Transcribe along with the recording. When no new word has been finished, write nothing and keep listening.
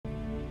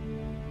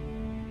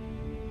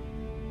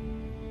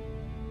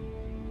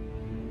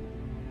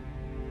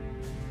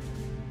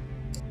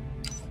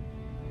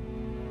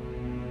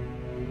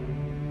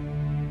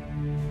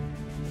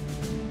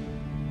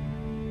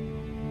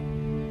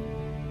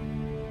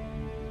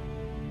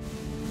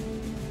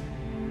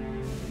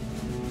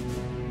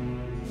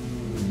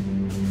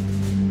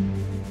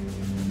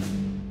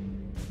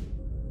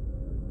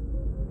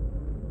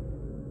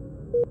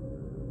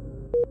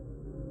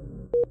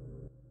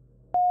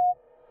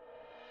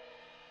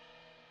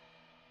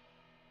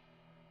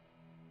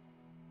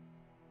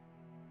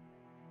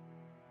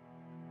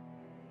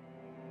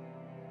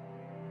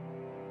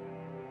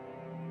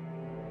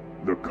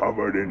The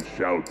Covenant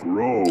shall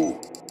grow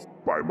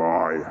by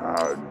my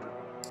hand.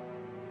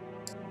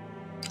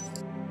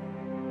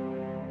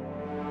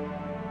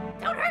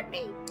 Don't hurt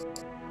me!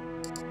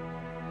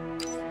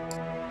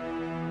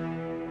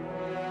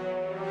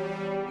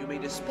 You may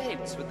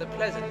dispense with the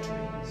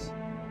pleasantries.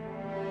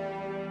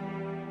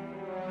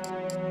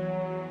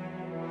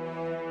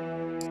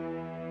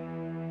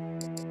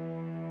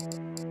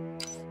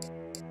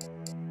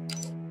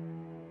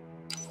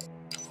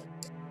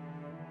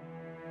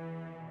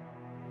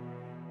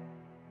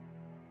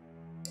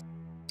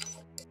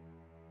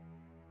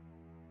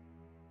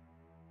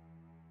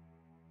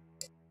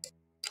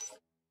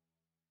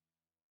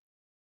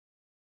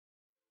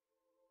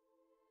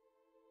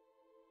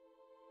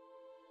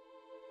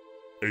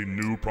 A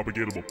new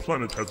propagatable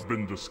planet has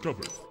been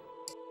discovered.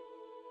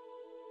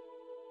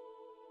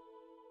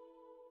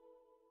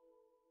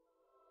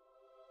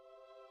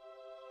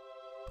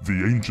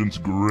 The ancients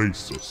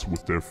grace us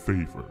with their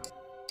favor.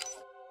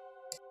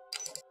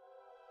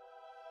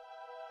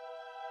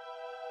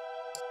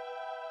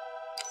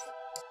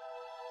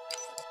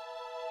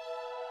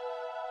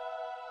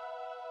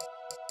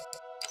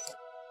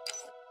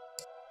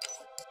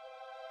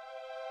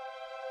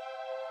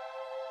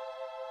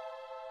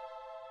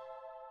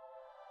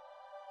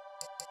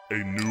 A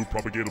new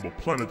propagatable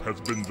planet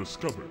has been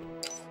discovered.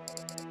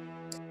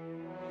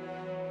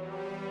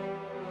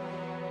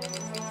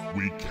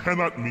 We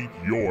cannot meet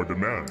your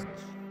demands.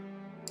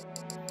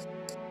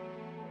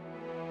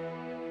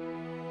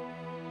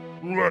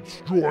 Let's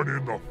join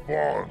in the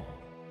fun.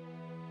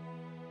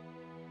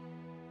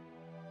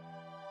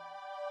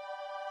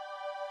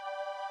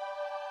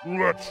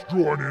 Let's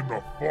join in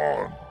the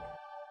fun.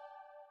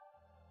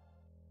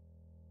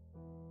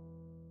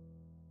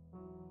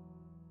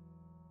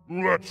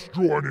 Let's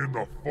join in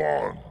the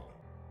fun.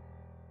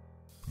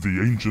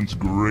 The ancients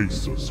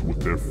grace us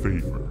with their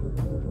favor.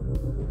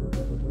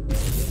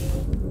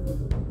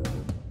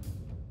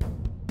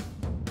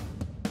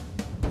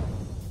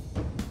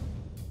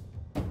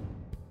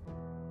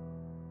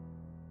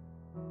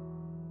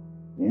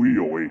 We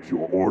await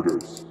your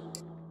orders.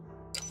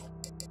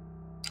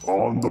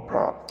 On the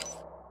path.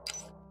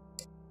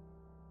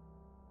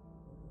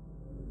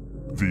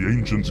 The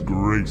ancients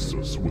grace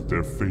us with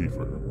their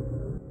favor.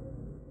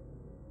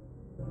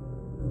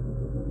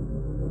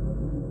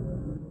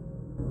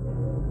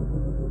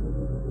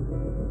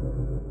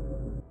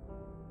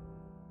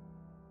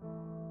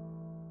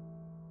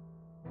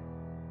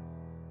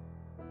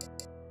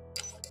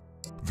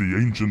 The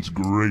ancients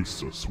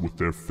grace us with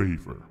their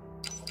favor.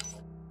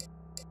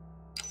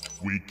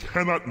 We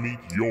cannot meet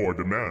your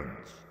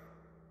demands.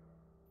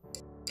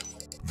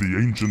 The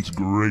ancients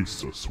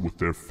grace us with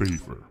their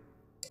favor.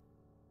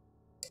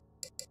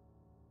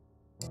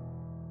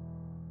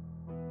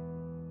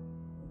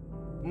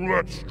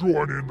 Let's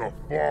join in the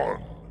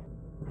fun.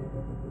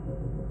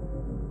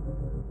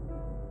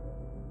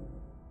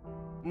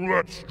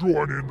 Let's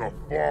join in the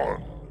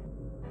fun.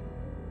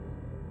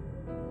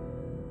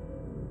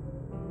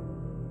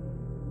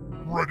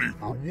 Ready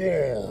for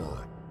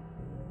war!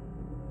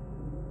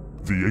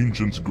 The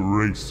ancients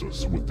grace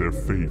us with their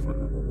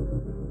favor.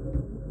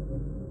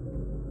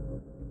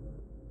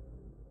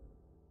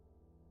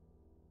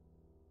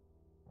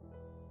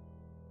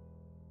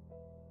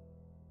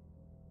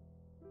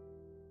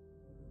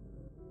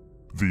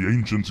 The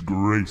ancients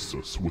grace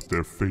us with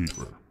their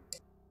favor.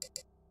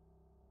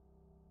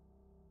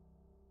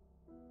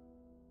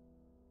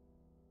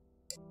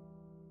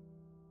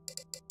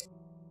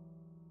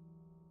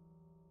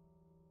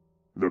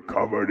 The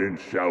Covenant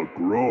shall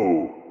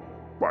grow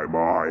by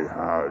my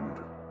hand.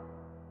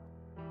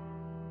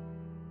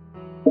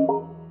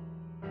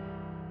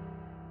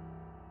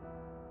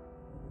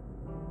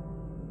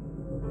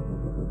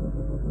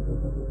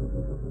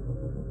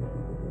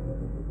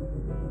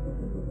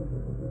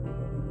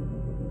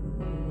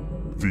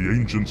 The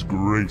ancients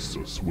grace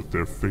us with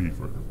their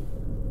favor.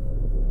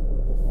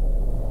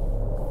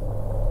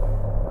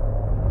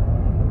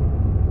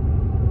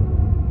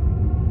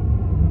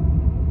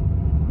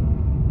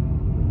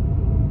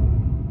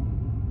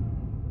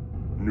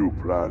 New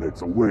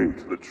planets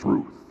await the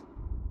truth.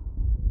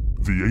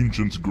 The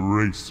ancients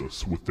grace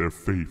us with their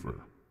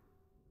favor.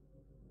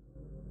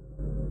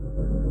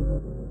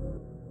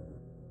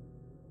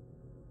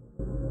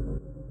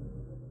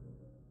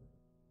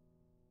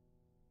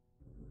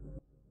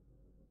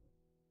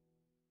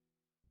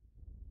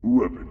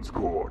 Weapons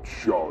core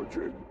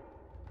charging.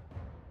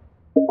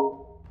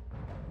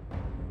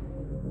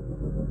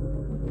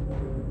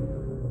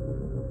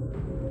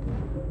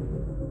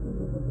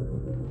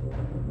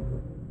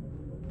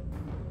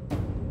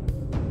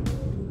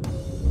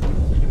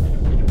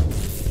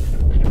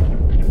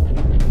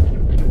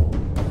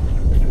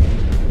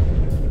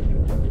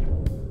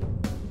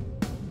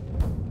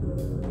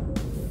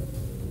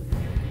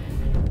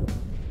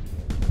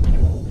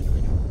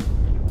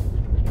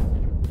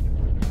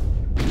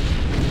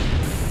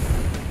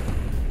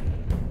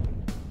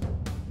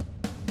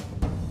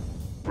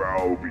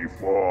 Bow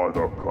before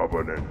the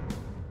Covenant.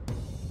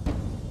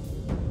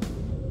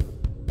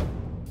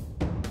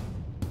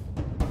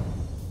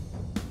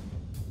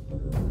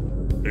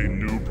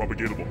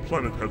 propagatable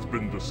planet has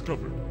been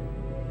discovered.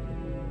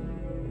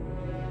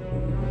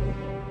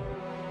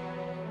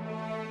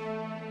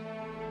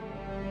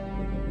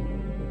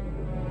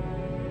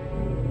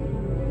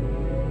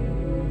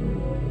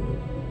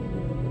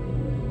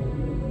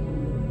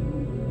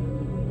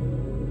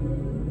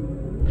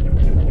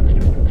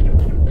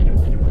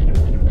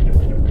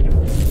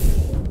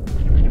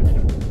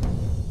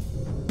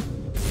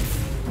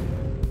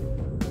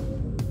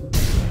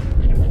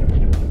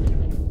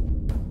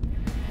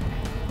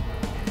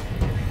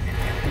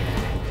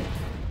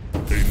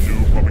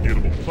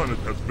 Planet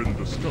has been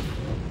discovered.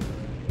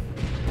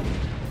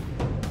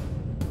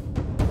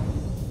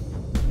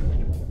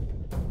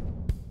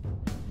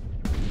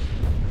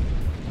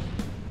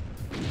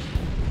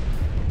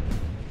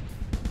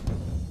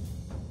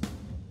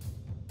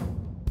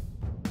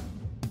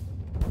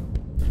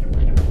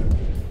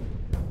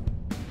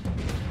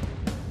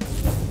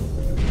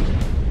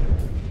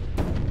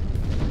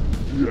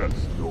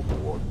 Yes, Noble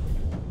One.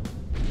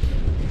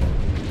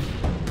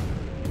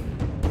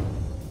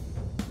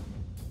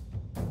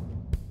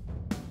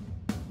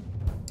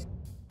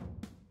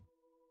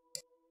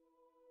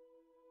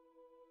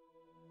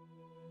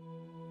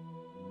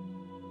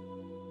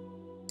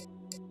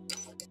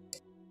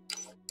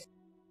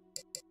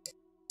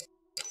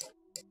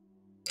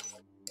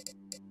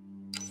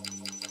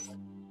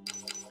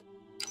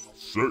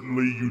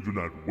 Certainly you do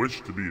not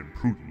wish to be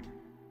imprudent.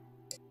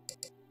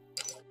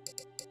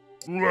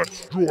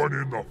 Let's join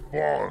in the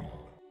fun.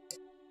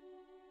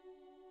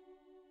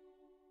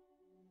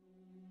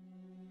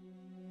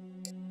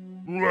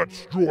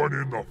 Let's join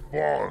in the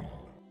fun.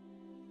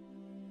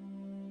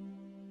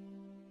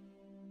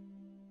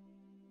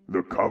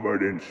 The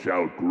Covenant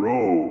shall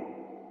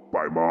grow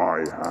by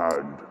my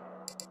hand.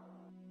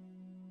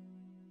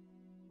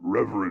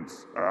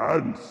 Reverence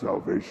and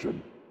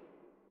salvation.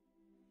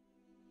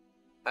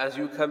 As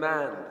you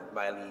command,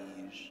 my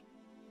liege.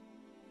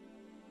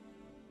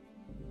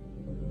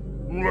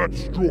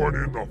 Let's join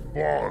in the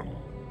fun.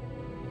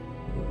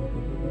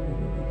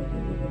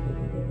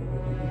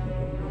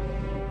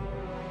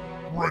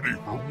 Ready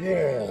for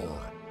war.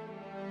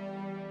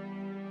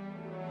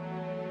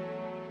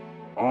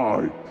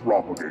 I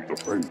propagate the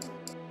faith.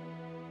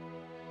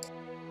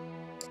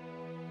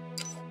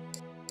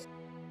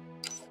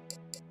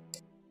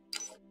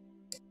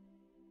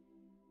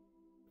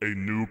 A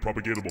new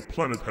propagatable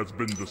planet has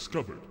been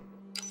discovered.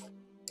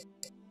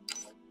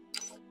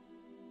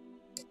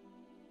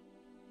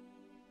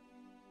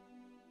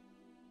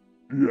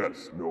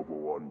 Yes, Noble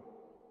One.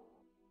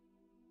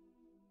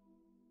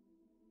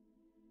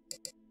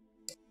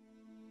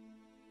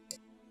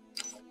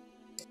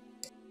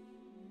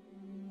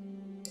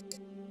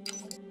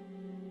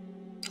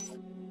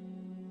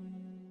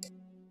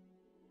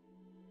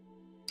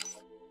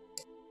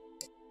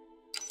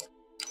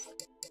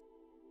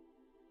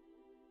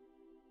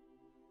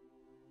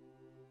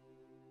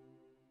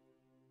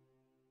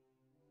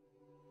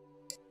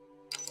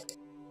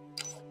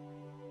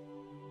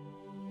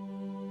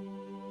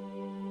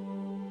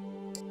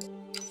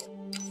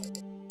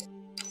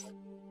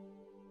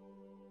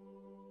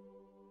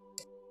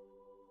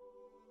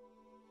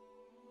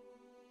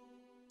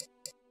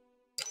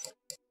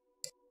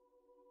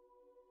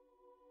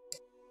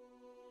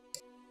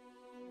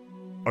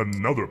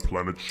 Another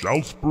planet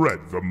shall spread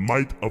the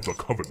might of the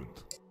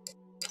Covenant.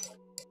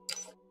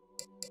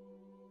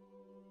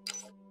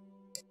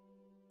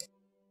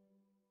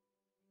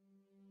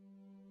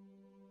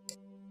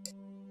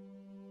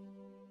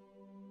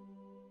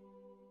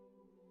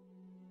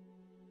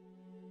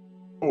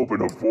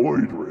 Open a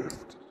void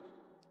rift.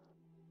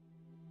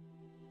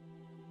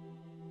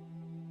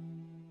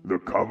 The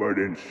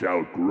Covenant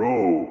shall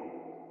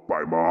grow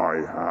by my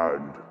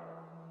hand.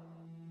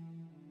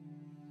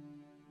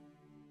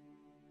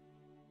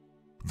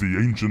 The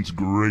ancients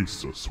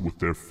grace us with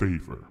their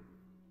favor.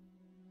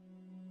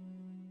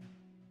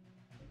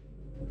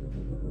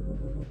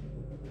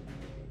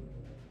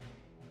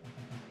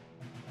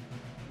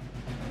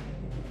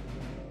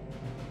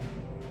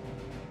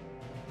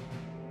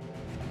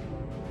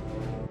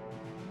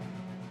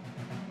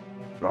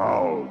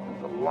 Now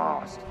to the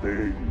last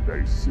thing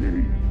they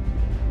see.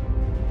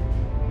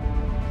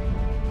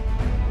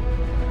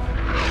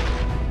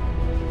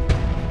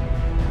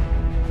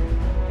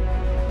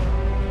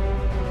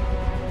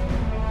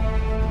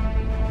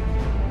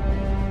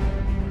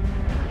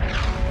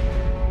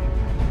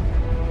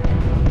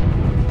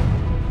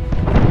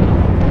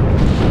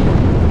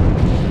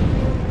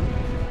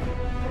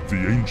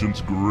 The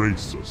ancients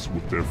grace us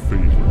with their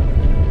favor.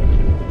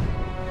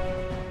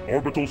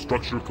 Orbital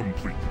structure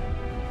complete.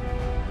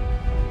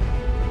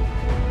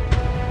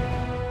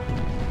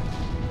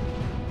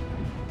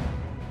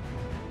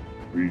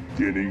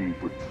 Beginning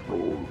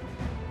patrol.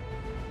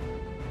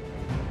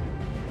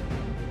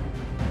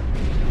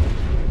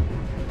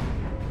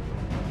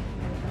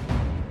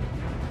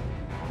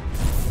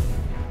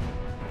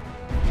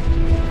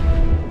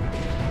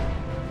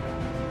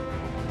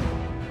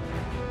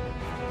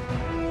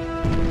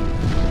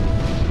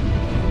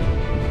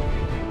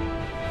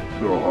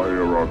 The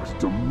hierarchs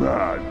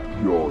demand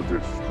your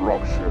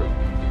destruction.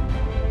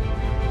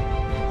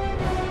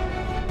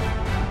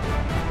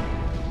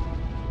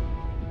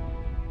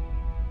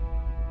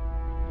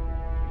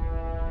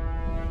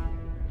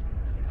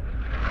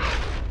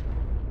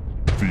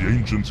 The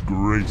ancients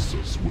grace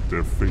us with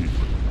their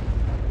favor.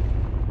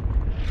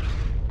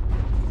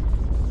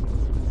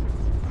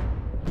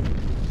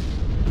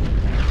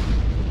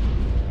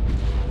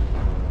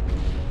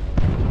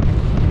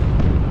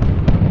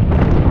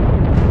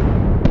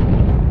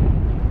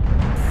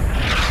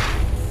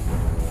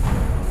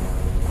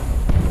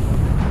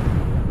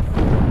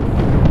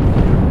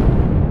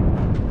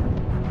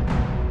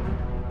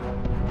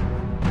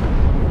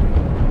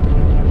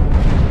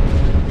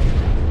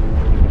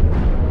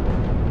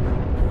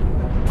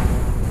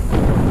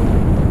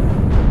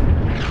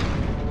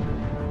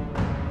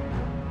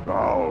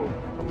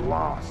 The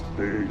last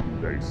thing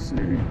they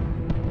see.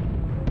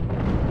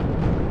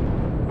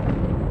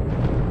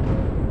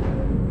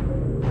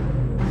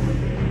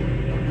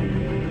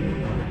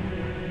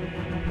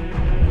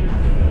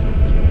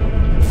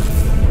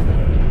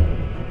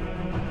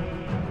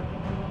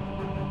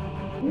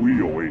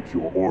 We await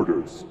your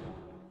orders.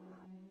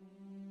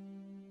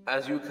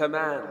 As you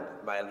command,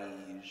 my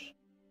liege.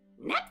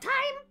 Nap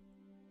time?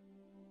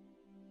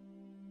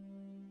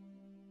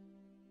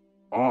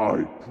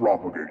 I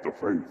propagate the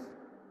faith.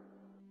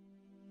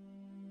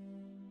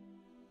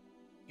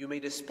 You may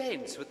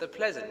dispense with the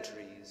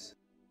pleasantries.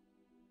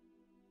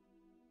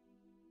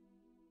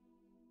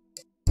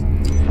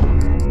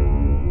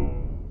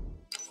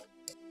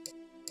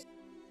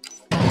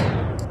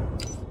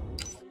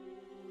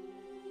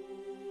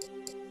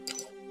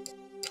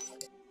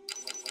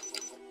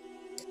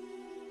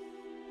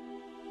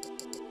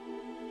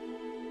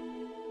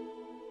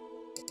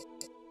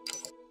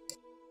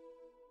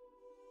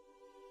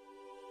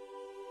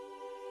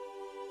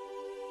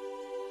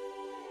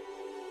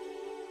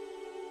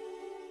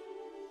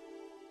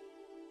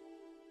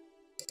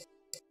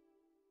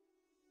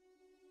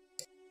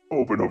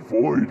 Open a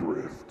void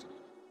rift.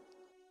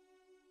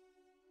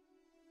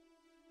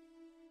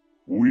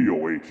 We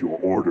await your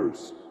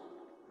orders.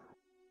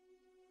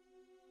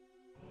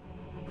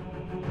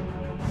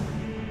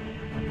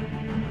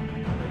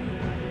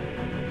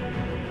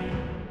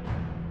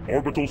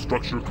 Orbital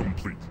structure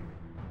complete.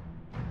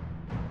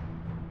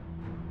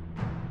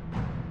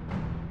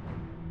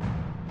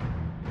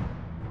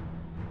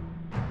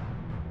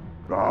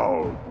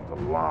 Now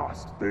the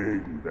last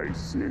thing they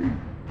see.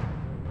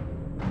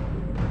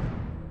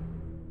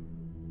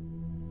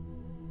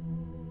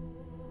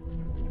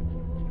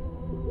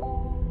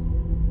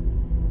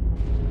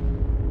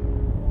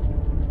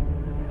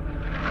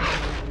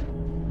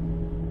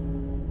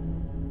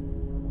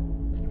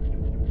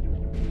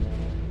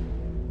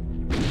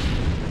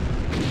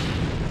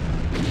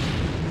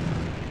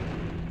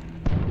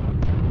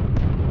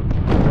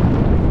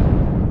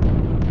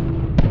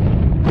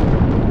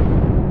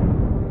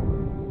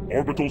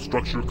 Orbital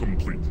structure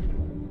complete.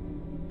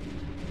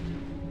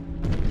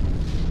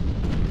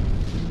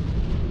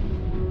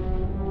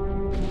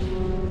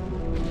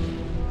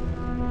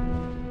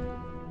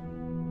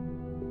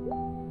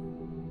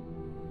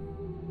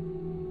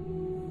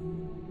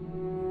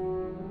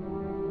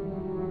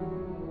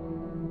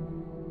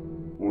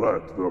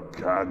 Let the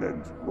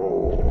cannons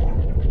roar.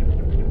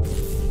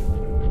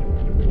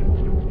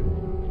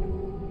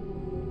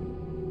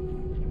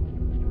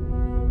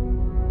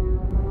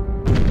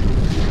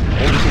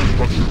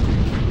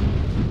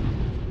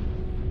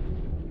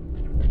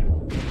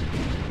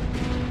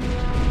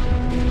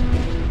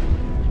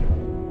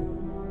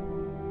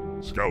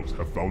 Scouts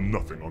have found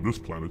nothing on this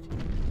planet.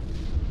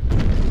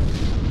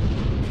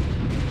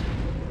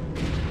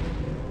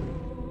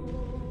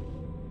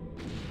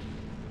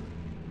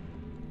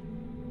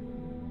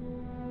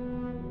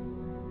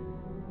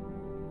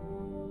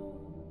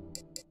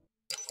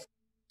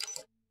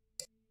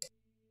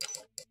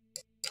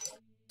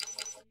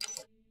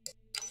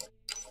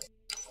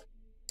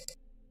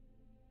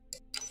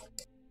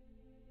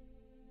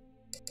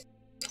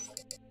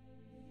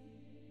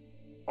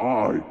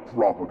 I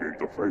propagate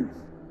the faith.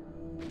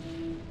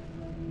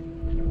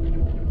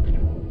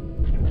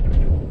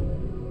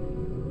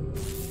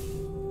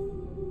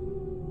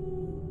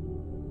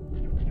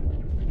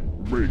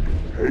 Make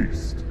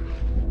haste.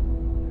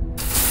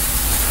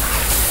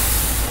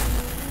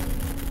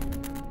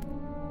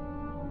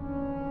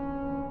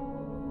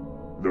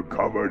 The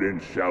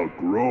Covenant shall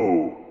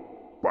grow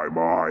by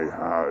my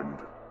hand.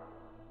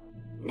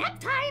 Nap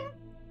time?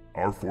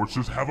 Our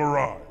forces have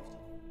arrived.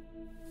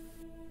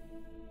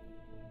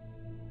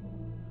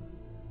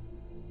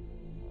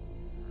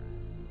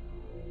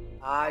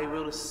 I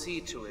will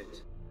see to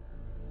it.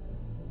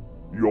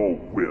 Your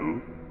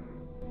will?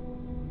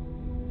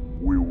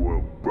 We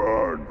will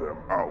burn them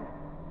out.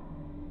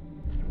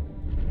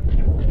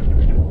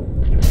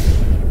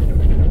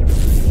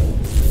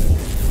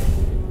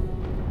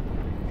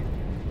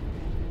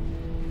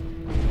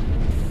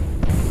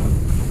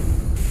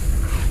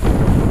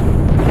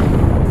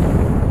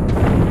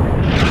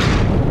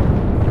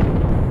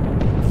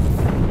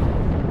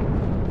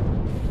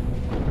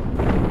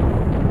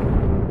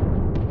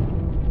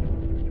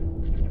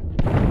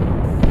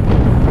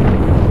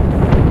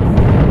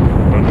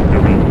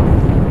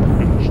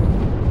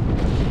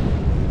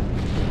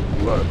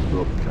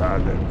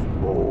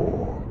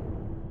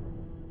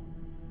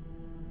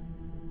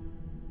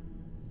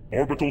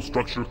 Orbital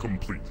structure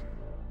complete.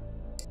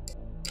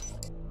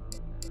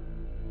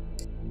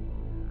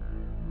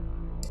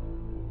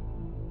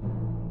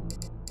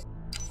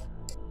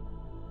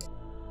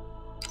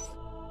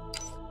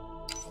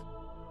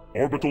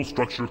 Orbital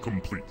structure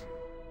complete.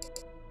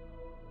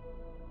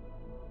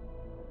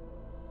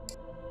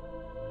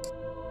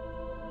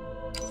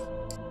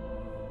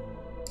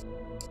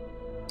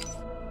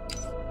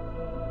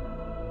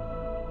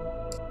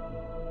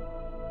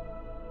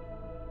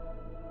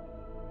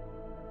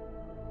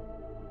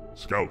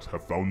 Scouts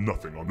have found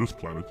nothing on this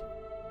planet.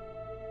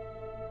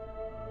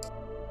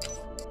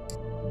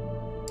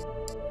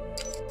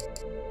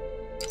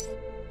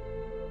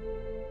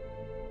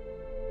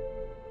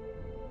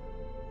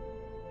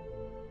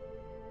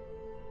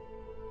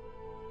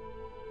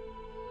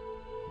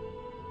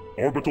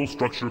 Orbital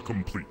structure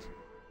complete.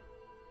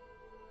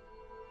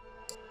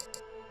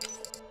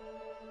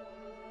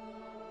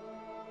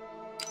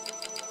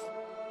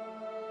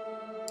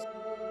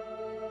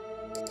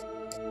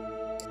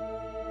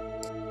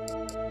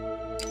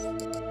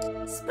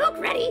 Spook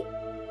ready!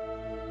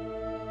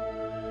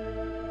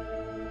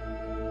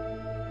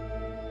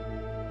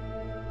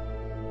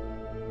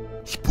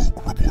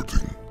 Spook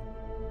reporting.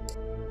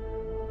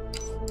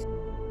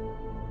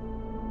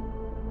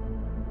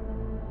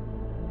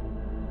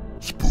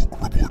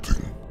 Spook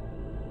reporting.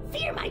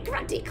 Fear my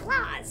grunty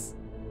claws!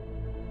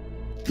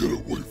 Get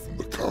away from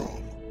the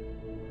comm.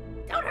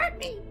 Don't hurt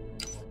me!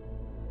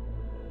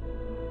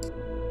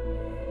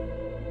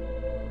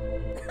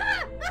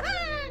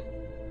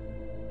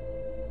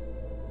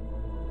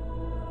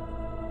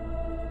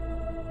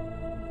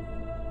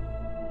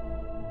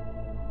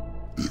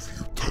 If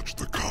you touch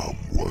the comm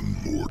one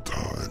more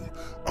time,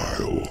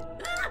 I'll...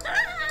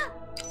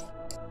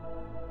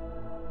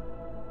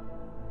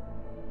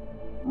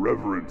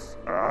 Reverence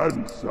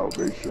and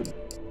salvation.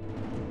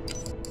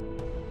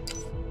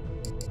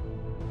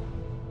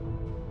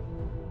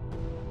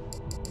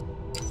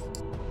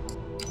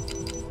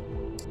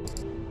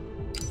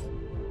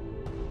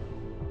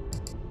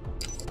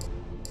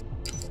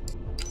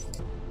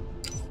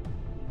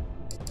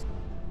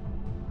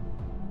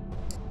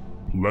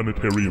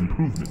 Planetary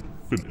improvement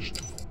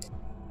finished.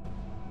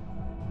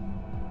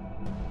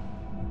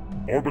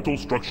 Orbital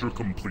structure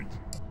complete.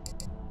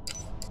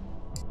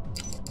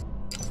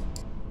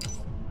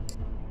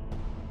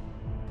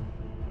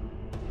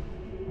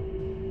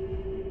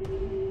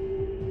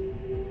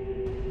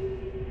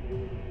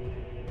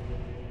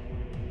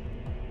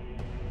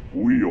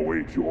 We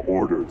await your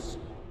orders.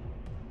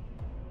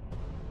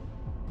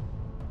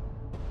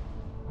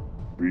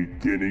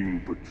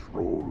 Beginning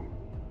patrol.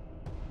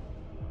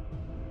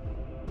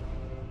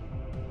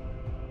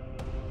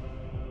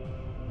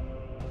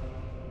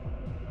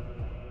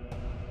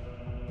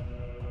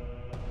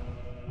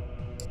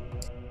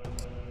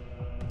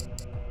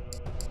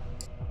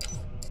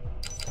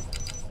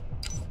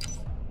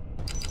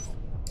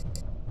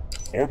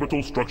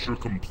 Orbital structure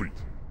complete.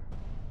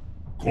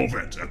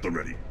 Covenat at the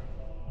ready.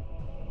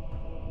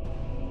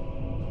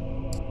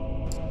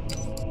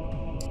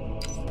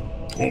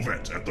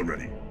 Covenat at the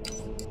ready.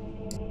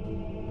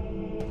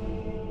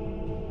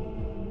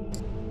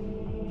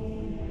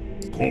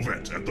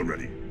 Covenat at the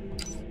ready.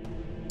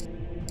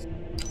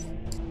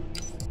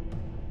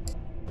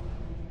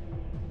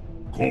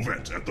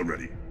 Covenat at the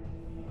ready.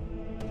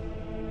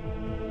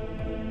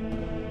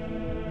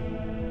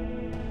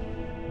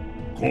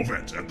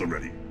 Covenat at the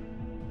ready.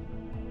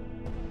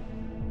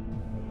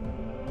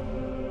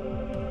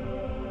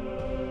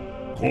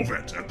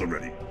 Covenat at the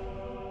ready.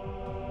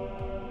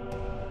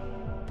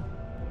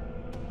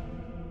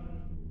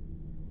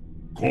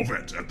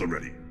 Covenat at the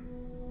ready.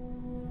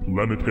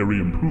 Planetary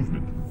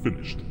improvement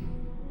finished.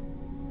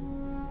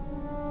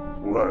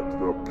 Let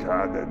the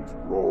cannons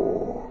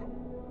roar.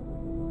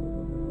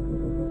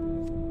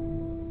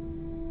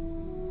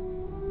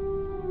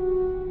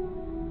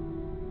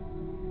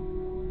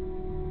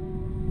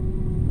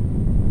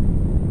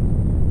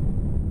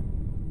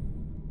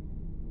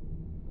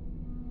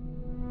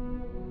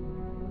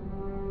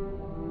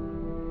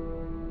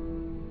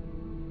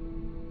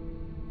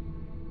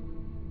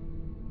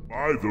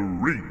 By the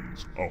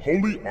rings, a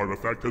holy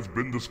artifact has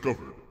been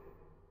discovered.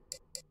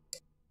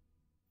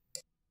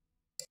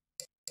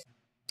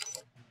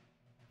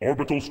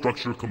 Orbital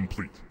structure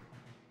complete.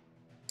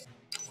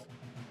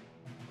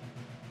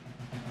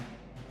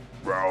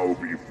 Bow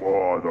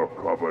before the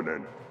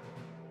Covenant.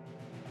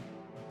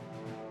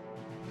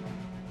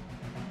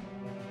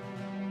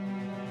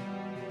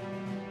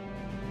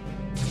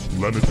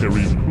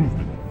 Planetary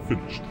improvement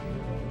finished.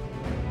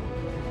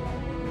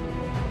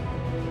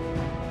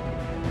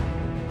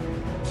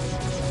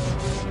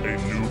 A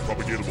new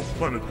propagatable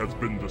planet has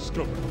been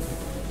discovered.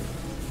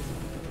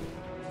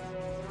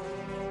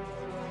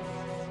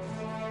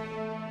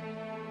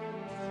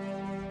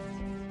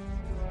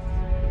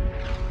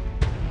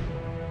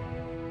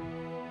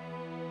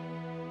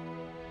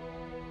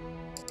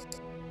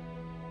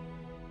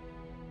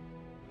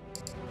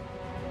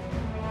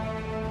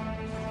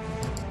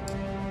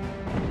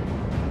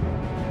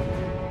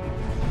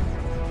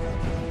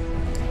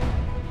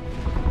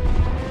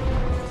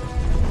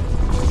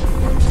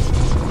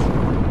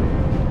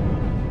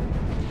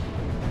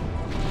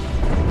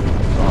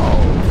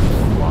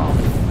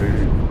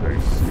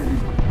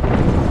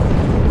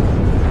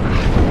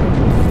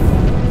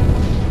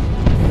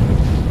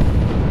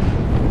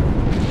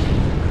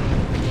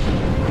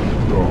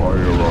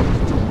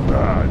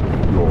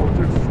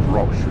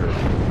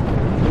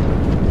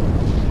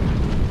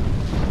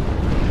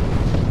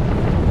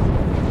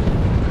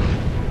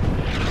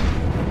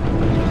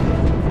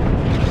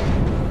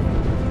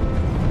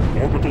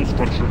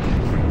 structure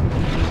complete.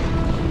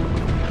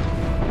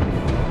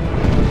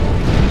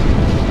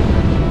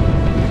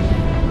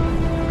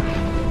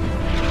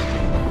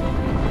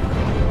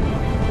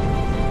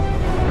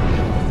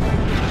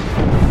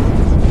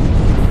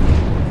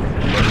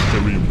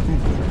 Planetary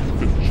improvement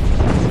finished.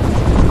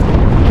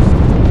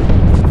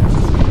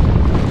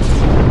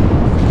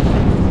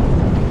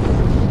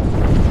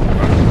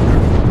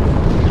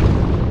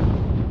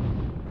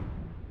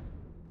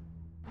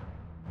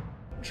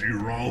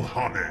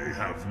 Jiralhane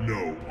have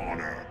no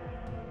honor.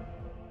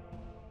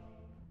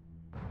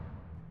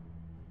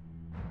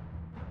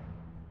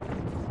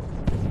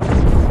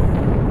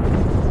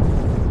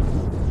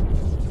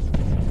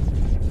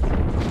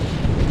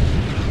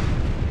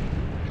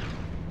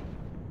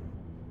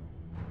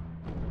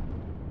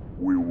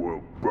 We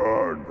will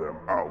burn them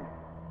out.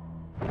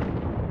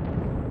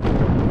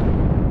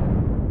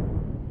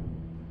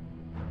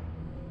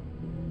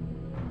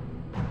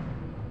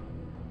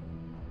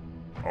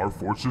 Our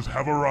forces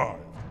have arrived.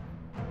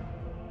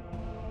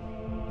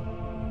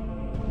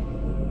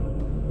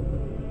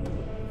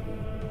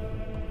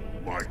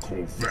 My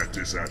Covenat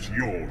is at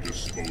your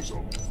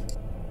disposal.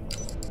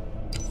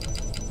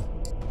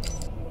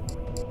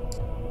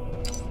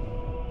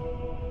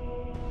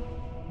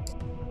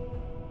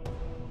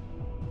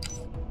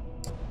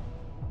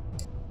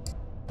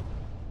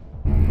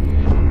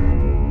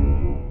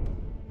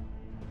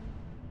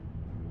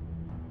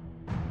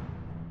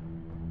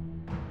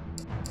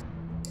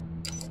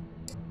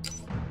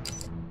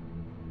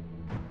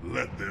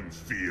 Let them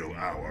feel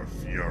our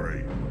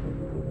fury.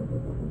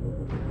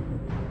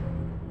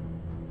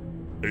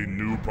 A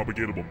new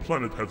propagatable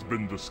planet has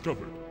been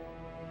discovered.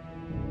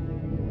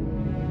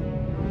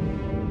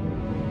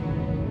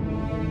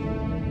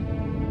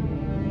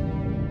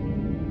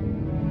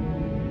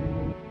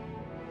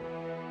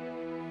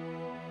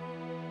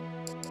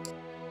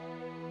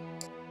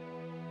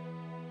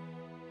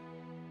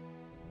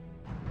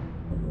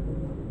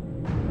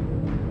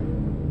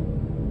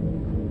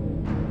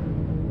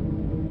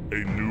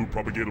 A new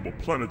propagatable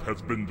planet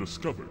has been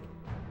discovered.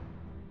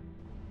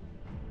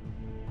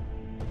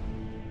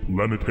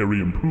 Planetary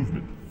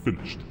improvement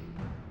finished.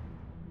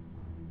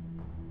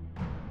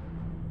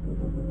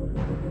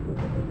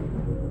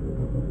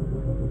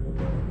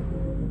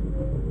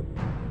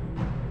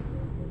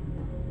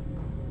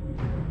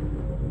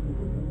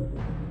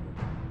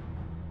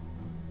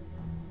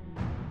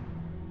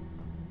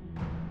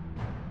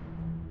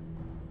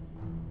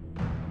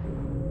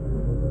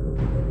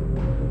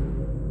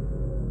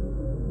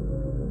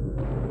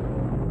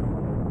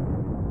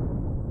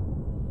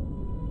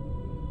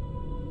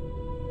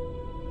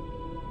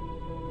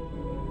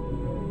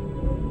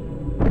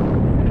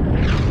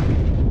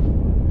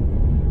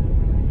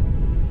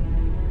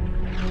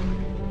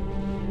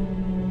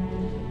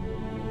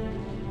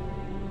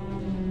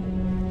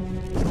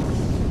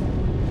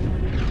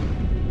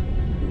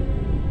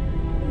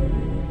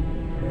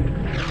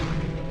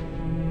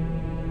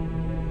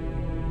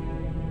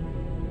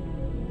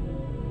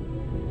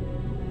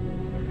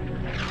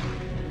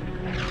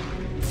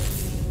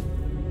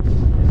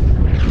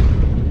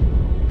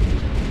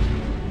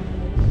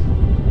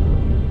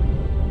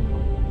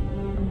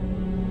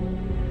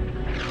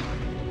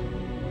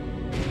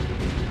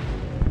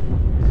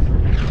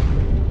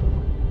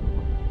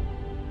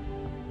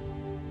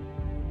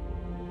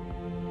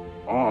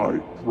 I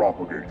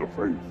propagate the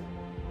faith.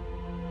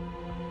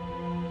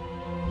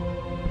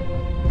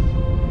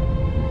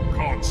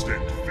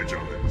 Constant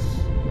vigilance.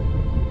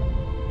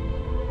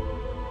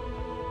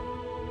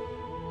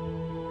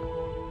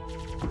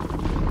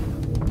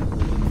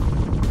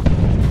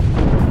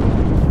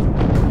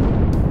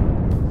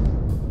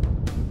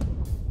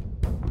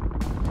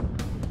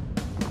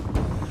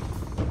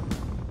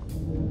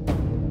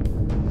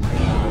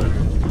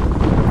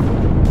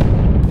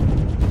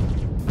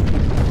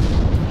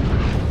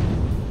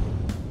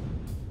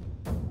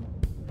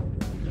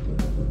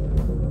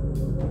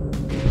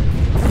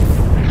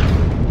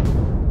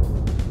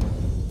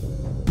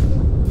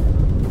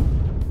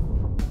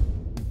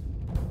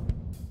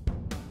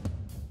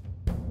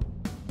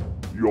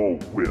 Your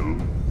will.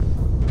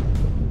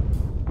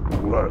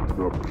 Let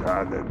the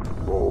cannon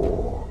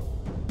roar.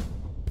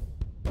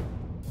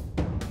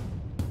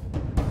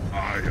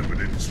 I am an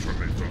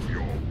instrument of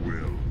your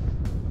will.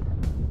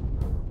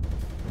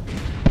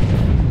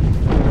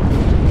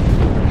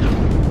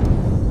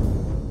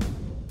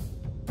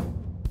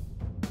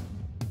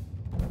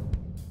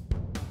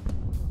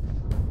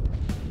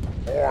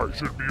 I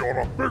should be on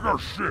a bigger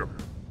ship.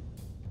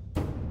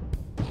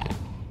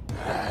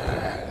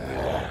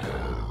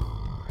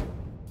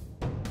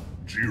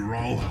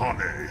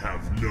 Jiralhane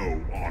have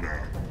no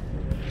honor.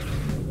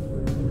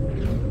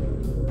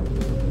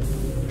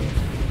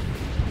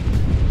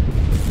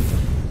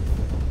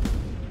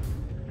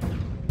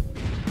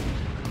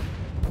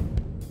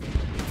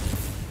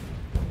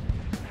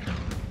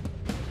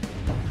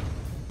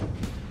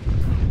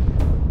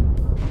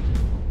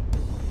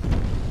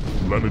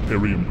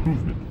 Planetary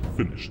improvement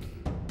finished.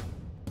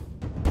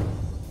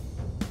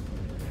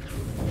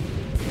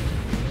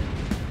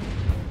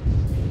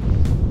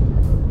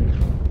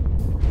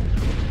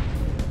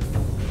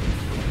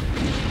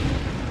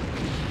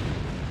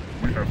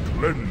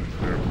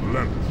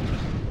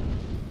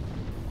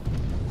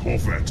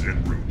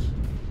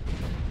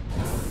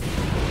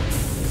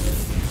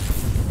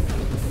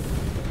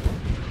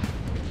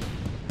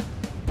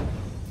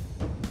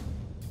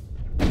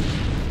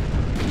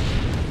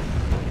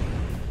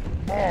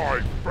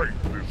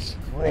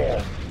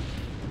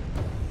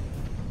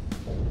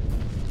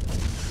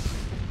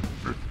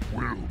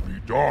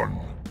 done.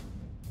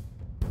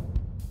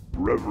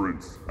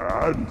 Reverence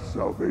and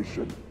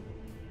salvation.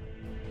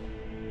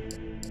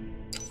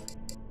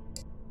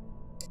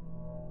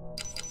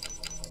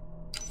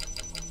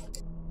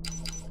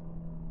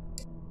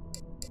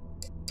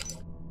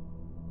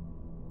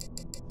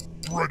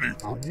 Ready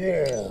for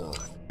war.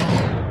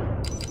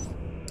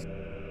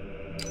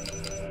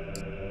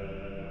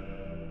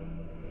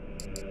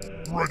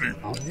 Ready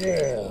for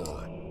war.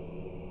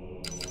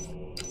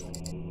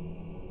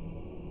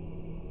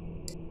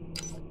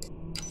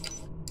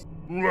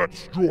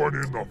 Let's join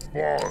in the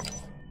fun.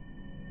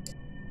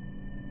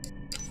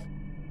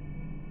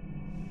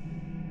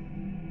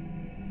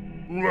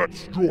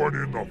 Let's join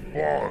in the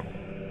fun.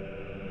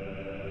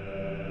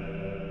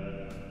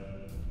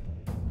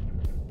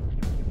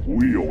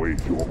 We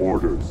await your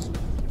orders.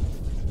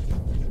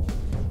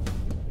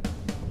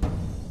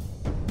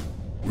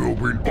 We'll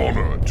bring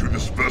honor to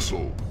this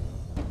vessel.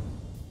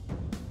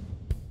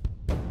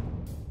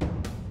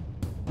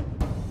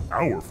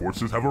 Our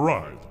forces have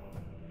arrived.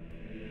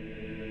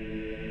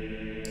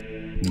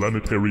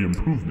 Planetary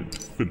improvement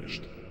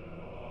finished.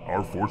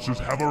 Our forces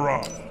have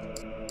arrived.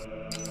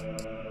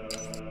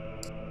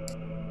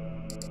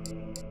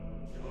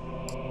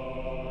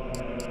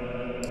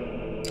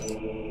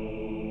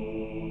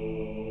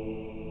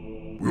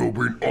 We'll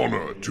bring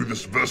honor to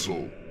this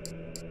vessel.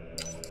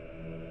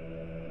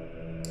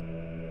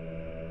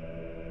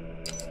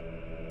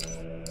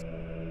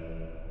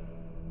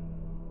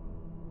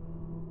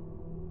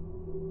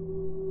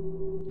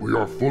 We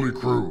are fully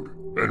crewed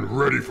and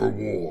ready for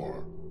war.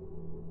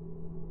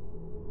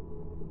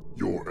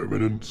 Your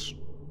Eminence?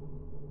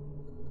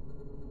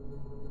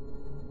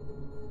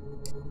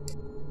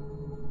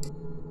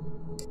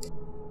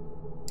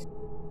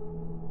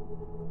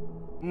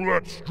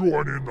 Let's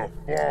join in the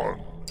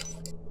fun.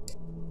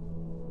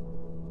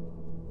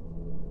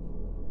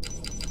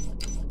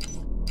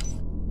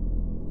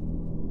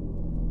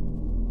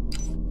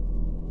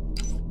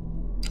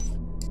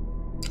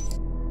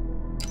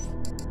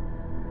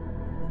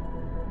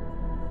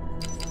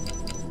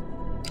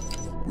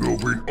 We'll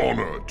bring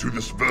honor to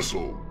this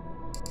vessel.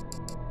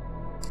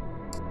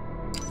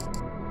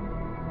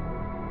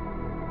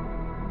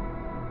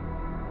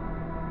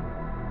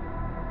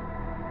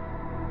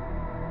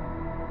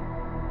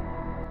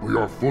 We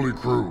are fully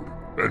crewed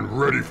and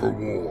ready for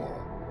war.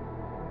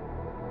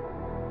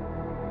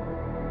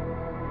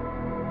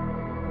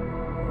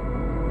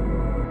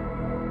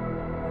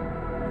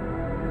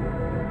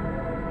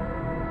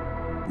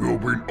 We'll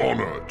bring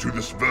honor to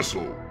this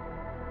vessel.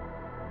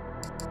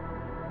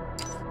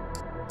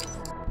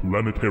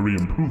 Planetary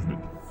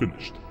improvement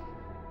finished.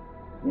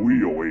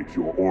 We await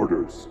your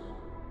orders.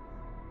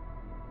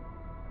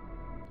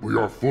 We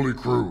are fully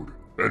crewed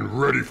and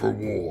ready for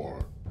war.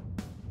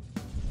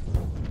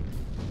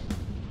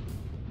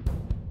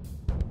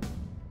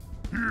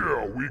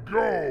 Here we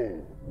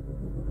go!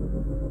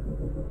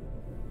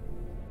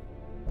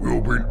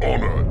 We'll bring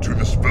honor to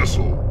this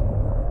vessel.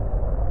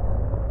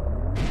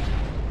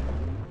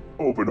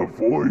 Open a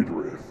void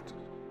rift.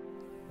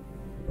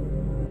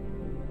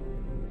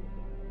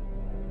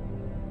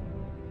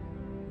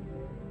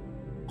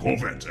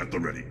 Covenat at the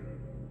ready.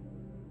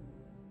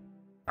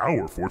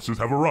 Our forces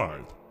have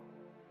arrived.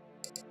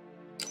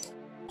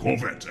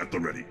 Covenat at the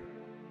ready.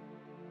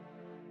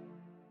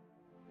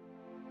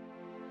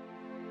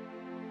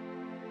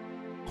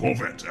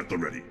 Covenat at the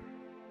ready.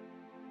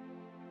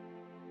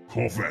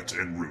 Covenat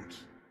en route.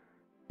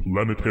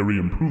 Planetary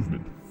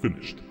improvement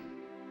finished.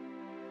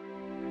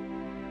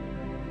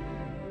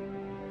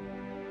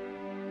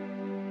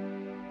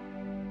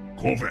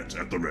 Covenat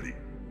at the ready.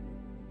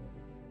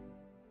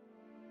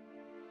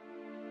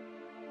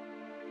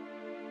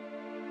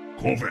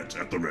 Covenat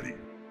at the ready.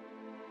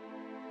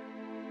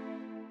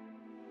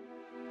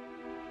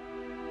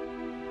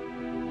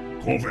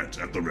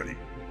 Covenat at the ready.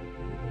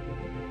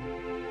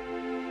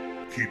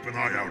 Keep an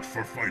eye out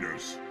for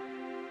fighters.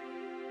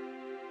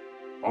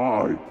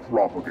 I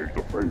propagate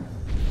the faith.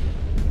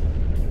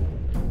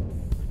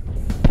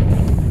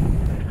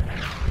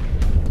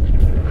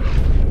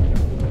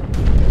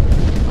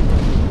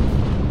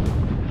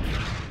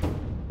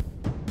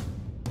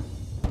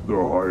 The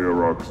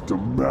hierarchs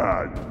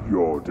demand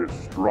your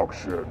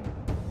destruction.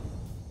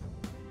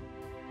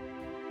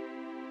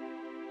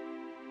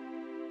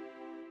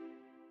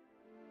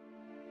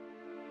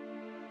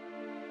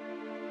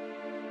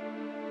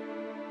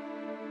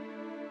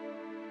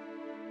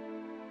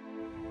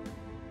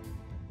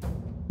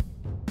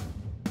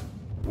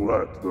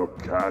 Let the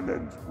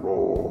cannons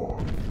roar.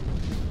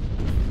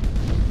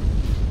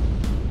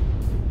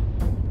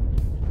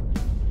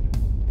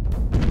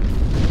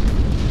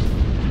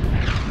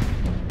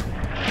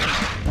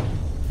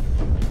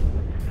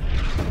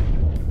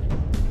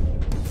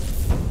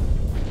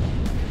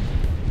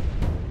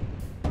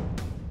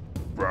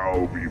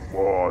 Bow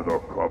before the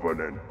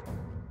Covenant.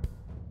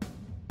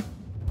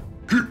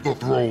 Keep the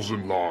thralls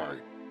in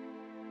line.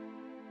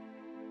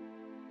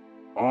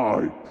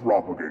 I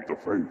propagate the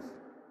faith.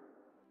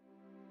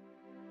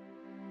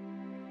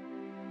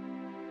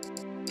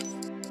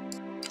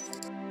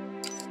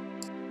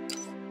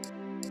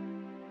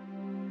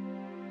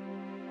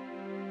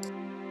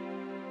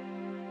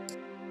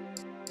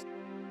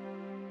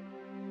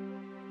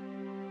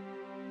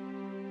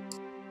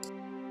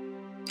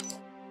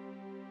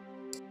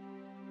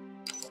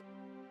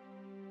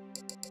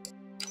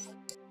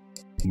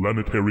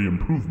 Planetary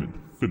improvement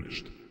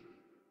finished.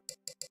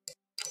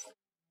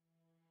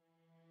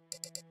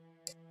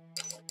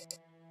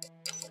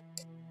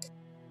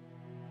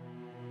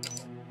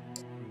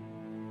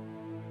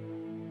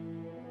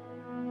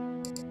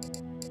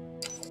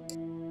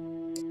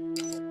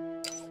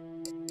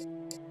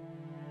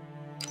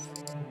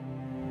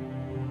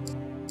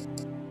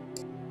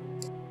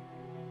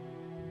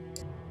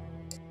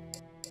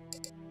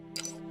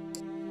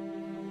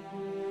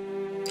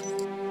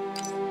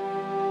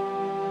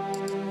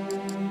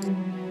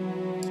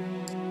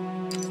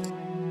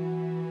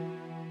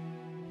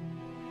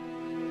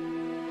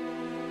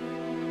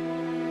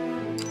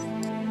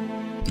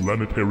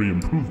 Planetary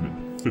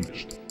improvement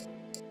finished.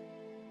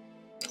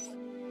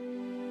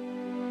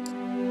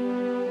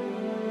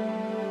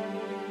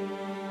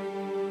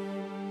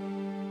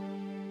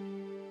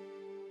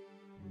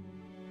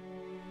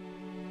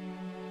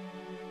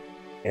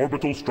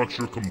 Orbital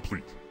structure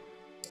complete.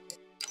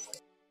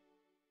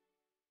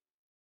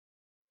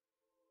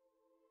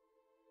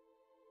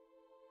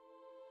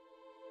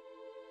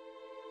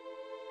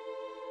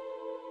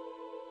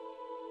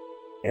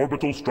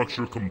 Orbital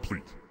structure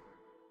complete.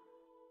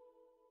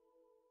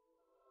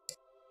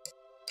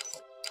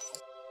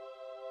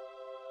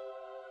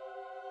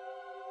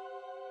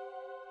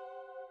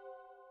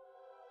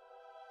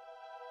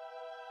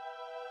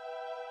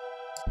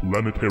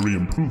 Planetary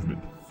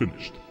improvement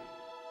finished.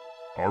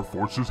 Our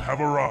forces have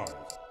arrived.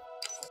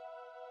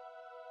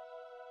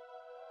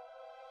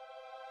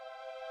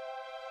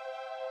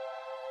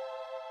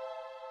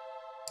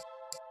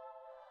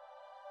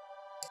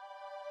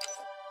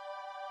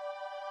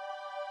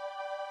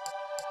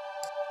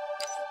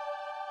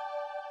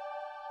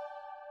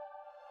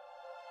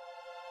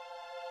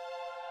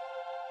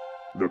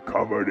 The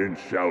Covenant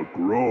shall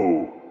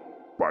grow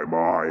by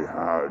my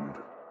hand.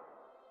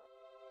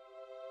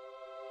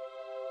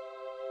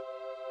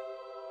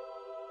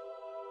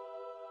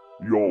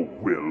 Your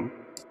will?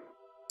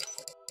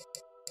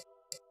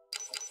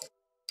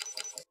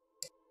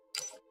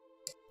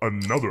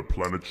 Another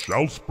planet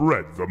shall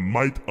spread the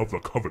might of the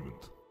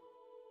Covenant.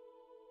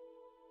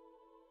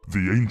 The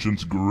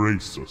ancients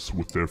grace us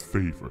with their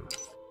favor.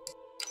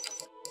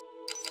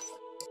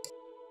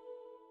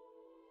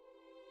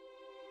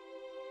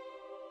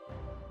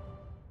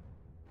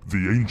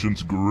 The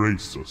ancients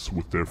grace us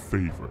with their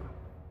favor.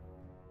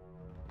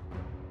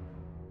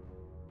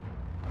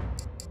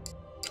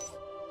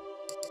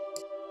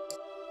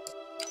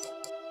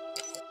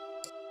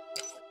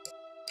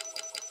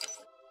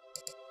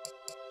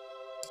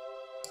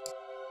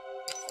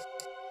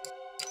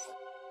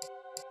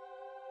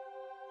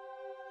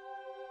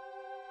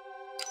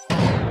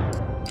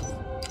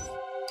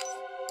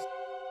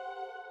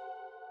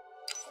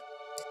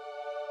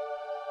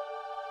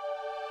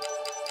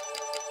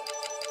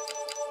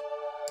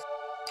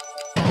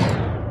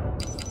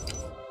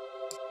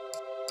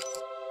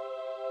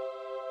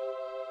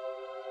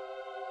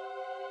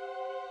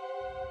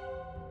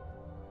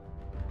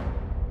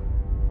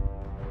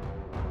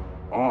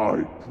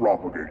 I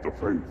propagate the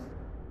faith.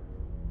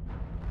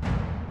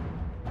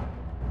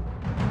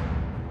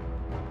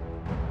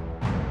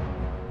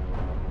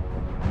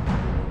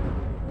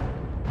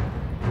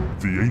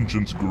 The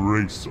ancients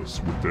grace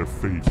us with their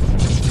favor.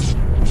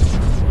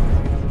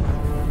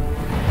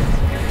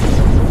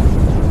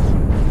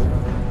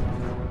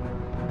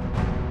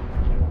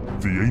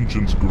 The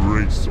ancients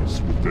grace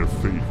us with their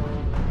favor.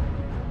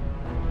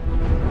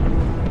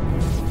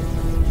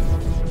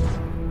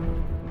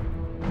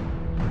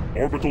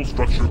 Orbital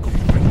structure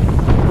complete.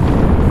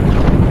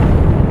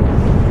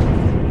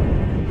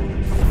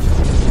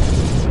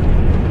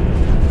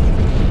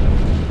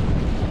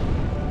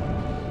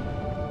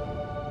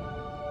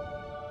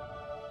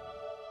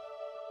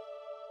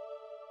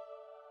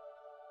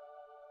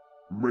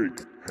 Make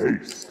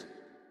haste.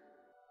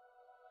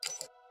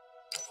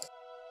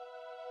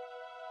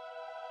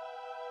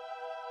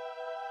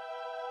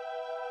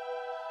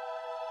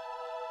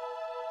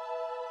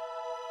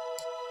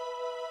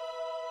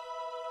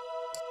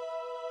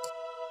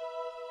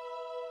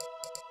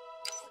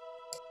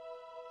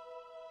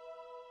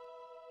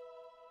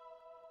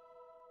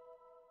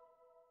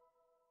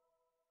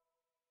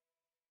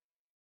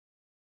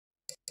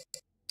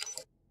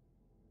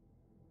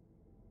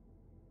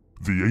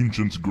 The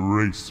ancients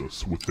grace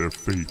us with their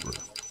favor.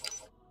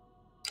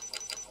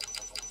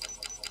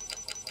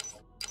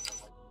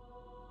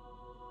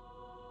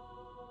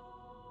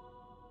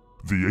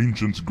 The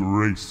ancients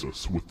grace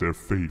us with their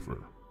favor.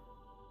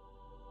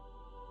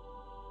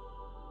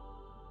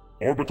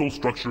 Orbital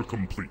structure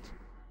complete.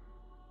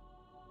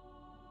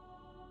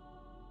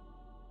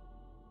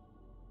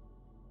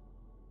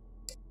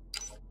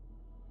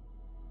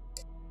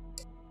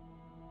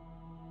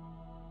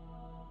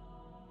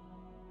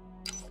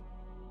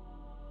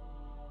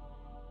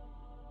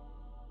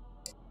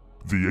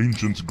 The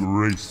ancients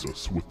grace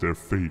us with their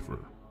favor.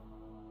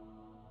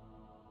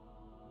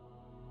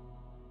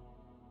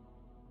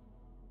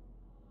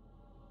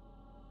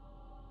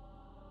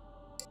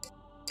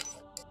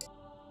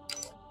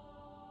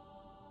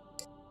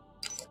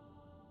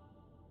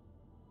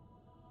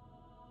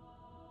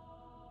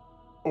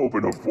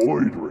 Open a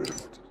void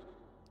rift.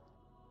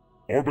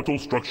 Orbital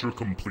structure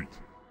complete.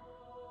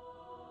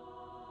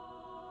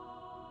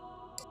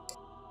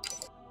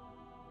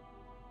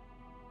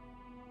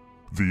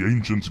 The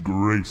ancients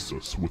grace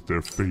us with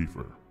their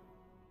favor.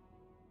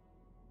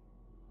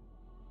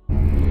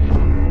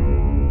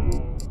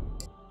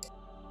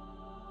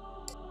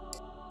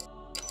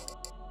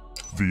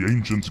 The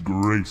ancients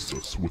grace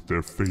us with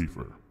their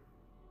favor.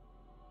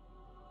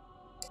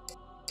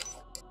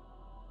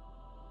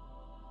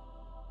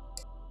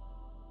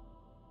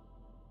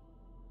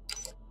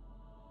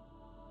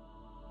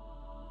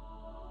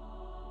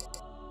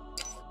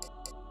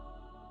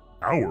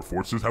 Our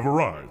forces have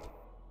arrived.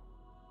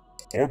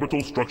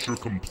 Orbital structure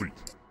complete.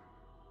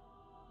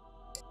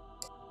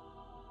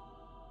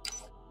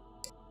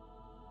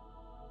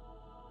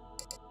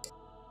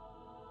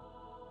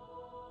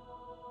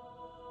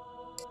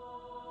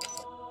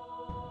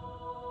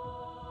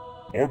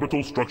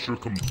 Orbital structure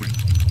complete.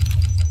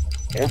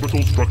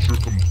 Orbital structure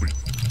complete.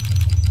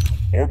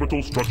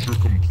 Orbital structure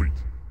complete.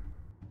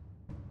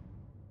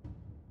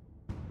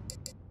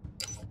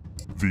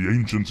 The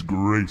ancients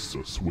grace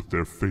us with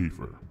their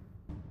favor.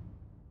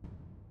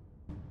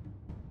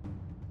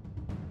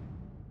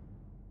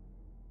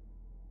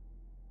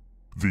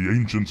 The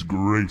ancients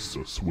grace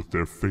us with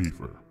their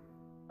favor.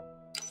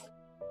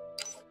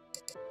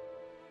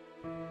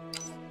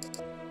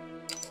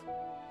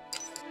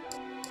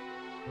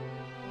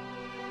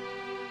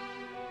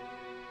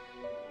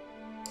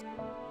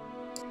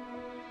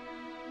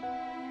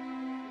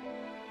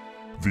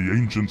 The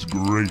ancients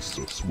grace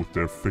us with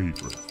their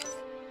favor.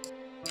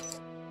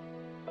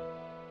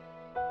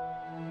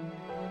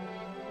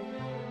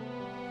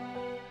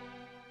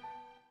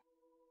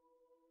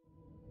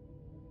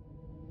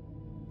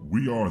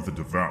 We are the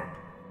devout.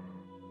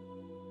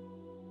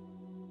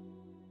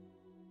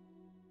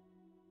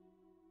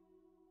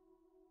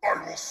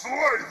 I will slay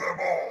them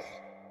all!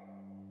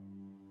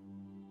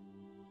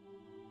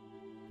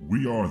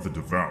 We are the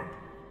devout.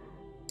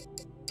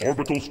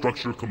 Orbital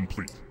structure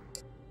complete.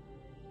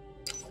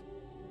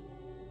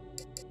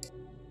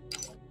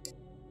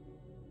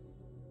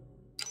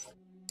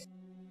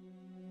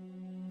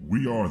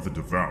 We are the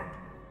devout.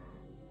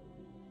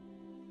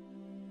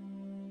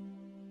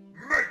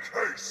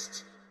 Make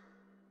haste!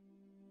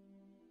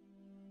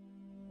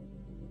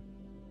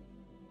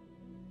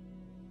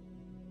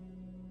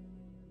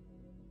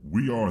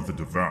 We are the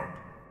devout.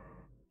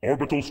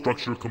 Orbital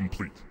structure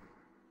complete.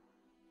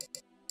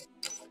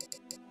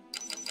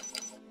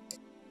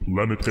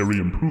 Planetary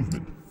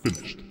improvement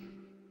finished.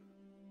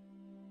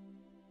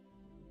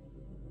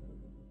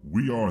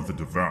 We are the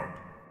devout.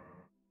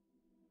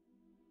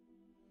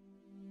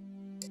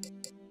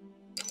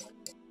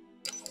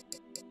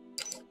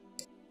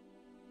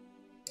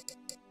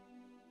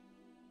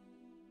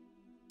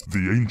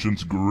 The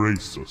ancients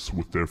grace us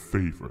with their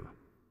favor.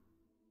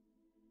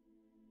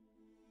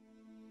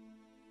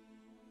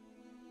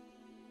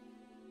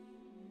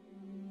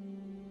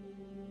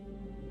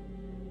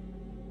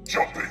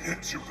 Jumping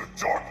into the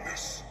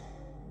darkness.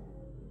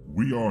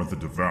 We are the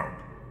devout.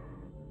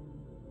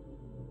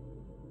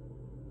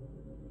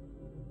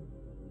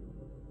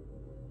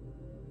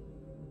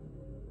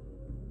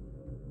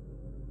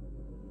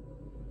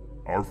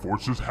 Our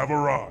forces have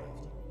arrived.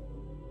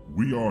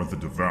 We are the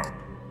devout.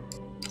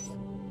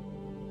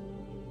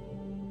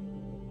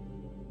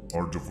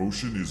 Our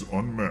devotion is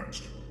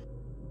unmatched.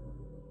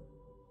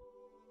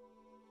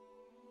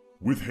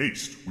 With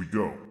haste we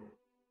go.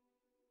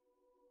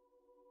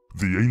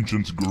 The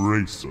ancients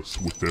grace us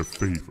with their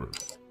favor.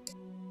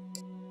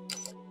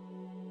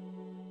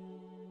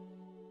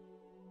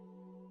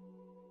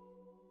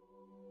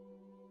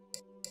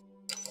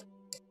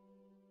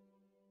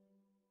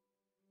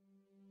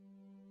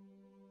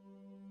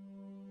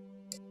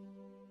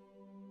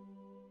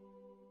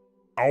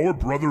 Our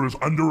brother is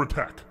under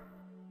attack.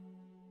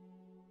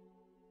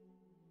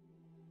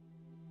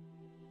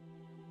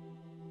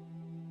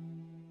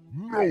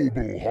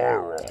 Noble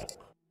Hierarch.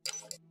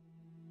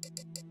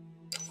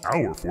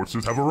 Our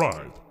forces have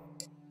arrived.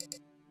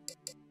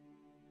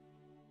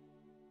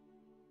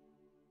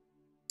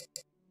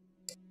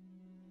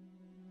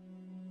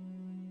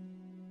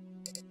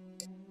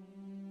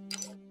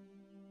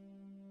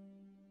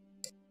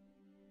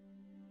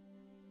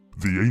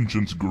 The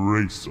ancients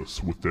grace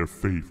us with their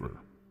favor.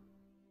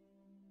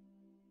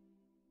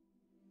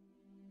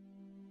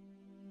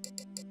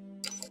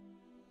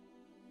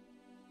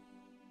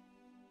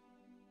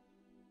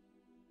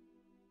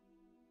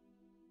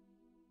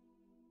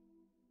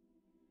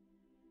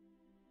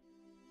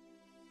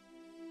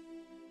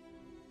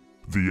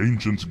 The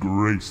ancients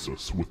grace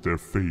us with their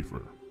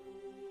favor.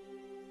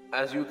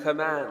 As you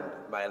command,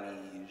 my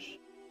liege.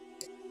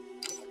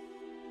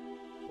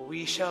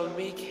 We shall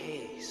make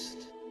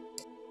haste.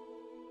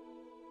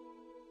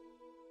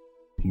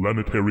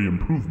 Planetary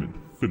improvement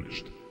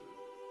finished.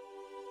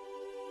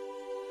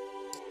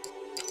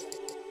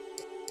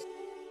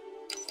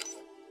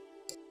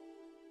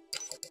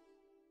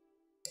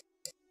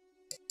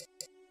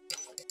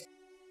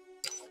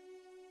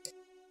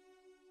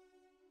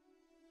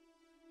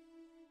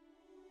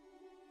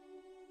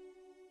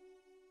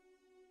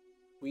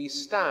 We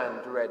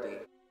stand ready.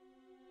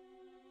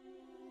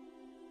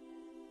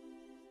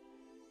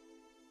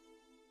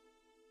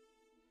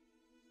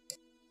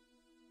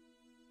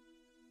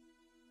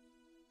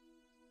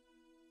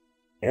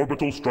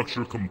 Orbital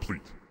structure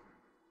complete.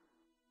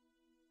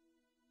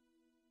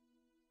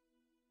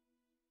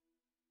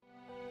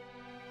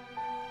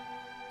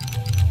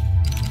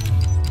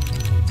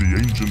 The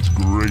ancients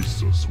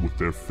grace us with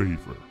their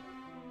favor.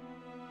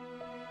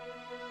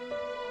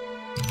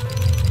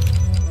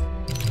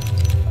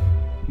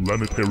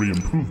 Planetary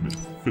improvement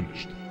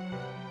finished.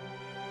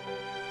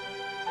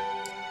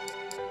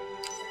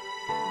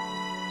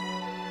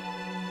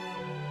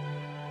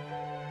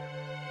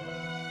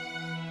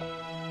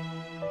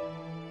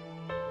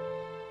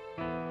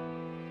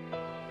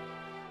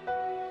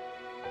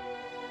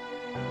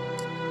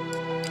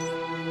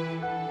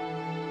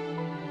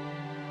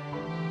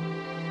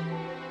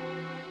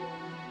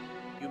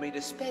 You may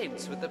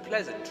dispense with the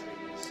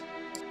pleasantries.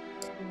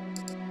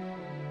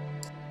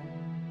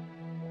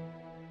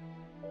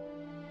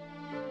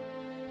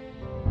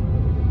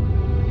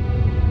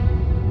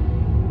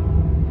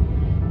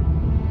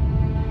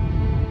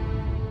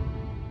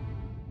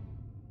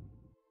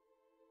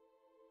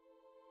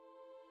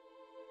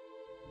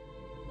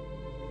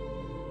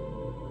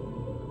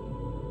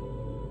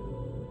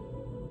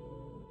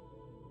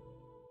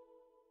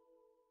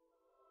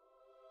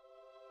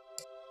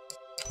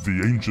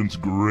 The ancients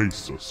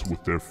grace us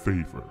with their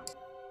favor.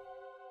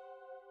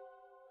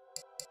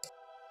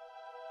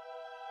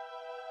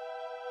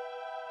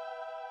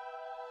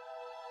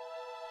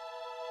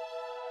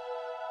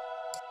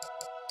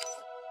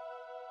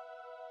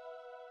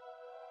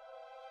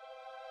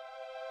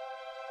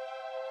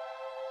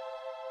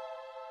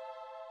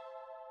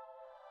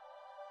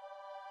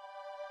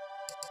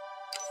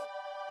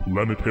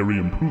 Planetary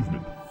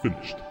improvement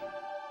finished.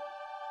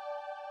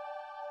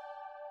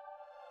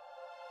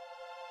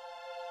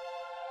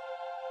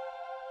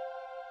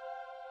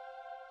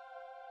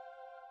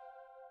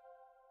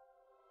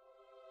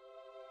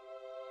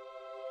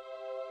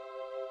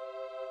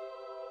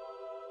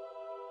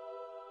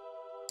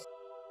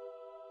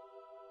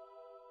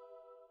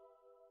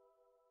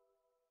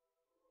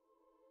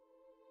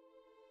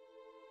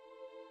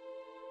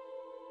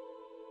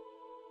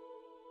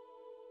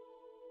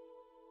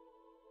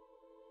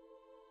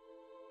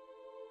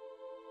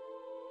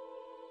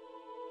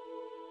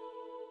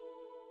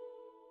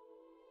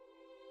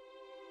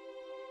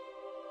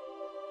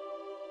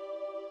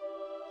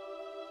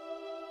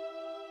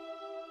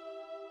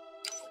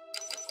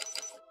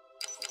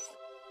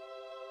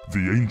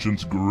 The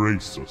ancients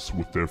grace us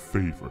with their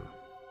favor.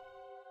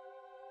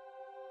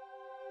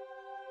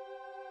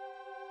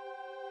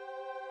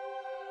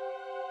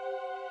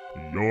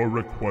 Your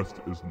request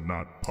is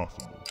not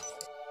possible.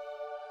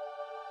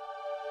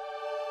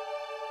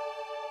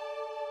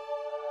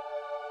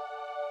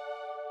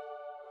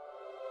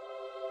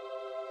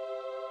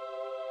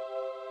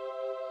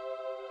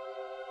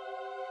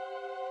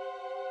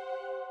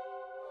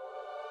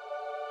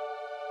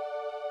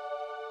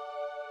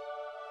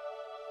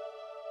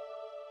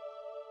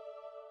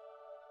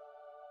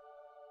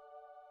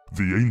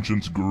 The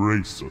ancients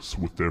grace us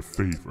with their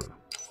favor.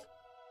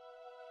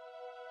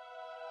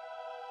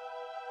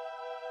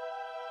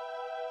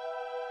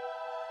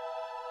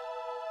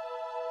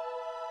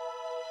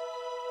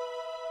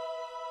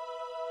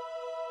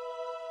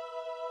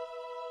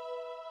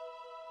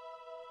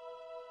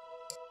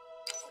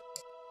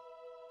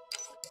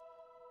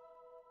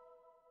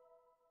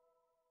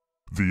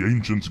 The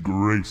ancients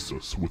grace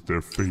us with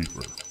their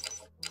favor.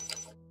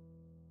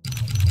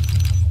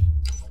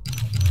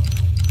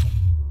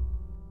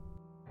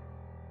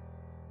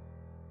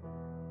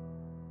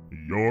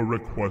 Your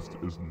request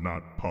is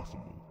not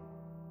possible.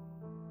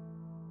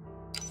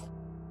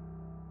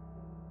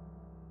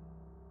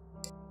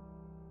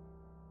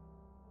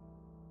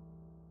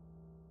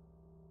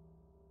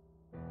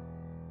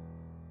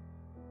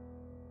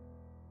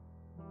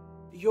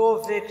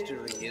 Your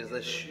victory is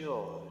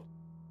assured.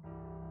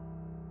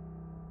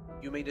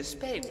 You may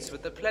dispense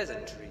with the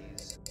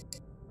pleasantries.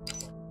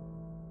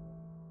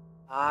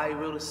 I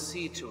will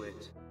see to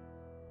it.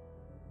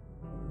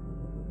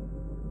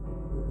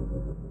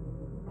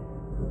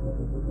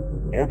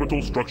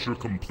 Orbital structure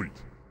complete.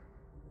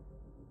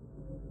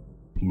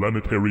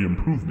 Planetary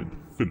improvement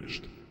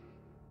finished.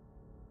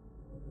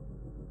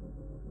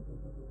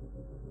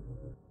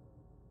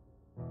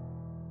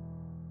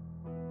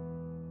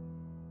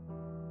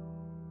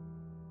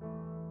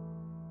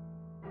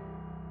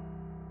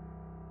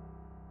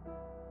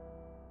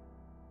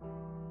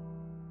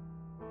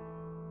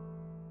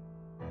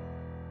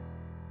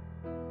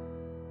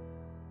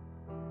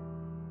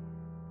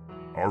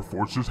 Our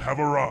forces have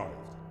arrived.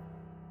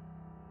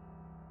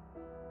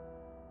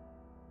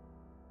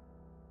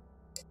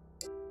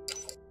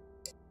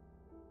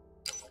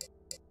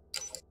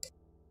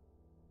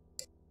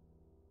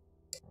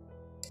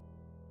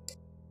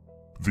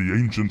 The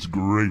ancients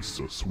grace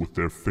us with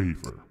their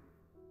favor.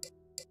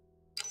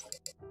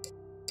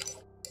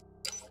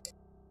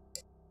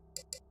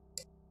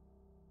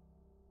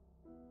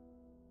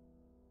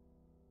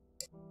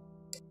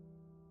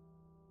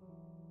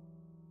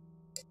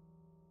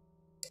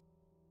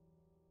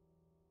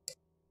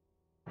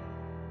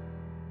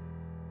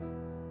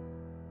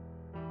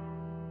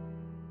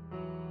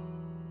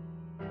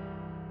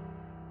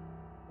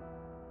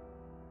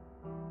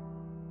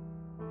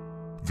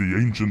 The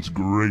ancients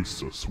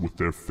grace us with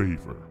their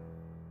favor.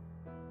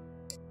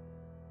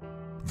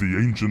 The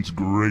ancients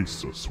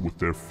grace us with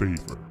their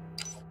favor.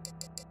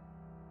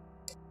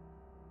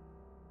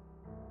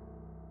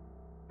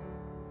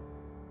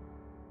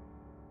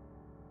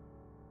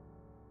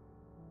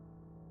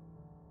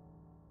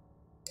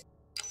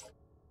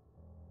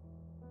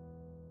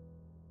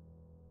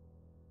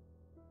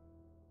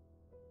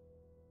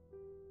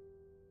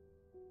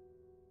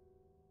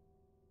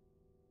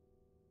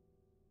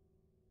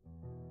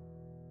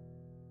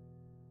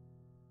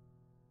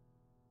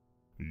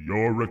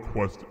 Your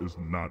request is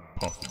not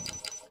possible.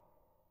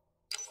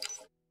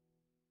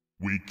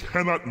 We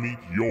cannot meet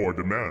your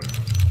demands.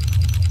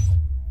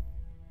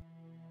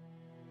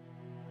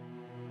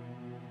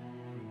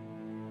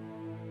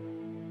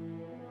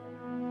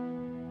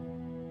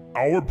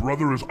 Our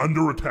brother is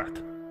under attack.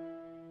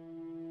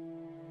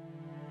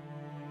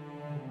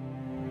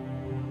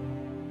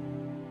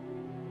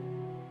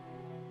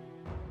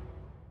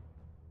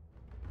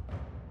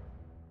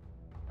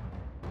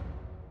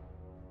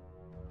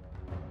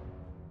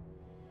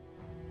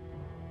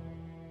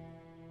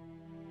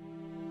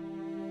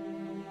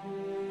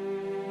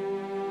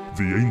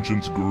 The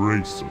ancients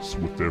grace us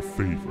with their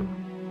favor.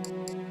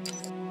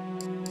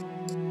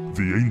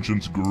 The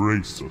ancients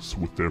grace us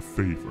with their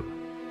favor.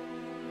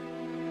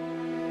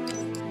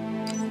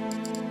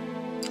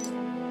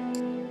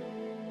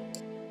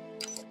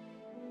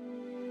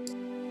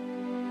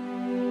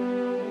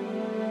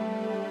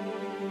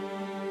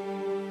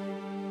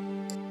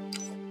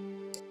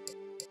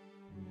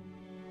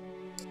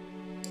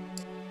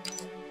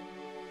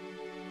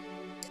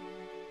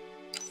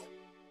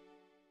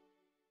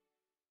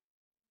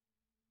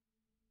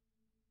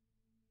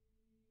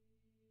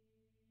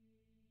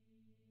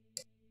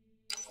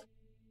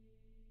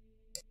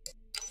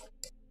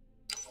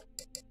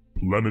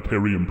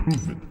 Planetary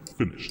improvement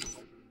finished.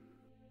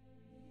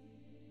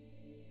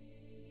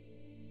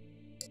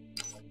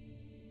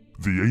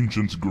 The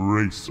ancients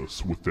grace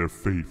us with their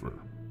favor.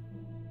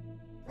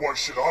 Why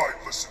should I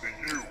listen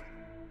to you?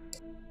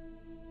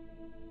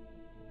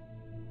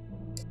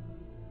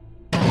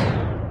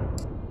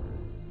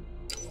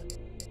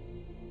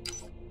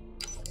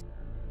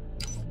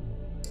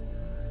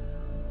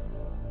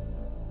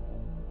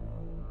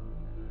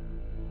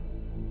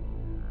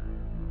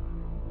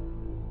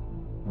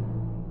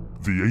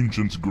 The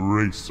ancients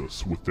grace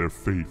us with their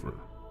favor.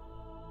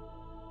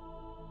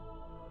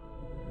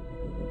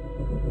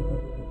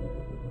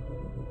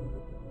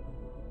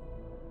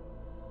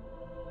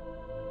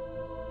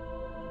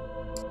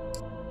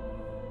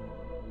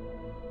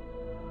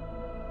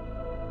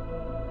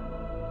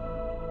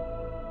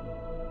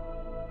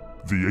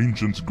 The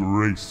ancients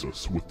grace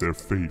us with their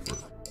favor.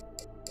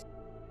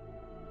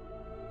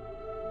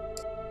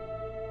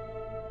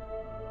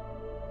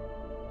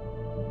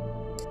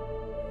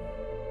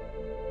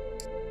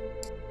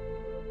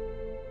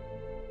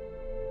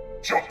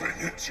 Jumping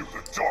into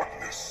the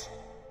darkness.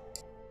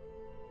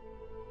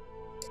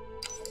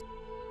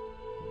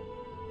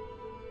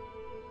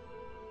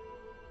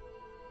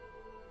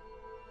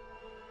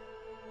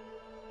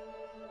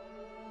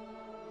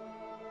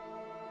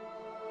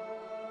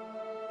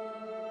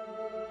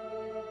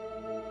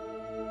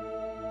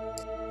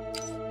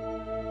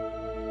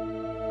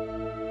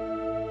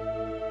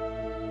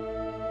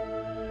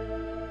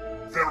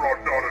 There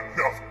are not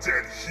enough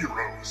dead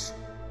heroes.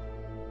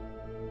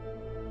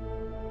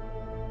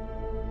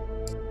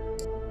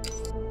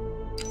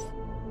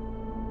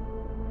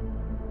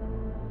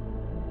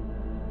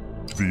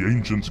 The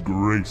ancients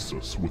grace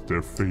us with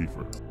their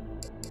favor.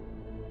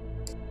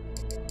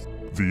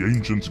 The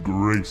ancients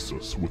grace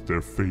us with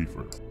their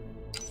favor.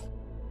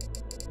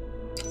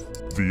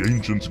 The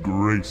ancients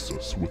grace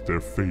us with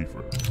their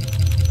favor.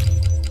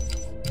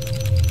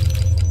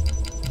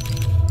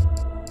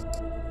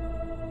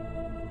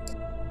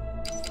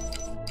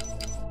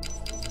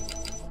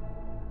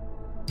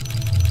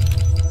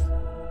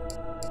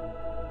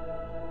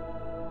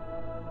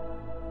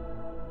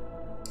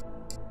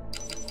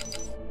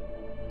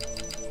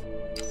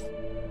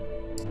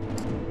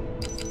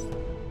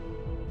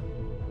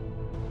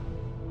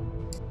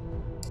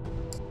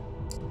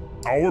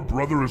 Our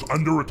brother is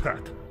under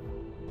attack.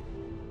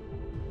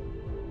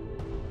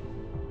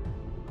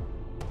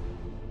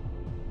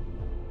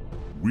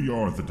 We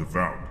are the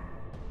devout.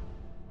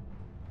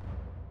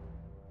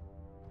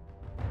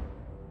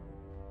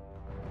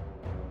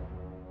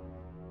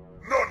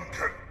 None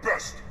can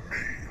best me.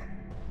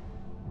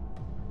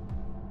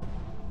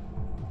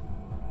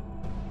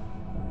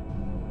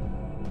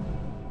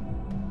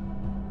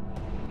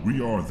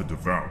 We are the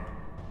devout.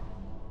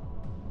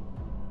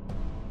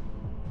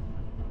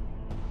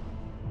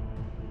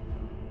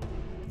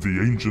 The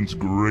ancients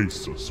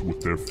grace us with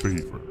their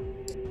favor.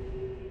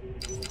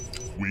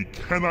 We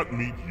cannot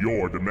meet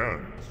your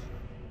demands.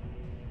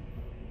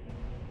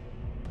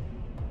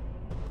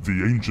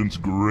 The ancients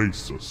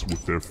grace us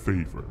with their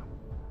favor.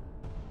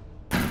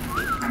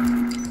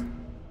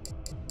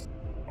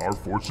 Our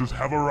forces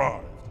have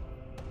arrived.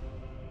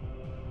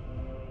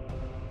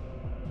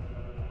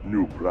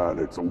 New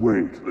planets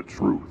await the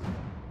truth.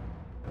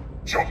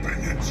 Jumping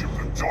into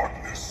the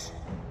darkness.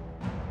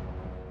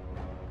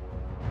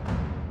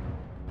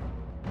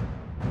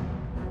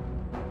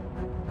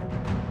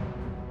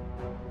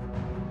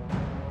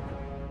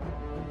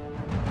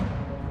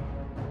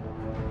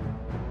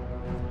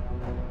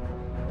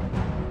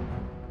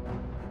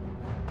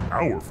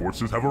 Our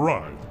forces have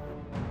arrived.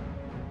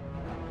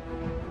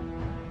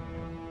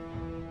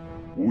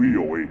 We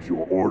await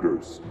your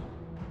orders.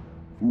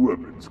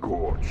 Weapons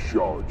core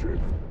charging.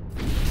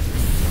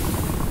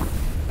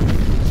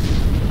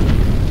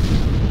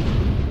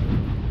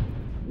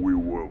 We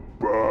will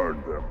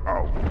burn them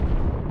out.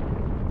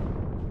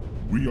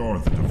 We are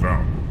the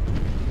Devout.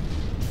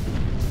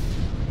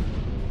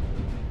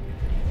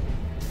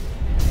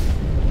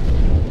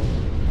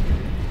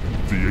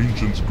 The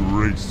ancients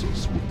grace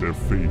us with their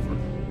favor.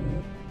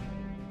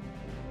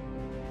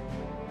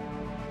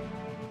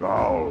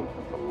 Now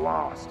the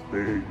last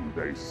thing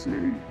they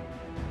see.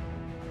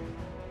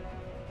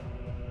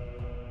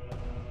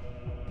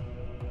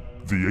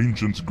 The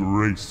ancients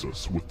grace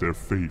us with their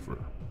favor.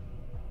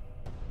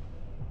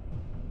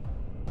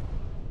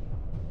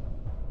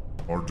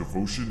 Our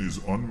devotion is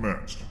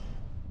unmatched.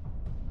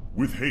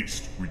 With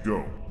haste we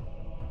go.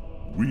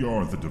 We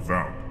are the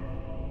Devout.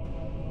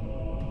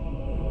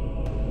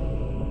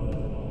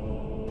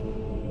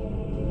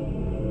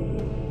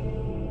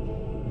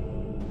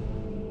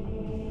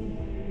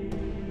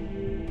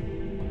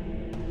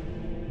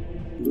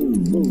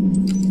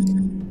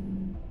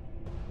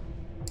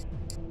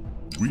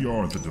 We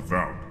are the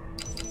Devout.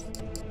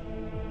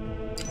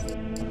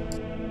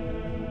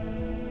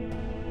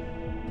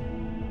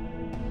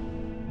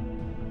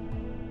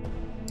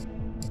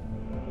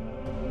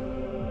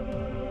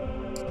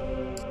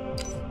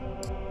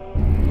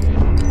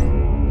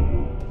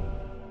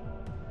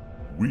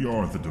 We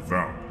are the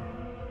Devout.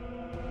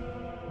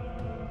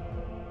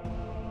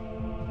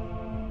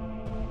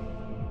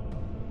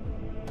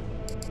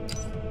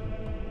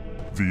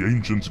 The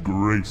ancients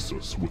grace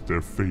us with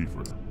their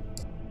favor.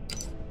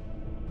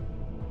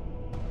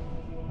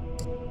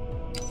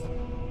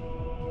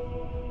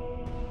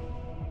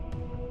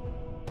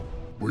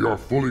 We are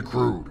fully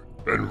crewed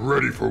and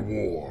ready for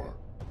war.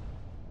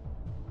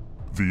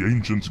 The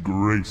ancients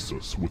grace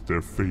us with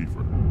their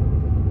favor.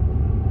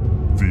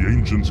 The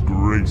ancients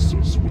grace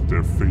us with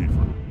their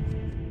favor.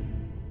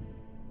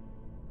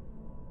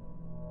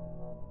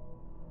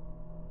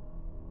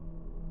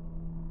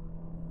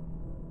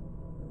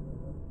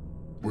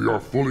 We are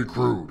fully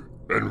crewed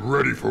and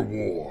ready for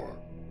war.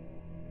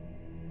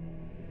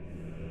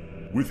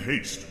 With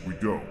haste we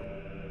go.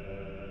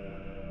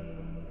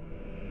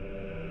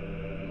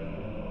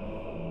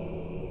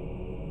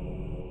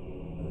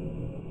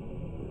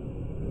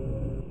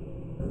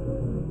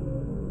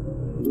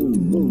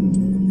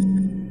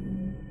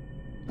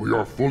 We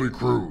are fully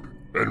crewed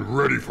and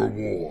ready for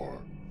war.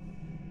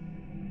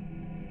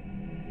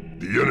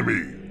 The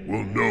enemy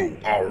will know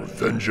our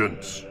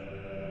vengeance.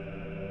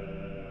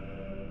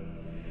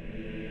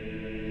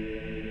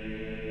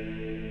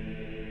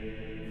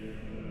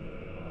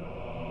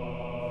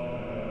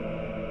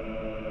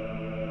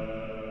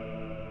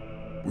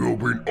 We'll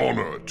bring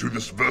honor to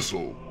this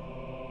vessel.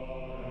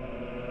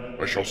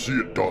 I shall see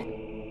it done.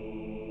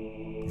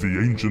 The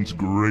ancients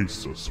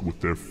grace us with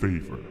their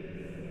favor.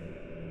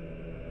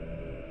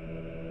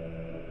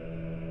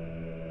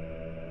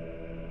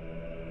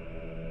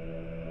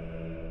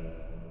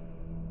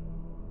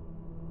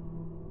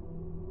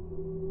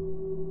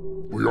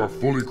 We are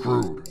fully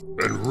crewed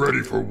and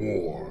ready for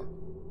war.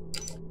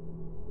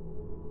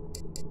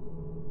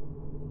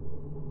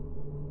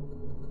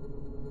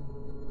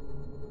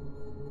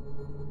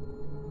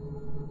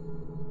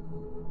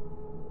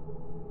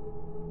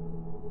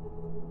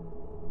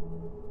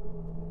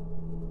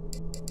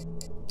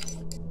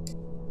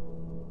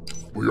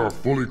 We are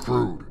fully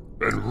crewed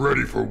and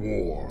ready for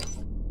war.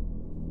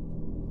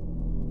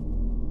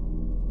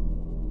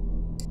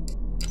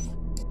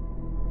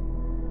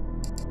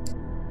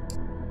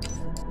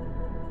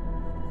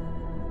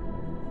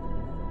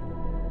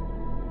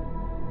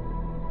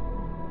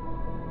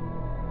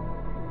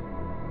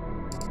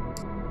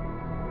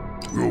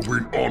 We'll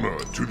bring honor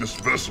to this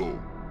vessel.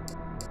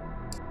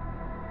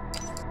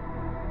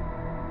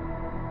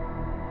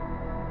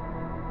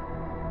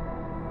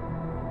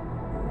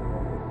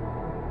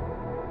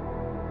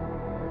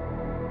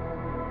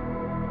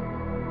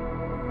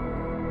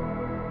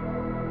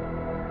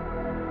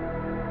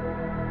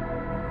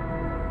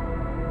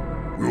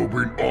 We'll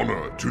bring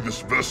honor to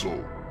this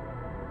vessel.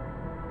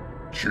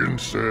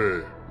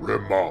 Shinsei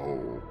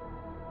Remao.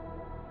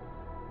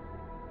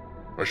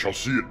 I shall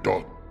see it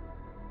done.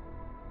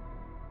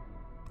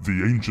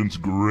 The ancients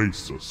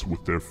grace us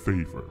with their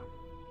favor.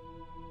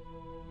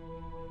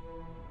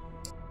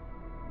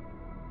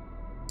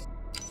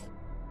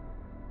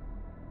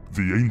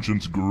 The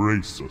ancients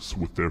grace us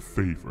with their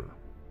favor.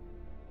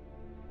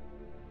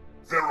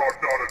 There are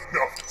not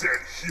enough dead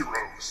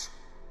heroes.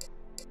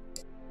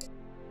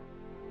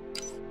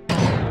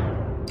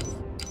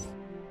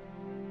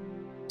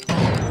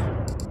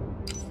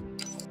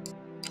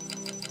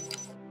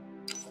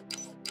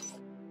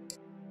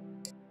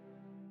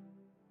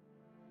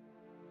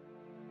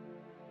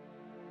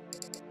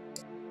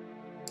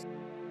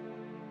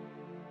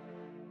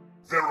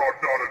 There are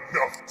not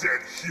enough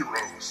dead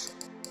heroes.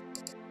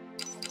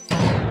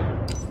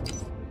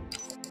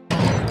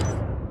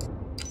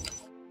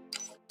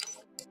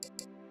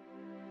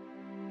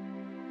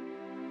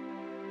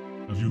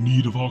 Have you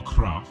need of our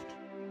craft?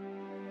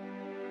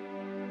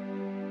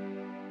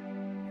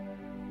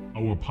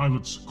 Our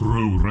pilots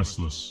grow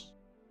restless.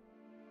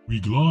 We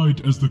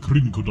glide as the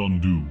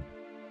Krincodon do.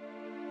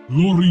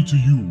 Glory to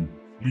you,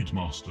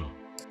 Fleetmaster.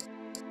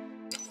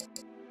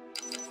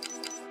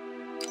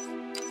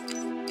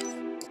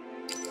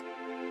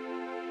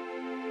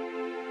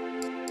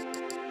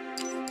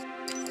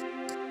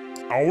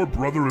 Our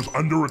brother is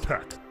under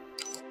attack.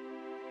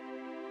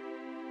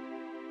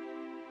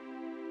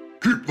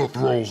 Keep the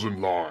thralls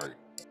in line.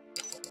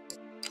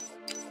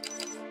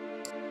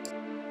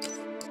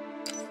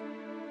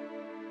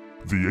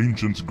 The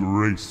ancients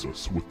grace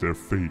us with their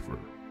favor.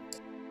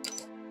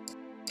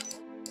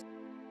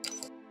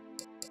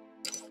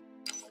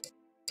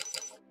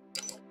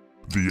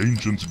 The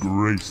ancients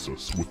grace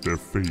us with their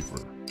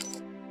favor.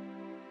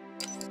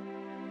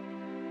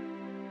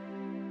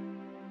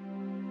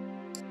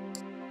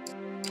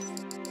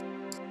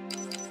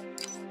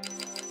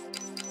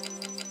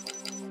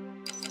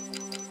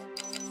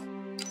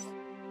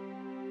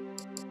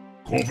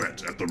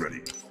 Covenat at the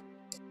ready.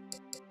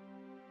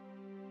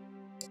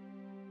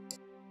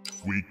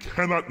 We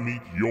cannot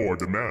meet your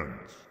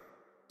demands.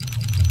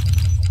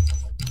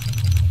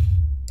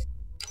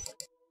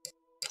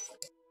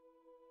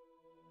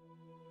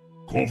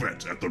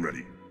 Covenat at the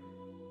ready.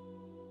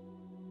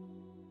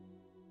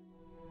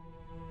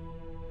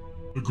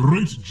 The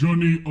great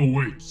journey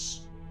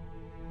awaits.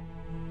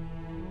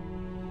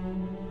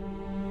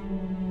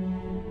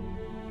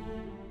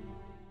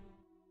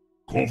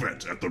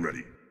 Covenat at the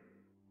ready.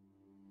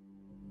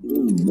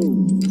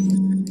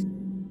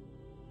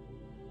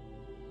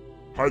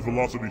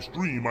 High-velocity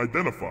stream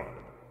identified.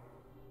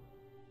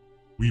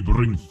 We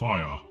bring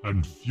fire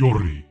and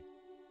fury.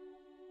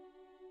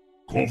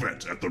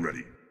 Covenat at the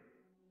ready.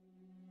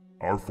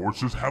 Our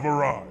forces have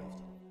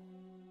arrived.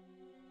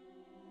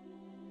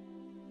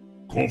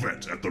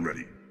 Covenat at the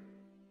ready.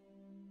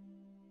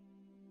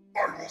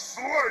 I will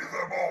slay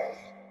them all.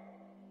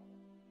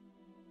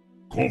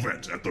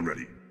 Covenat at the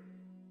ready.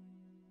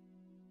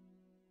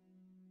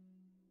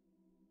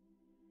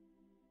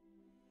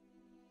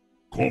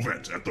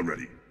 Covenat at the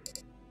ready.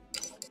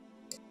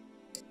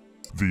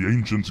 The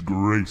ancients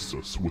grace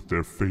us with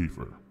their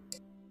favor.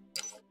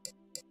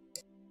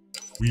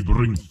 We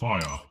bring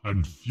fire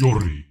and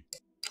fury.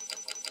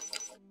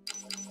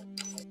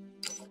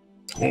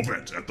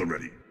 Covenat at the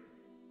ready.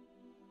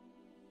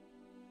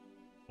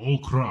 All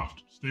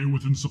craft, stay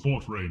within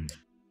support range.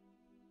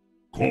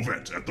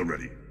 Covenat at the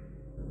ready.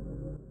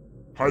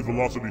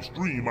 High-velocity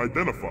stream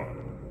identified.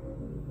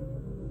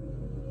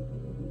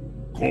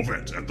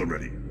 Covenat at the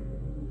ready.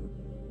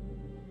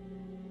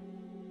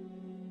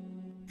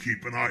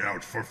 Keep an eye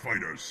out for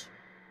fighters.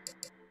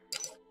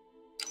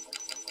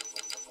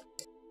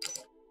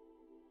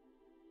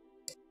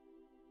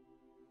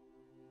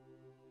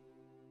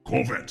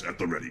 Covenat at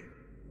the ready.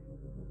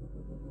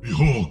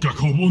 Iho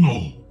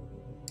Gakomono!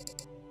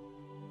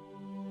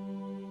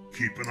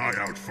 Keep an eye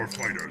out for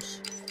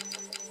fighters.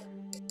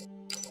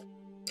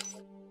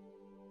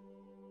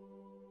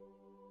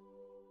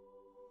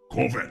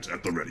 Covenat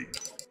at the ready.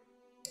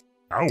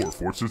 Our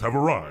forces have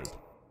arrived.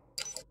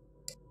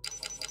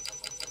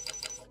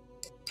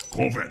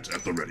 Covenat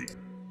at the ready.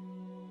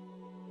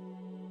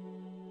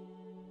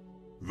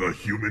 The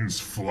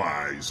humans'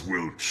 flies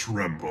will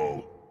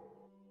tremble.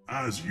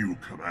 As you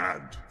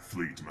command,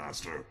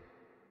 Fleetmaster.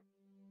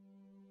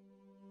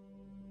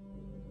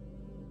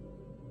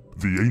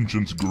 The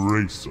ancients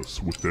grace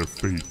us with their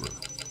favor.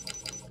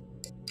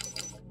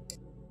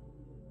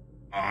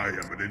 I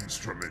am an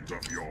instrument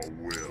of your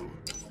will.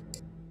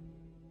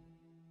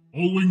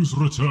 All wings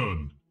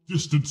return.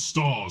 Distant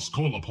stars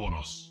call upon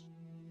us.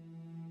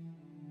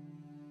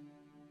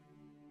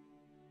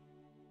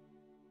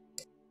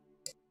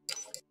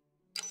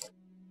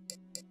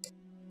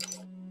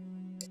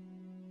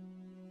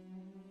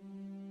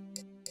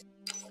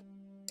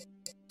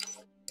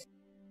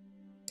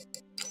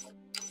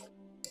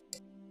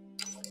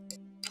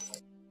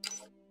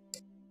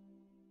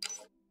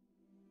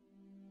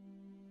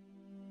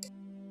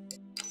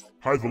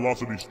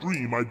 High-velocity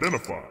stream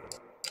identified.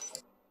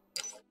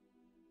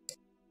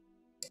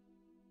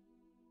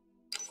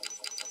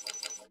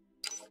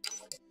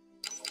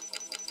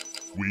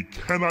 We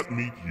cannot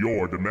meet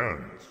your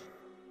demands.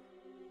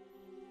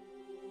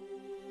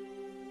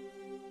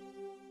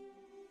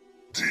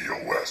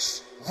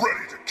 DOS,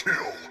 ready to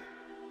kill.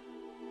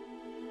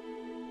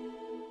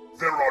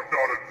 There are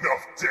not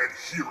enough dead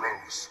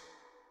heroes.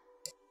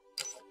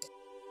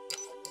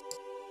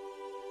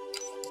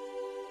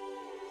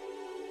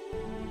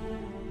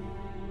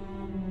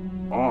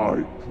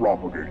 I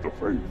propagate the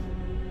faith.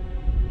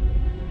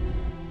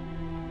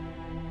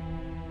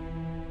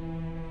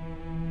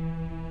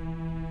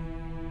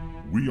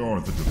 We are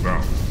the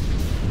devout.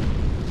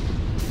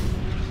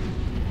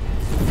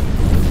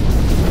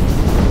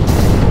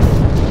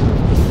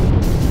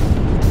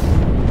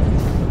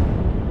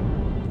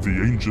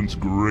 ancients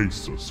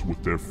grace us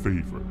with their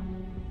favor.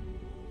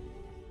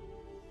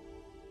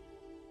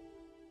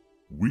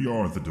 We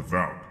are the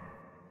devout.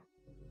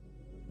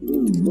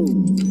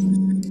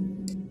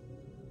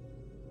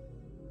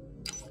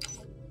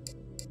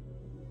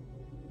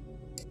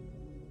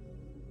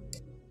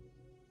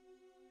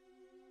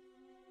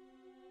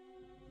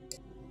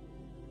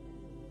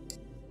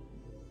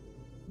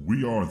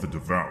 We are the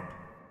devout.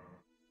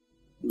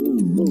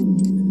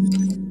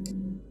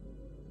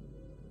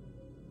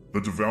 The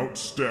devout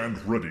stand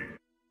ready.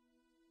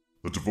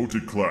 The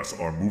devoted class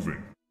are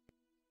moving.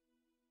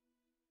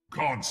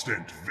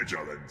 Constant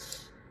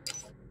vigilance.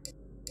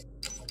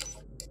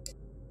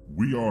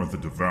 We are the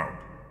devout.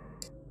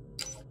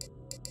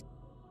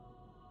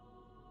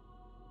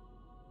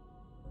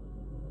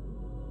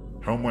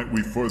 How might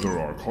we further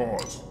our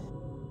cause?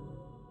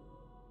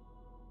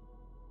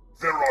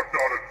 There are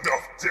not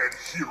enough dead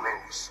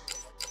heroes.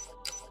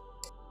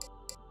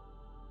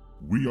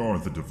 We are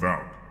the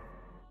devout.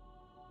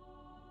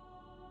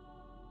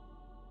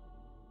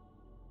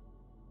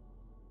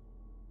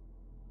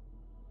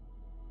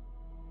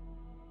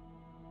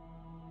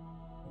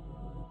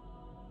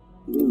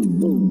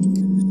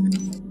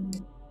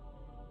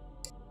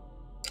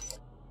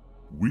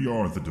 We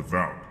are the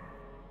devout.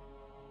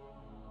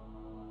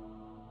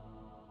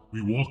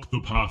 We walk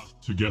the path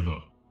together.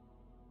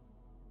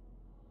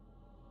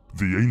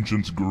 The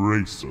ancients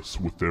grace us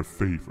with their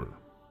favor.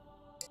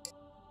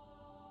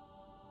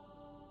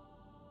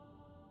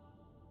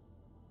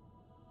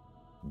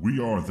 We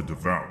are the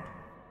devout.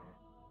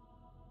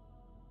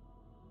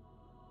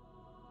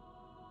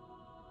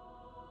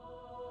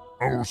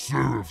 Our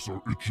serfs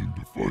are itching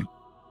to fight.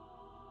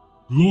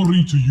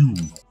 Glory to you,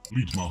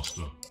 Fleet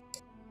Master.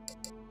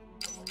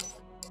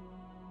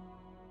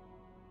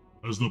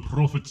 As the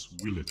prophets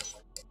will it.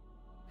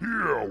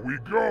 Here we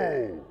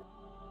go!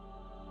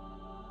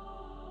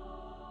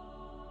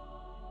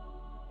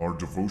 Our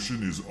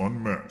devotion is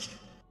unmatched.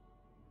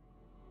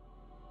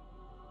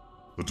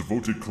 The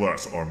devoted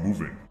class are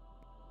moving.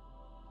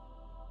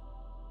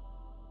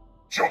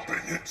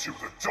 Jumping into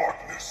the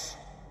darkness.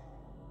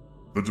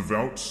 The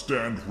devout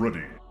stand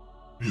ready.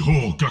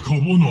 Iho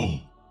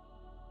Gakomono!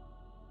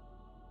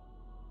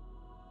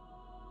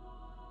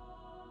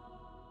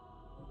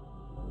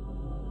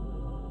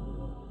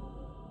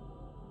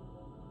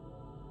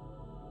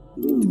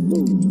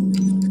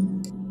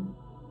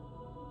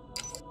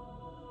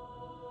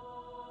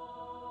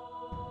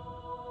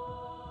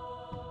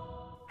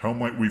 How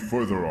might we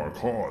further our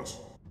cause?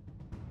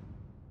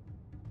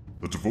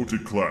 The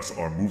devoted class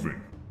are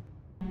moving.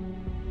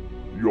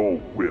 Your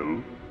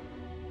will?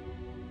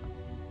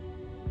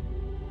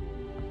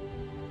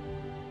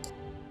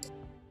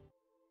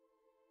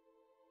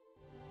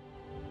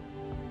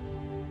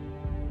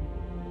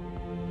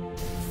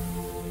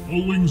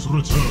 All wings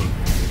return.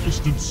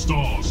 Distant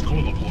stars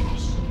call upon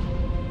us.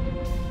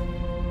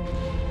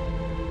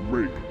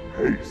 Make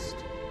haste.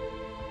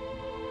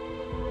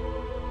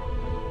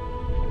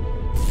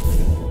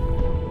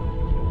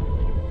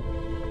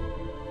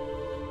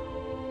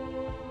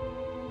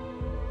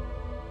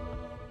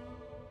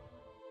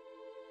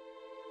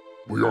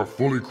 We are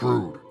fully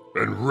crewed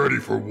and ready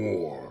for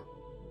war.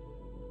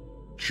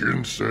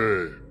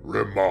 Shinsei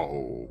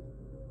Remaho.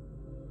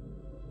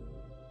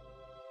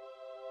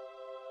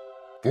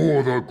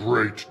 For the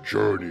great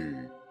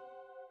journey.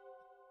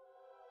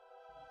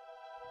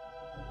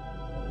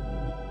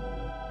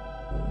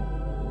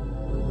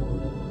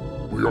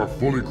 We are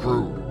fully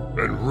crewed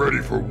and ready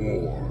for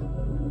war.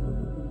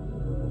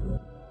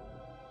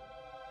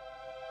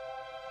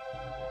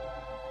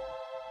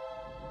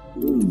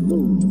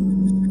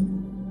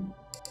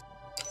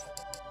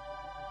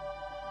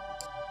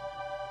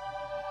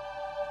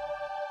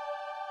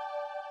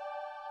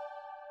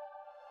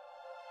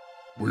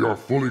 We are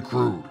fully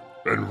crewed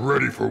and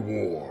ready for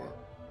war.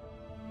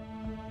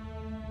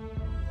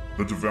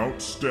 The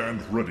devout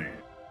stand ready.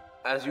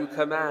 As you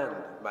command,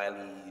 my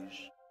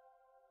liege.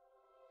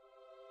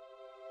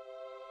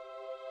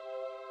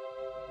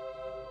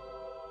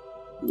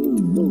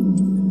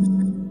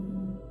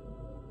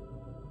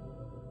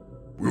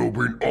 We'll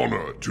bring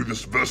honor to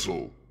this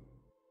vessel.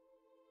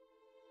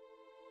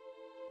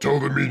 Tell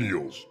the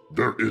menials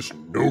there is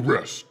no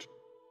rest.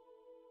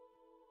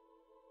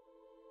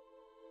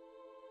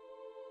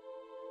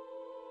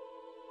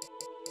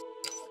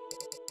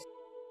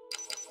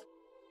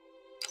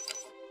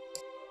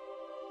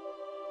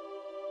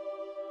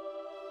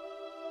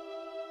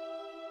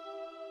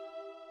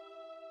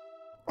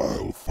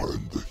 I'll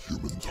find the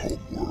humans'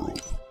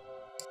 homeworld.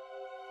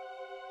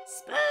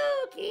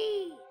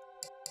 Spooky!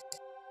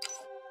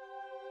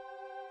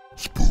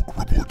 Spook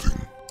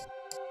reporting.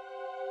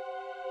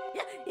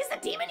 Is the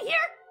demon here?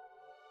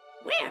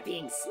 We're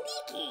being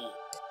sneaky!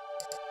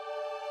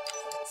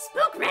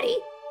 Spook ready!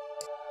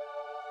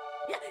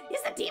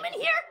 Is the demon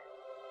here?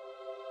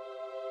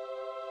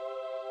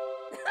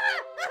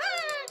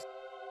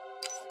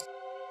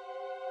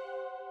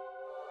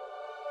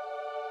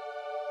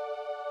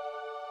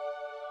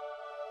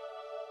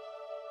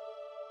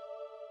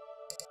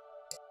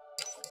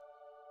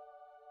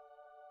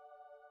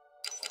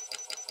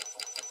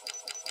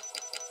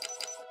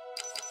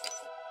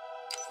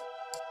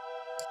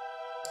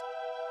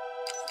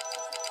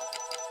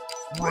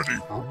 Ready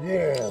for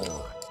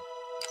war!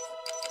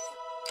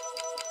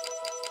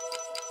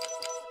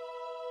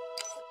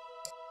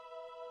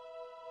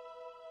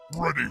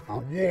 Ready for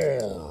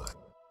war!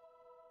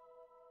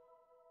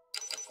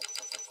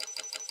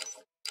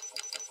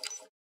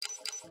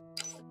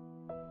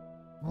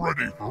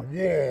 Ready for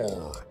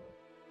war!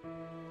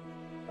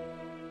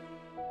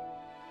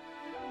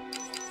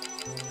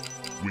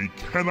 We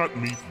cannot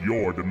meet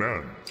your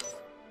demands.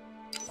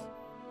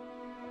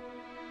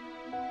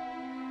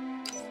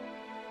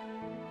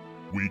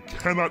 We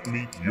cannot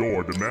meet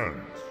your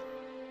demands.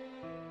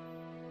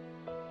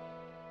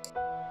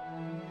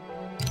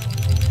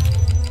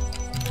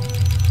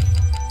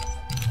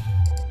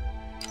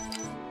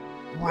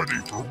 Ready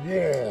for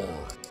war!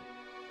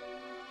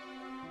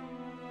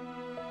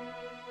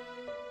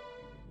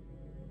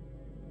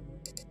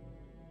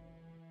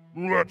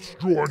 Let's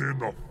join in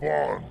the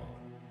fun!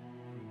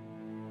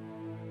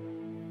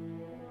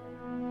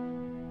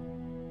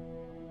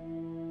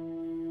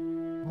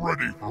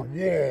 Ready for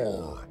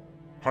war!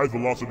 High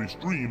velocity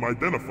stream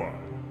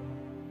identified.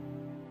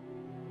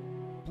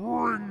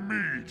 Bring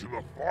me to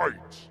the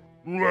fight!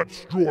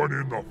 Let's join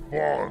in the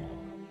fun!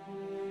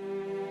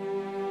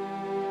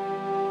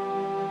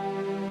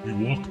 We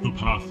walk the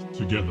path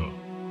together.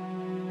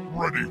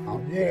 Ready for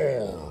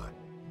war!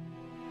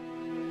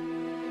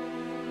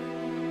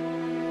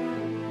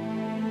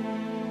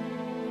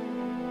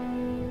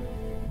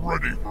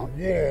 Ready for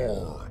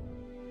war!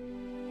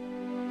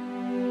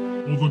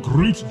 For the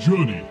great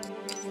journey.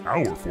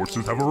 Our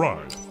forces have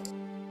arrived.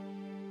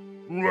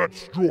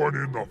 Let's join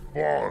in the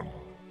fun!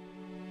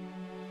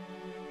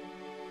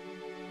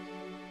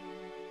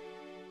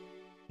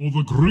 For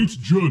the great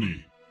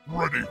journey.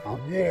 Ready for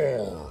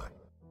war!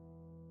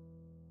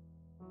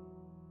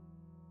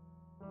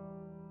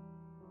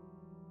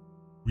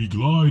 We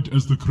glide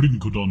as the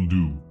Krinkodon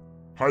do.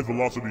 High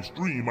velocity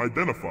stream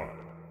identified.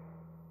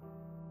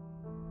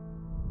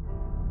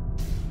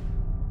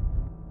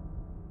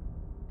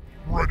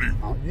 Ready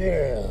for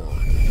war!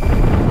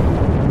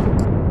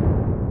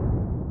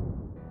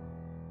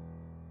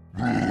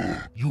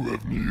 You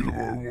have need of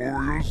our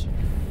warriors?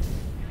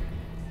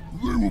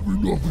 They will be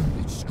nothing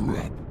but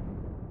scrap.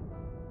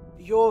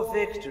 Your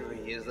victory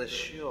is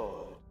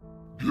assured.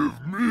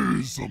 Give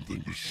me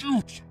something to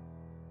shoot!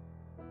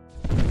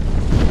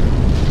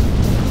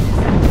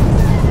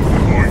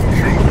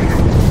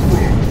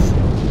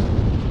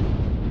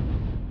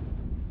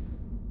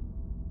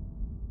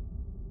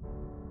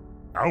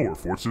 Our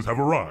forces have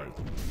arrived.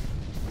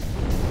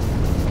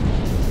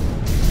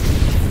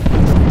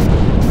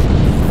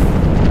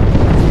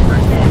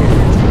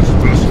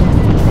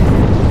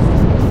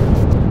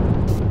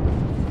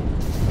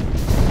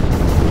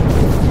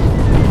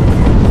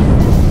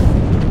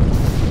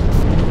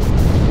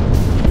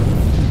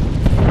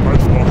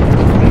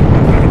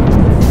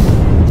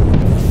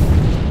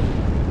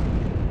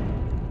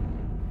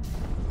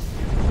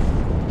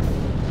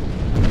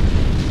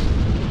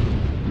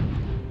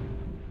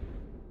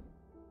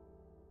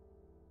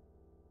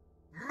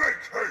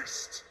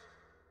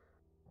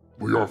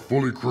 We are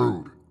fully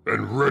crewed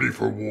and ready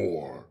for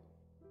war.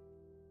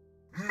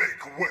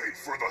 Make way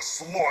for the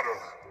slaughter!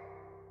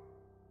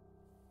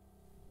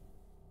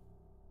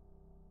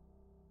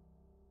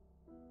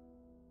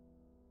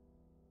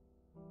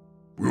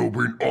 We'll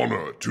bring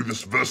honor to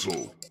this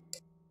vessel.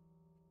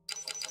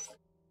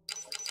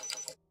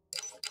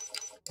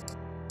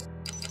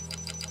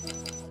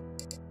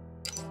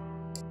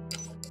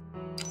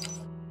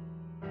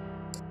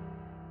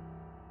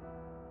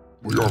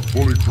 We are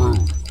fully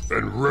crewed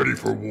and ready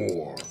for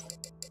war.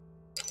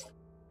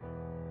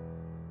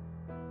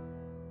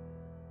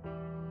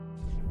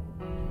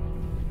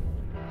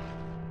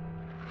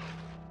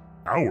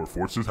 Our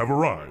forces have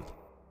arrived.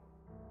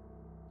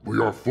 We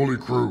are fully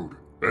crewed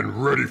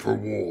and ready for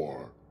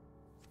war.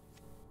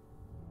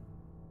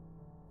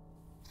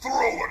 Throw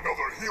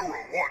another hero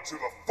onto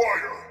the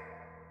fire!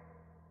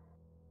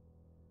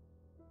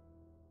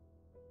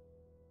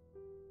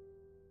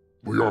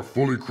 We are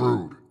fully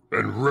crewed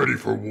and ready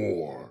for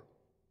war.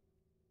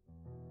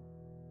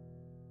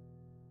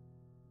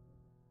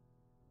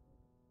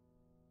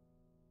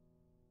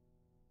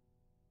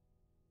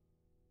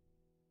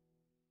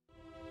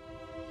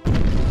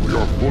 We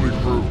are fully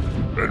crewed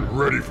and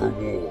ready for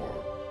war.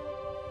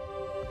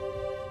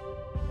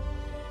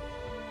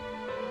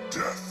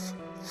 Death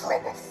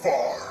from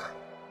afar!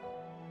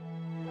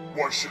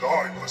 Why should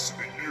I listen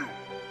to you?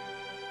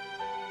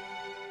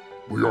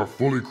 We are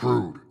fully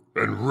crewed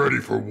and ready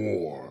for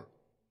war.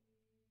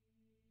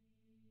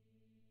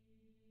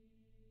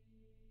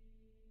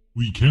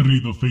 We carry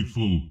the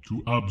faithful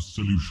to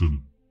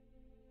absolution.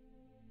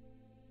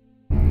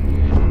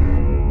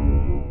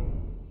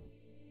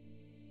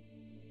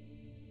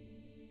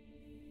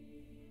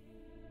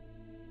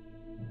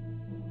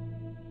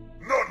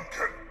 None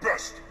can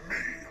best me!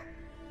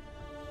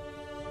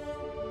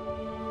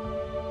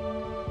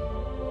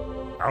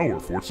 Our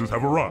forces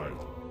have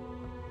arrived.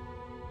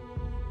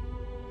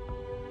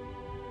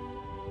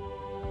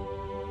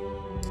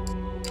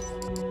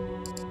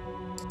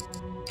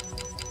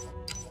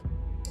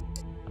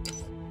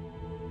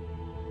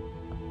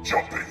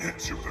 jumping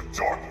into the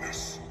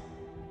darkness.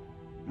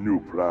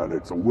 New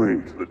planets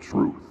await the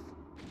truth.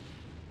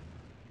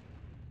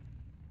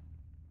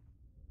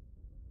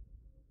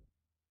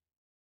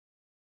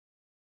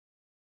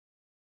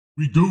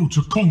 We go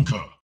to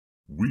conquer.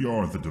 We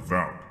are the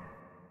devout.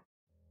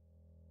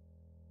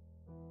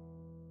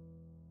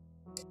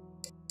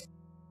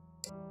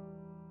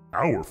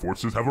 Our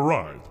forces have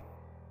arrived.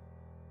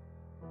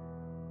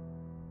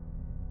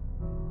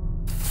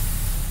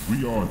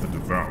 We are the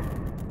devout.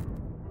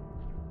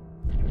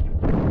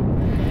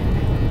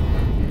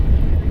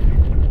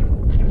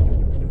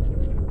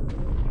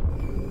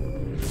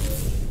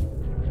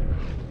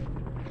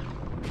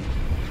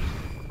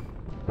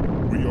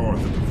 We are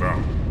the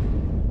devout.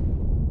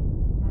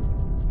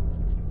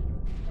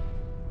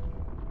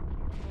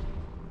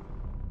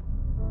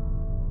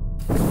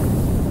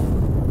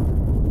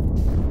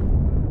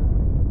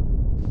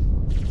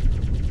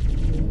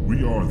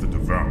 We are the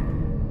devout.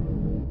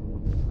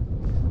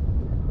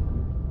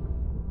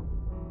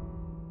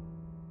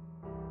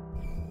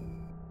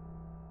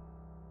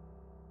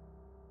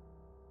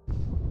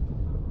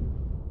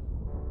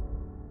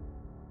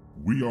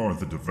 We are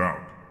the devout.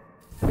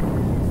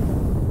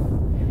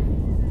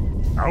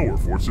 Our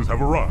forces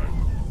have arrived.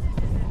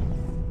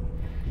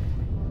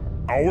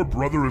 Our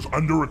brother is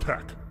under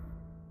attack.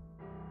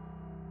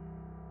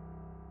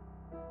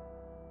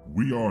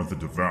 We are the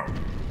devout.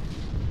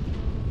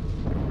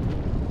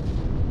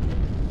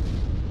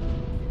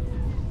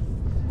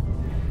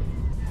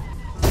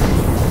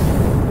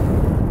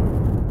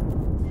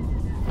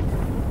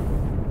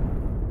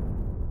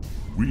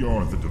 We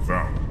are the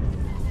devout.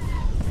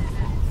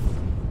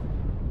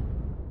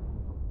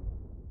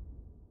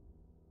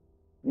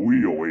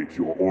 We await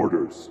your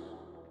orders.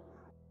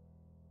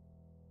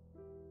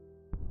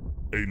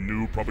 A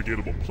new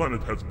propagatable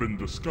planet has been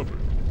discovered.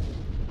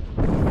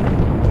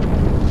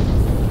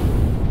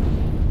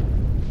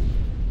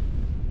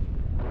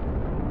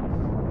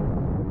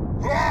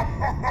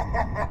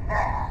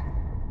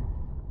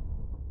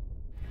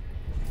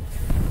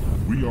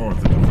 We are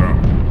the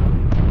devout.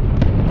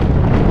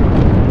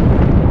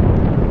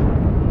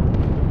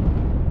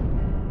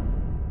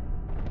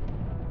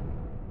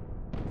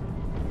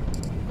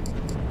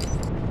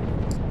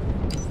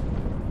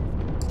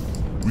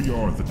 We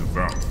are the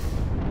devout.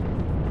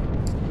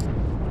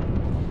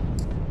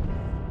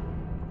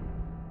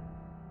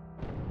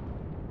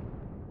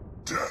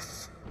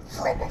 Death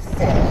from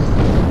afar.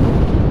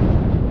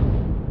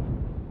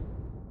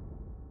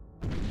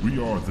 We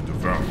are the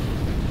devout.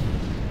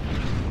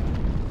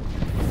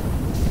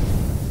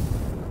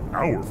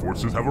 Our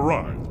forces have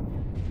arrived.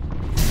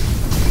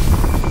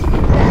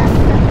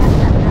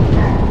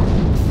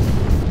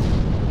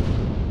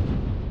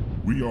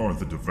 We are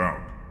the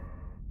devout.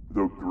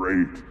 The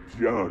great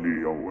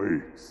journey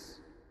awaits.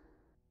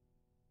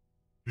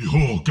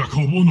 Iho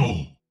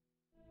Gakomono.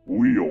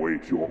 We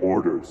await your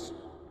orders.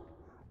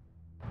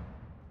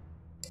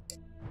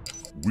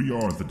 We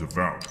are the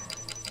devout.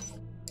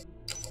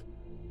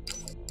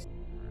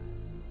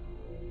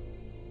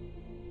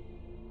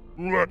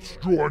 Let's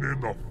join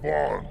in the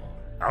fun.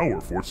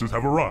 Our forces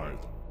have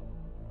arrived.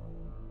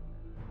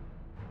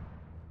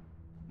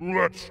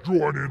 Let's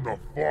join in the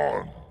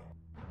fun.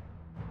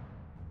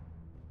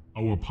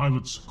 Our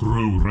pilots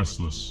grow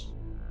restless.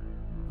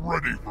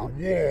 Ready for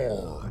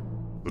war.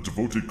 The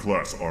devoted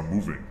class are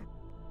moving.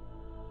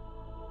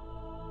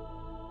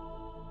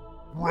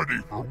 Ready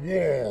for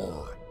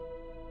war.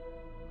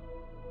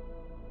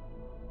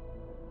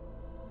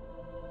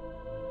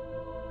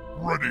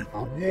 Ready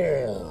for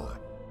war.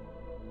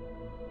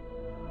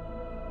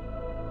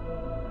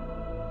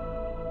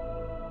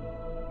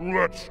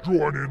 Let's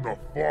join in the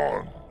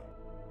fun.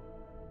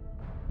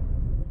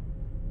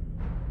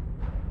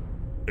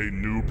 A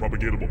new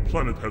propagatable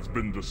planet has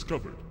been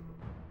discovered.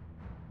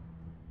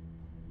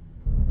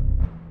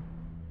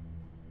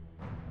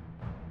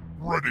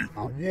 Ready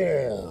for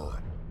war.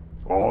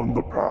 On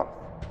the path.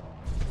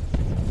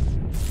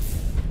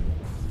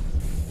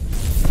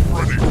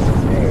 Ready for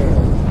war.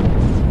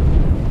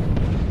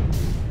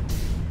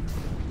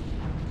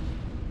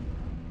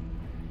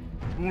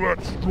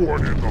 Let's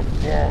join in the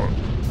fun.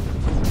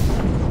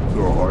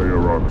 The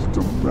hierarchs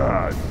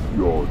demand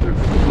your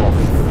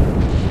destruction.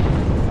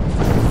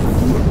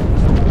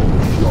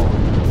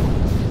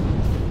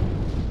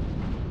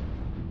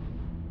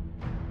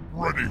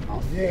 Ready for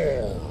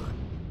war.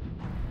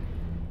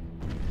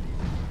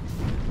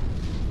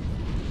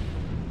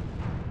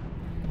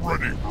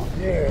 Ready for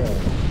war.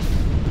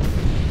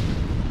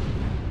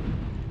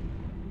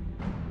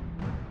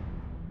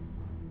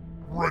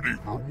 Ready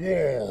for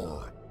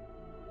war.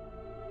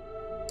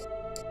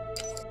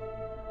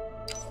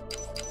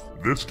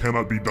 This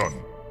cannot be done.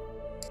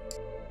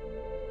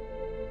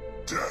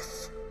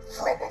 Death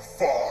from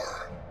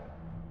afar.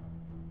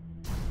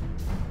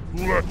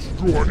 Let's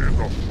join in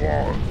the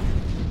fun.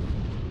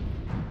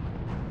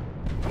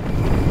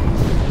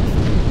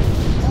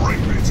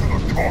 Bring me to the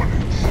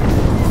carnage.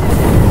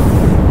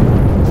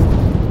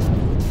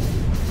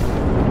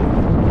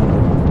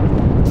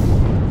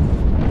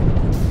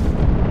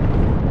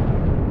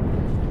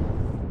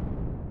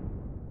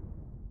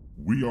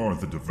 are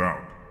the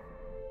devout.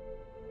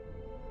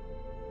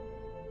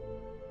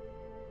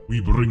 We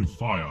bring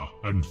fire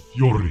and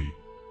fury.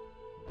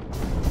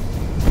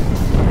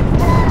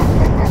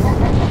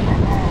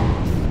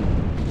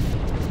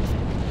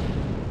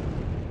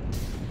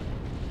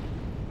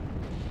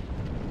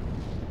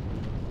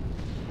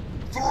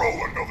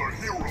 Throw another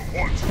hero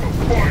onto the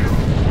fire!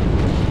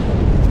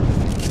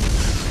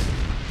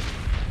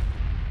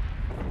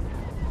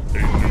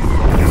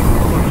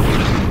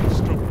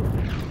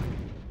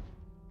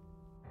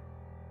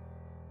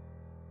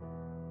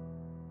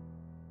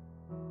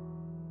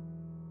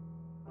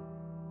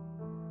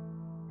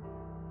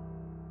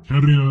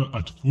 Carrier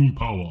at full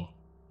power,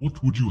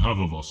 what would you have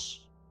of us?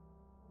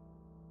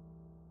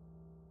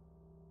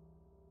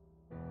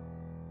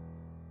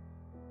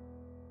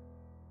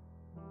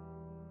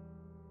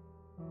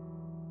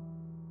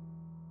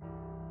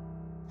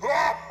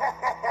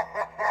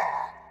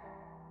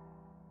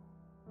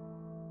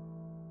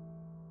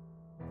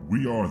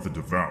 We are the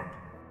devout.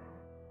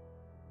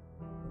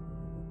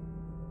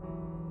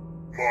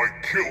 My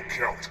kill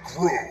count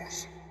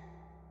grows.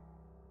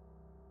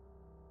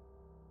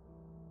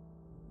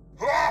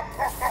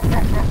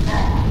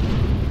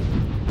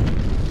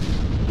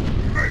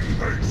 Make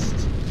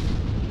haste!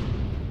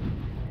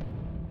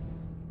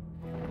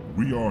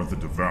 We are the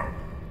devout.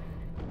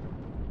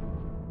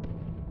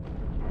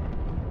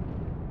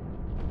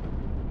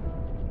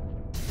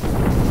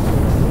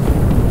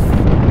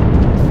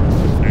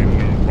 A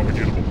new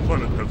propagatable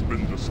planet has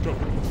been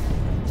discovered.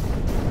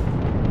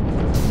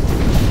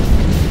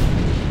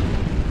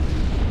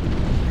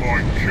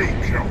 My kill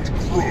count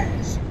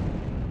grows.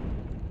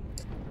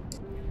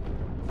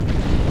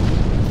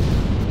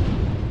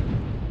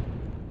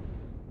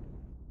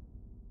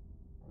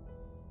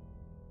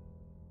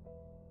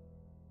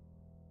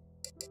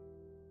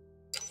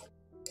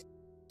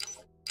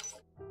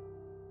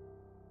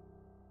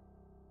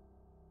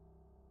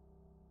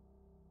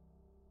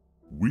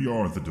 We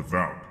are the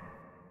devout.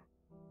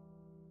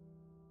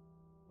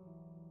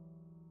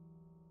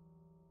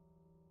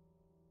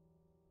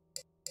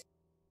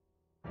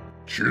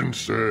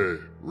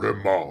 Shinsei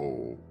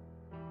Remaho.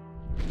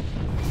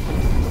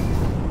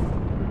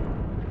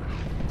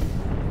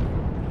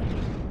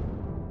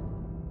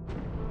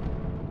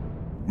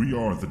 We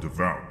are the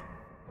devout.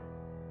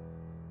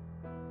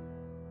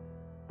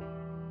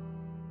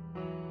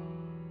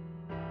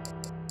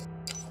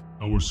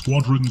 Our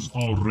squadrons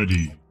are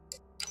ready.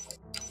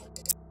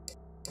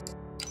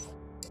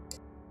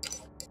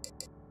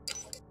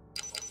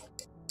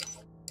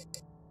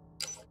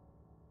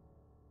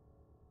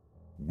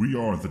 We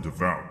are the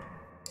devout.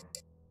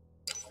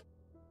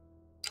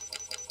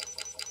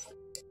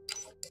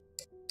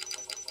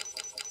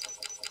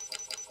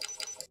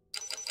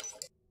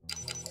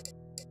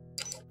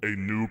 A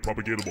new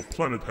propagatable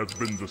planet has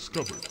been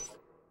discovered.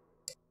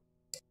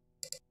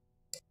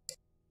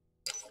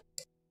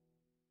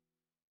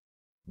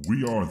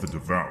 We are the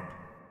devout.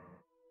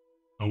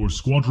 Our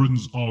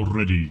squadrons are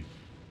ready.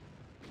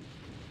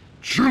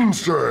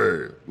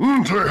 Shinsei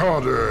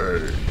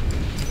Ntehade.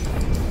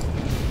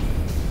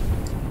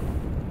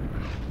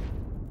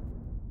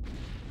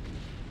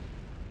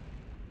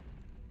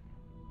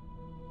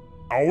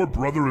 Our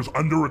brother is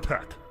under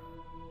attack.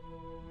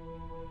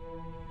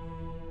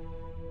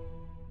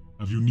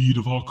 Have you need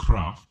of our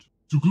craft?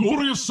 To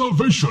glorious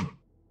salvation!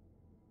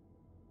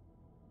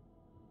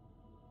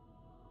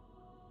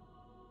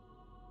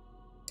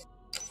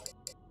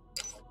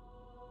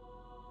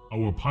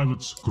 Our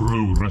pilots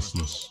grow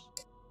restless.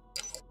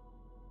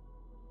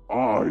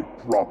 I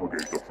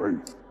propagate the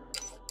faith.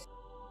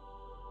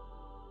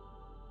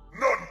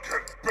 None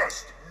can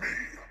best me.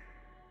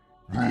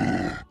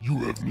 You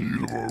have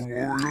need of our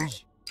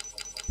warriors?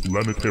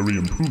 Planetary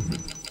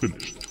improvement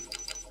finished.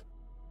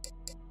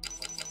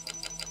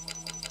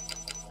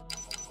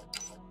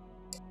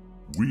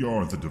 We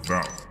are the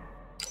devout.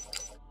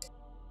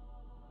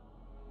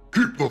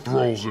 Keep the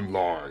thralls in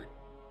line.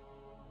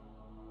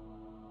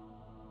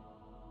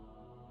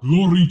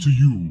 Glory to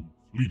you,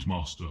 Fleet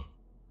Master.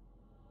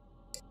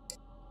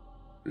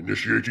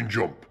 Initiating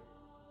jump.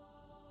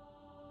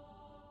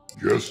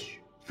 Yes,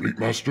 Fleet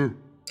Master?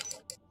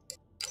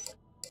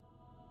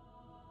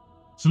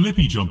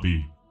 Slippy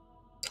Jumpy.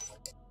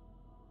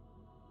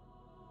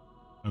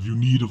 Have you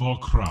need of our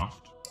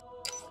craft?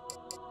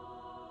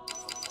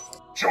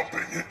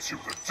 Jumping into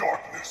the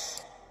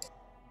darkness.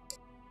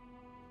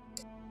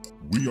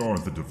 We are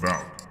the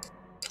devout.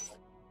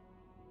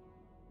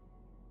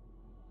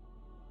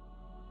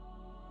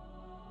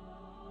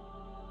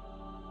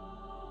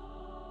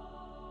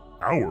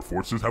 Our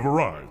forces have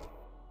arrived.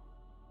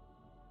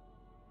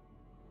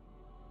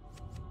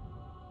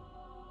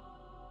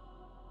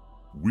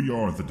 We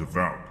are the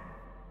devout.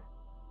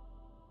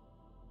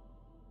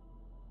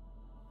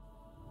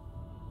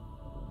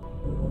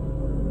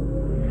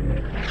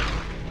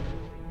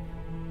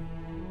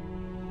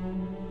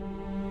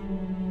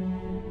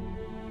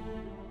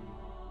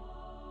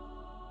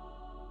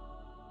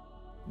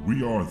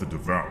 We are the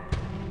devout.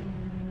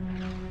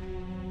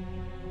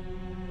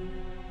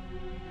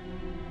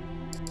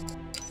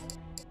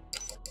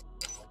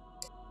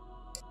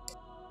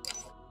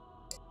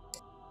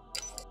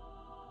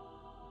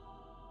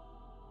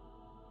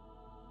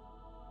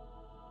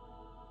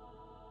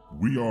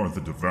 We are the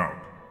devout.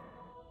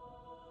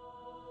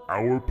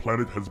 Our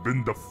planet has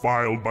been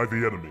defiled by the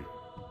enemy.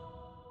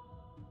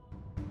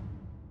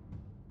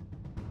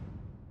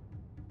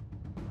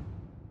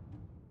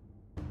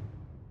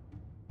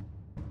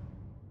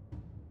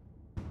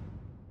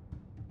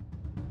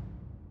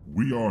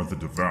 We are the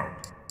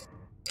devout.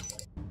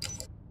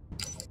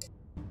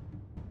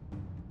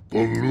 The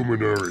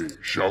luminary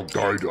shall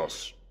guide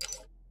us.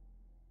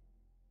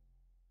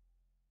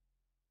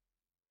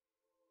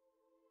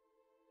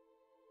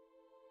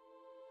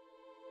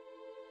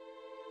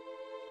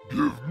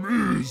 Give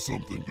me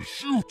something to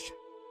shoot.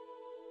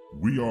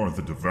 We are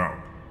the devout.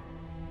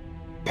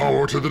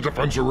 Power to the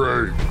defense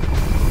array.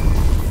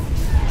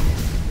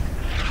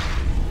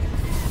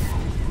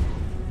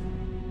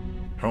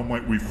 How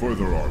might we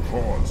further our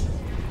cause?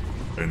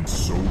 And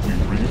so we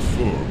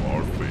reaffirm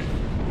our faith.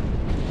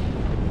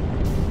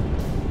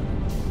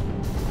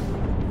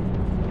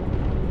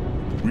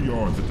 We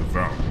are the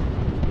devout.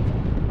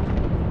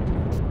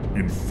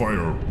 In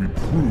fire, we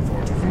prove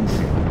our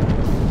devotion.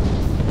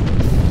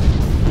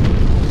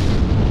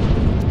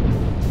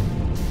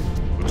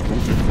 The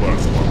devoted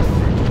class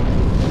laboratory.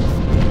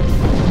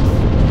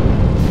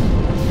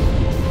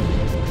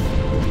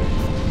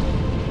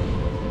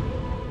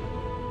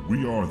 We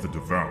are the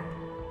devout.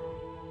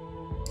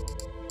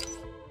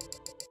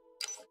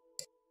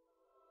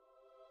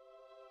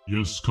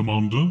 Yes,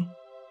 Commander?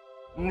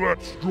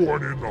 Let's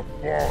join in the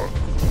fun.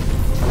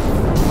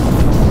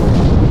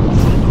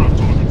 Aircraft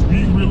targets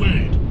being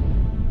relayed.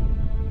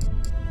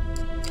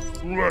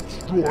 Let's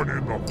join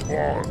in the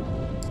fun.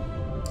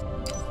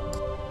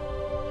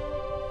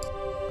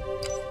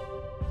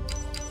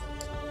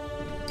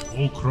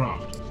 All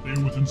craft,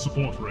 stay within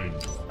support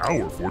range.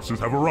 Our forces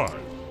have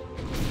arrived.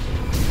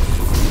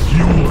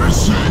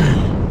 USA!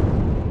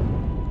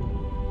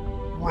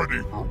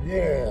 Ready for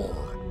war.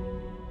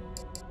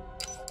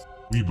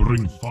 We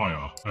bring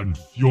fire and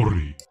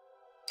fury.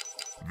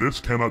 This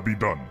cannot be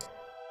done.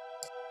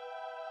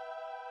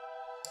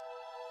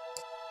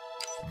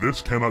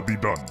 This cannot be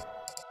done.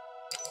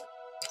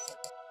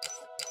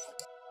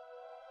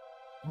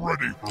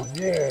 Ready for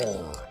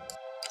war.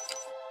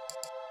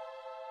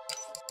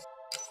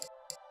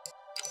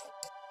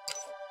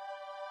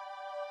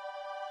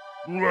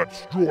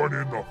 Let's join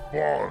in the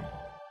fun.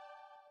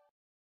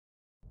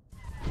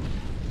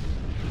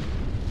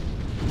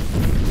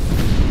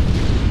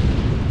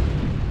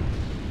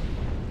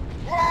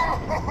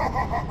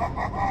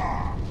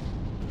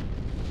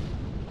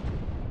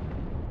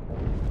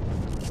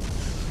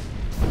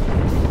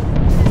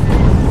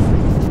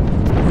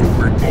 We'll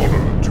bring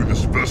honor to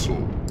this vessel.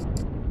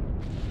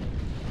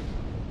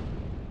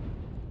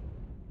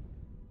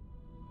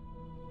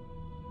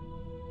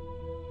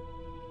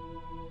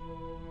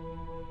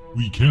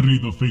 We carry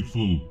the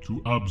faithful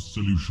to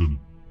absolution.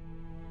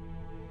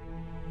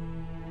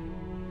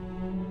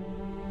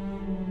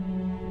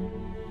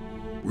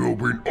 We'll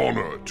bring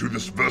honor to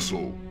this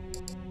vessel.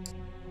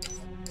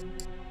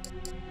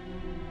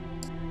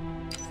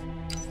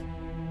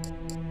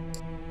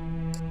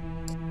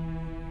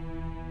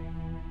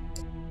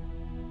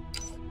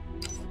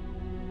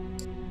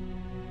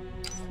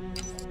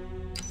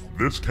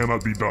 This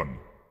cannot be done.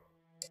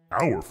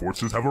 Our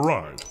forces have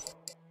arrived.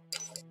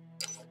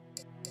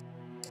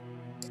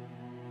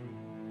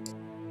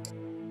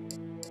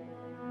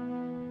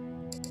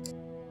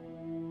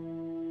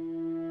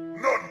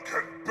 None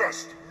can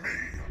best me.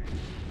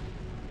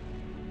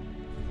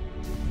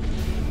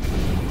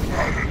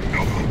 Add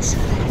another to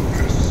the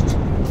list.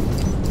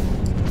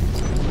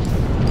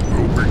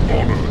 We'll bring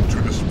honor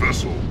to this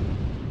vessel.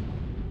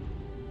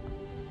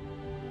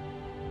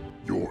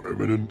 Your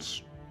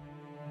Eminence.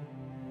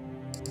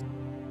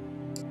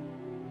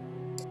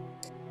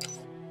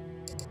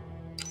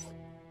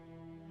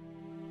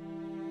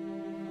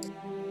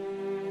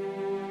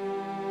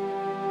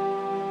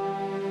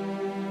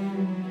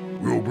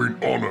 We'll bring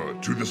honor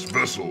to this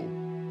vessel.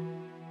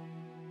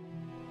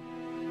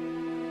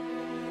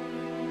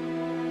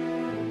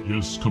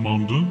 Yes,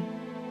 Commander,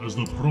 as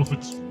the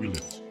prophets will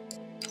it.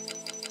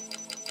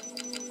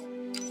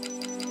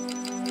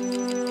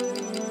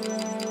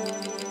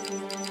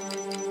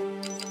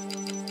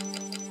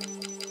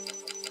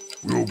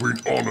 We'll bring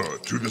honor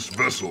to this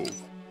vessel.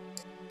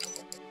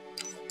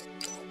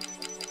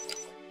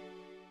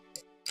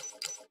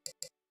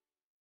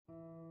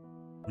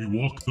 We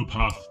walk the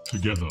path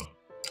together.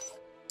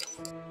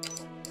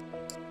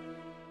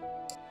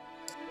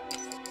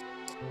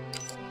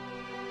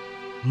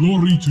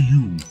 Glory to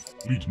you,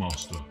 Fleet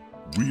Master.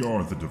 We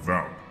are the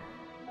devout.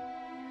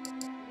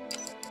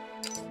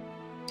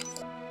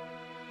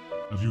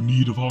 Have you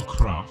need of our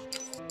craft?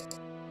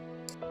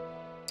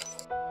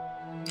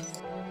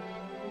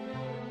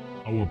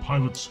 Our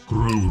pilots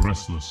grow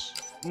restless.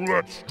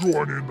 Let's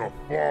join in the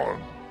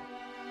fun.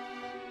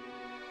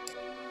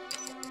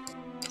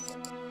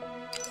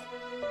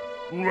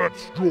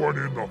 Let's join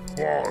in the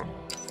fun.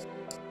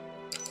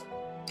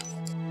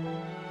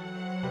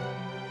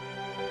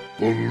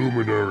 The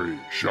luminary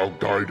shall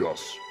guide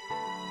us.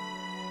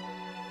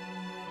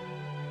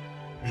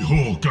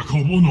 Iho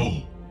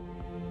Gakawono!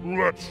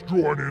 Let's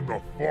join in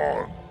the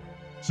fun.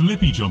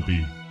 Slippy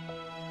Jumpy.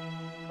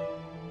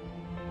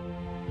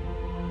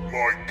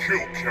 My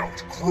kill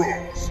count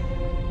grows.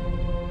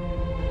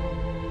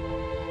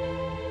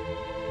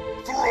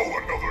 Throw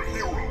another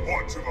hero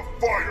onto the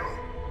fire.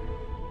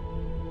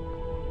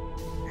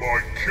 My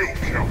kill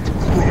count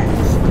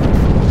grows.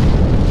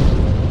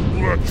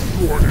 Let's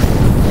join in the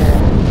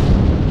fun.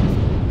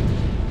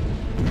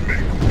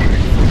 Make way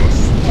for the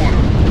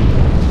slaughter.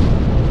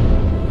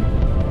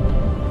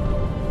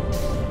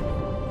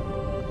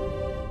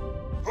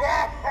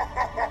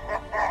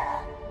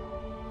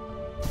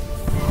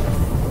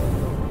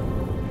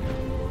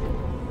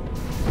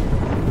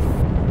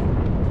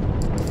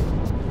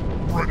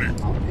 Ready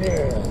for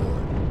war.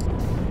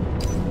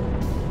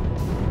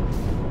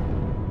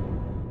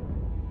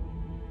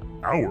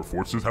 Our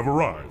forces have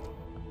arrived.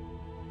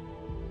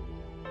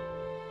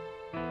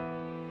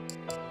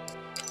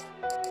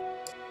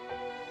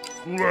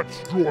 Let's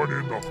join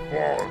in the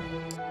fun.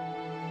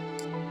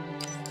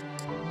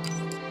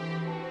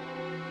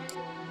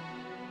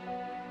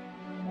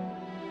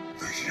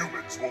 The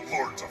humans will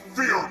learn to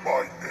fear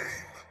my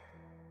name.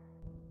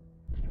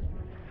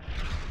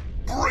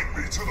 Bring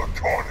me to the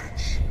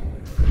carnage.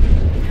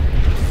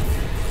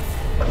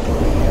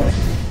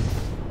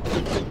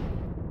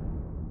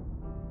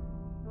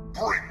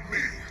 Bring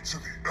me to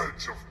the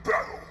edge of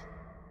battle.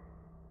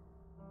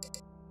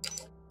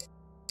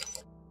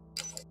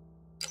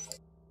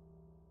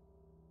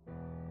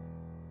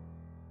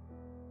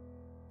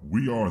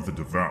 We are the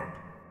devout.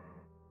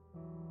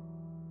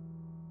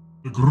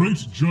 The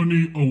great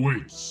journey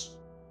awaits.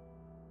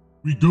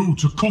 We go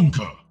to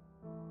conquer.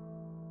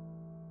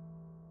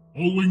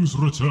 All wings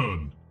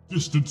return.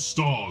 Distant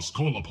stars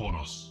call upon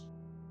us.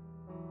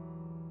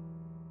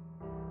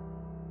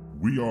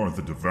 We are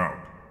the devout.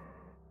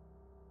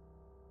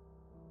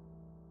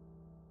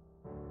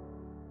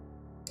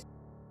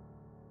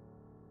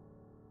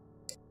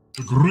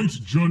 The great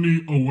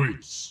journey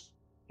awaits.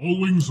 All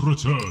wings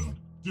return.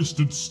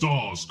 Distant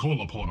stars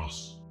call upon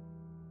us.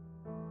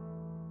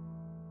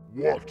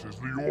 What is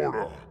the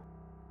order?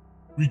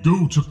 We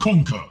go to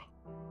conquer.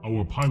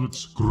 Our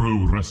pilots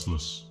grow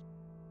restless.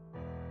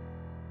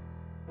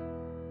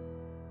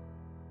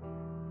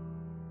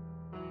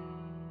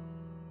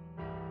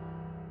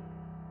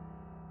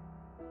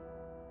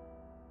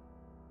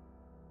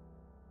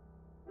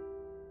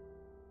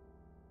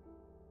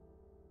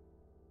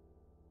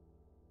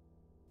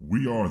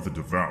 We are the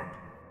devout.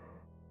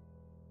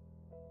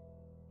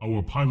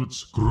 Our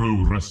pilots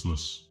grow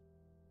restless.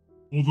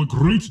 For the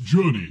great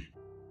journey.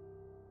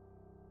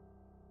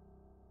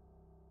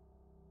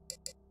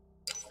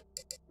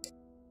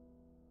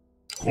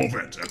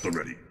 Covenat at the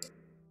ready.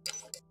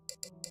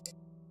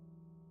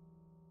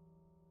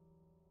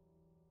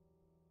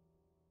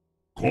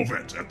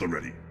 Covenat at the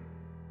ready.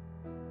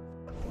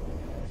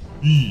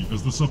 He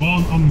is the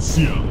Saban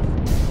Ansia.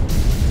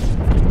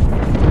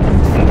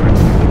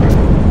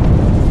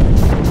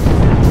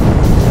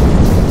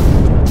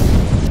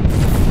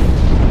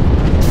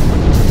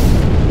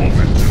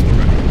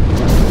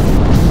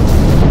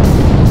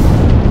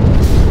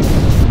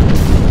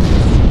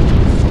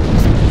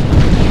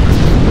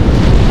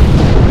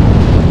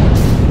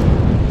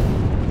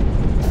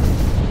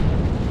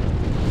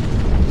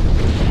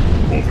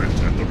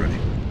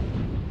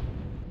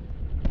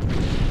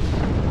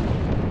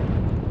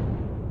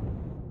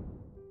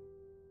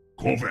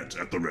 Covenat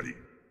at the ready.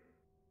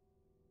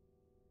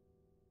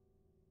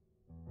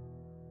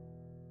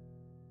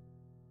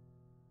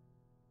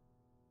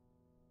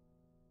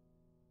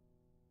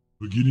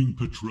 Beginning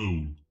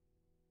patrol.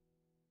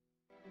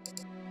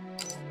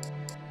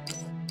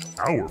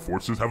 Our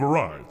forces have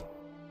arrived.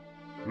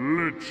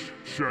 Lich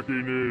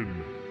checking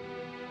in.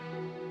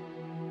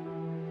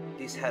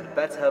 This had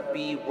better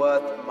be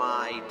worth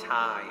my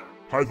time.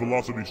 High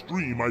velocity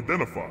stream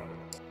identified.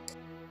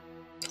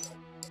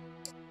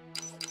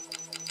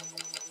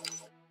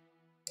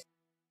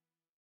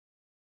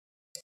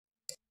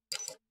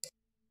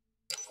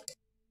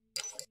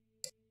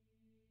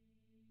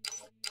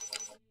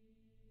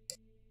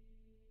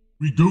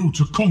 We go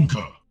to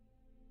conquer.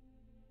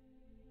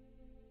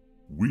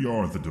 We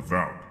are the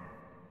devout.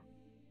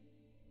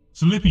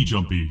 Slippy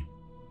Jumpy.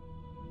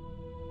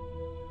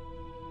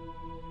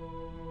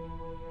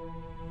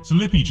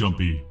 Slippy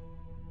Jumpy.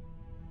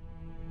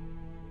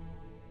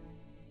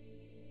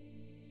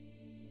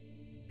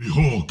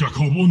 Iho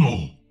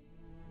Gakomono.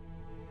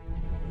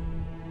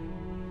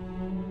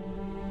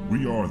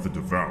 We are the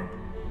devout.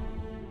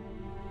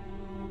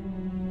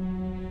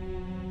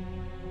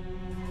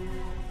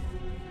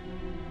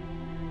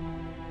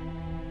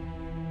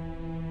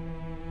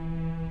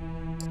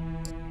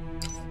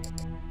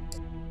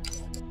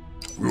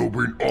 We'll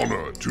bring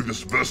honor to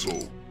this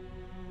vessel.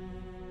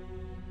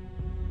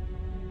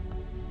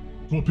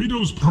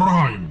 Torpedoes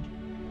primed.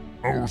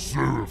 Our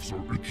serifs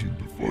are itching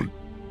to fight.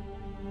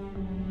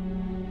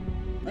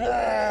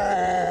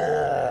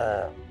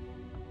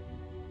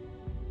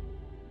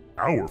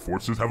 Our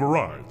forces have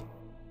arrived.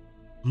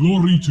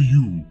 Glory to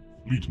you,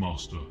 Fleet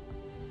Master.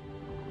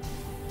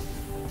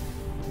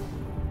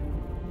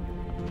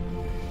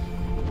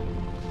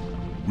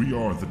 We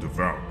are the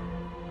devout.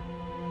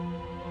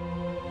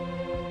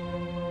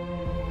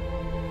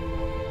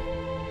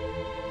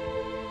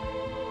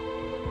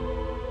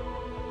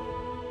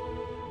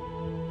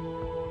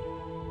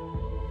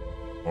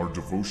 Our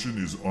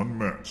devotion is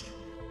unmatched.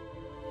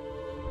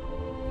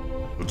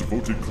 The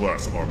devoted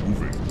class are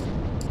moving.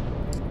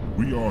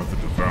 We are the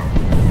devout.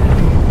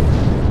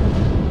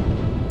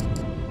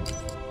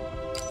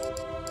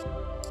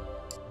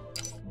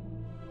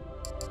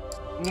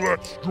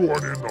 Let's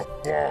join in the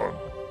fun.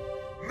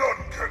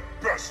 None can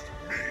best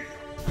me.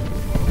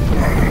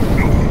 Add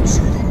another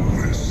to the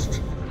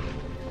list.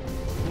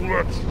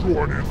 Let's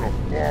join in the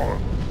fun.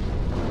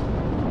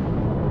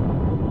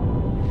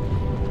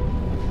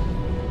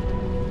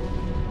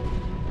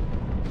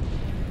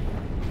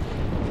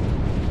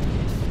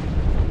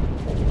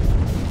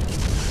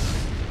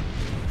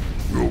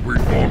 We'll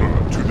bring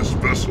honor to this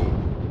vessel.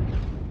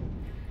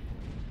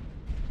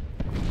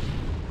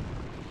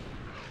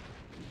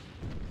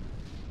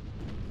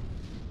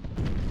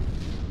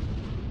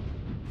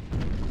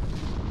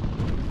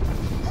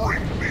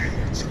 Bring me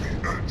to the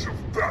edge of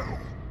battle.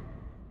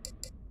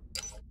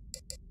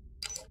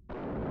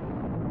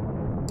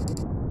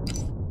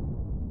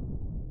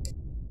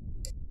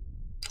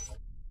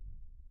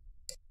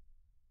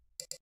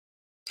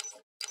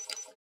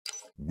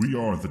 We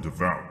are the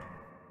devout.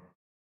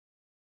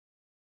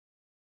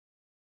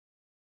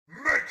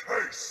 Make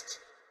haste!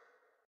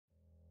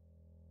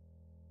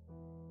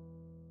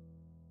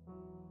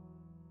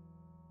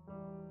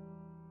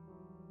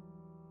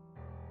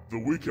 The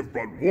weak have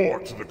brought war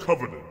to the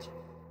Covenant.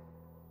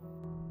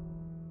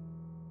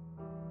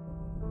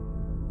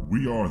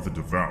 We are the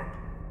devout.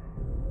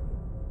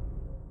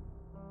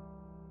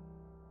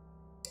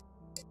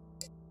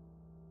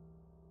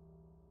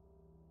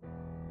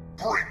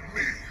 Bring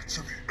me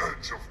to the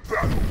edge of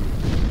battle.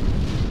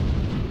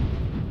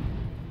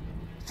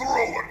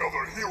 Throw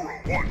another hero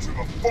onto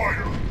the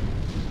fire.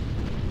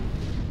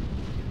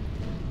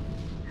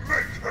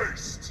 Make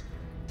haste.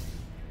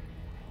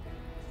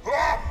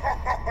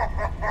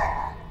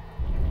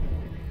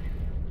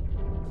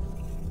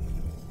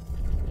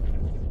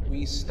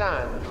 We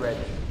stand ready.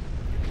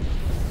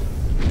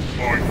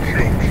 My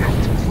kill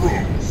count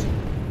grows.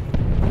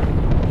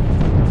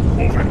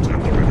 Covenat at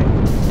the ready.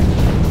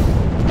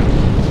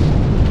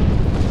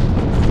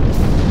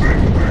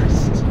 Make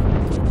haste.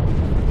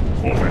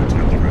 Covenat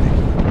at the ready.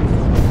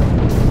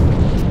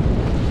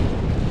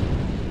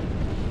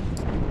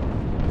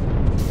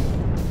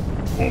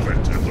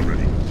 Covenat at the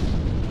ready.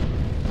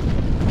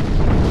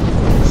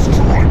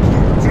 Strike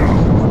them down.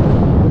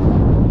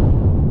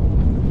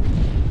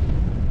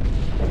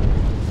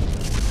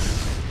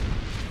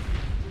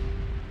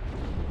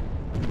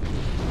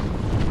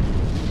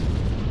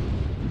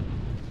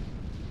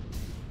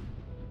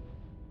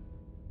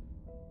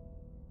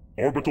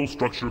 Orbital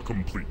structure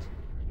complete.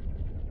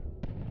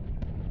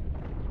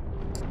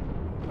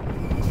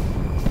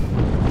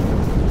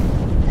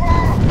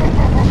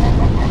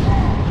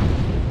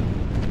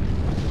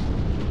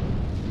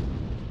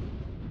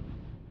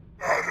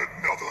 Add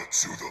another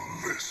to the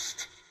list.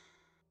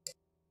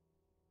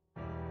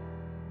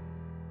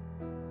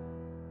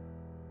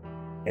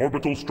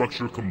 Orbital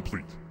structure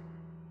complete.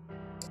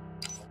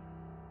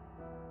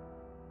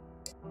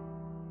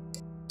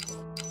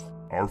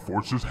 Our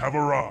forces have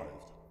arrived.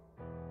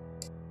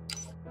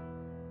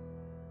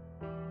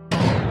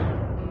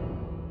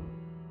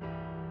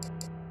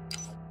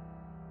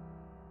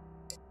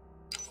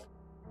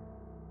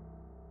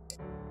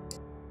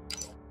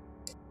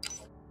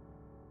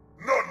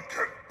 None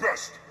can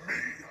best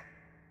me.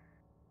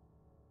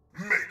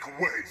 Make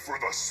way for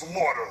the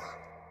slaughter.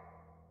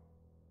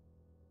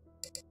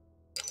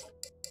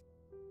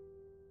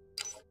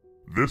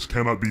 This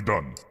cannot be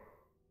done.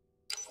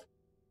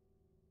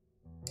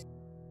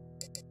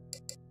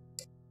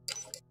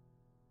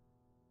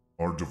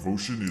 Our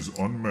devotion is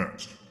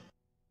unmatched.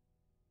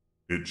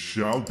 It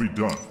shall be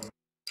done.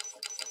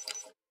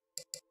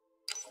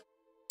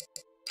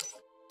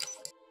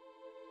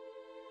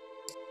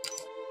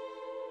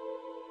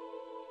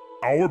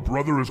 Our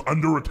brother is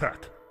under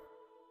attack.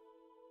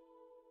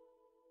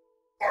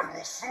 I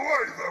will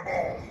slay them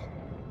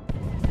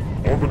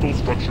all. Orbital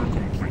structure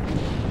complete.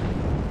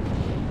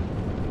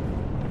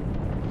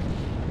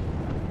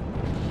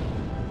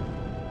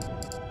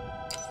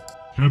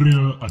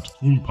 Carrier at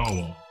full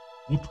power.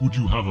 What would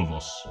you have of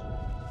us?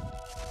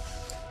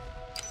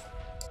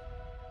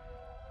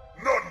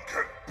 None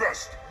can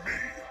best me.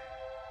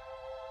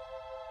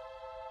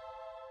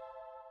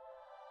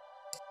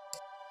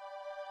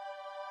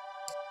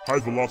 High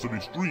velocity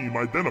stream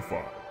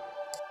identified.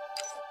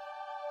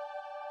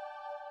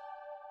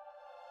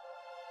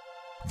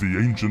 The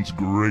ancients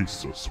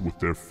grace us with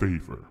their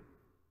favor.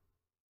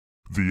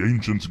 The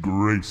ancients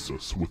grace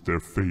us with their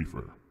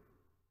favor.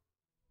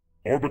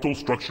 Orbital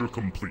structure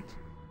complete.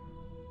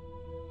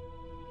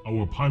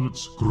 Our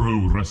pilots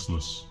grow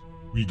restless.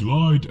 We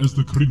glide as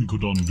the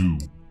Krincodon do.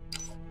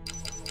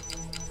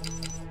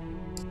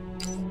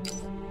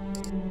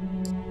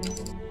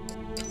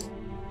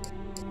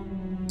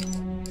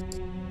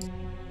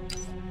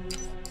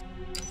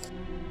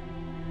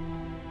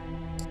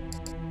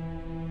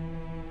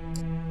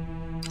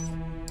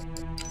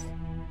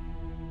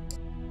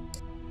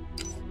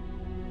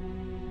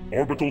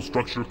 Orbital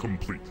structure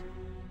complete.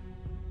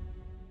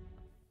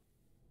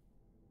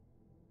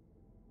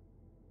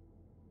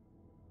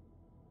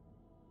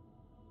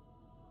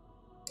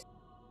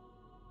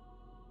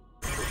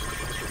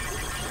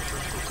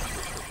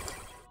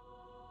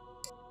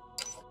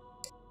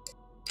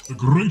 The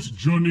great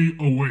journey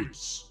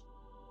awaits.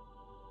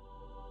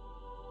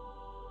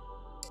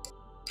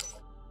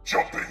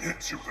 Jumping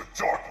into the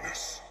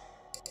darkness.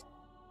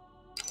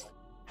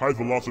 High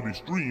velocity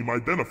stream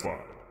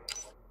identified.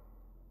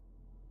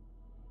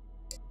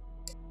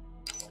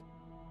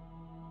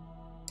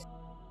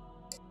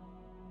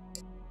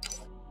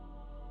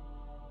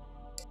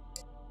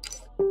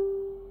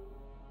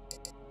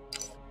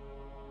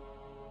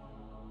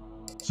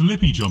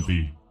 Slippy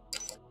Jumpy.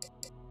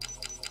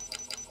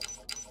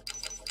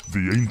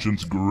 The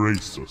ancients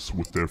grace us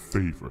with their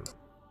favor.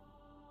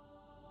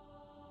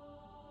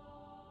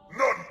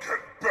 None can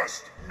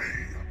best me.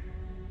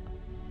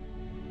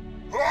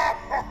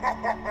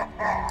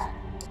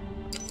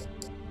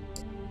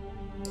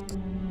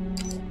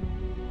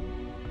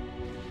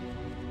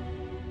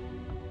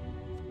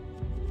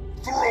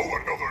 Throw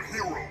another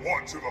hero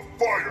onto the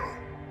fire.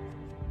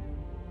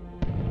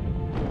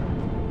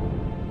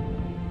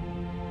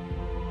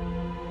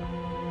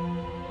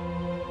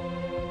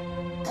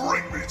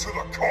 Bring me to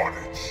the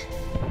carnage!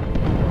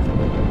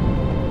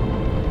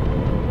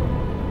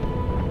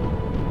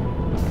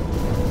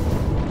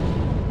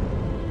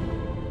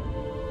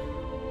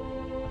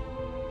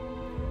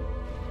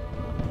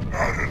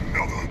 Add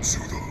another to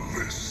the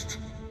list.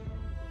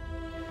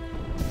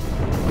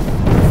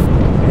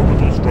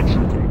 Orbital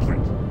structure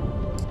complete.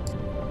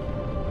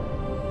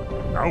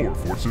 Our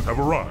forces have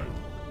arrived.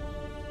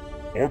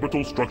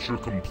 Orbital structure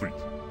complete.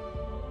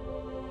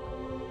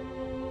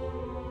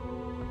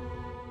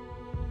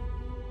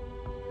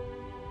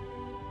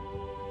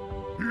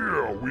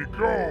 Here we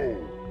go!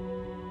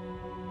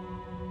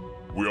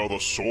 We are the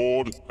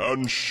sword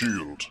and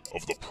shield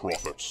of the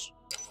prophets.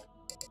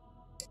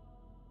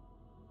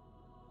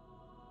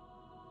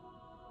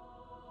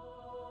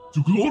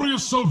 To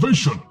glorious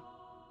salvation!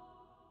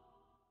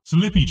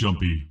 Slippy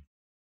Jumpy.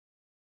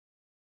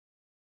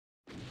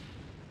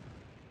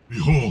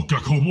 Iho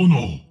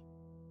Gakomono!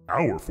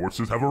 Our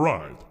forces have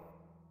arrived.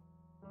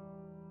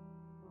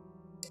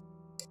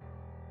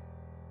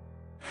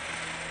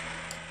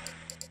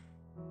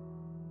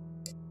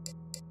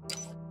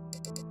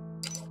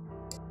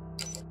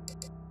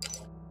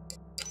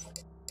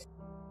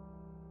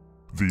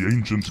 The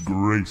ancients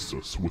grace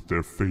us with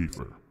their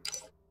favor.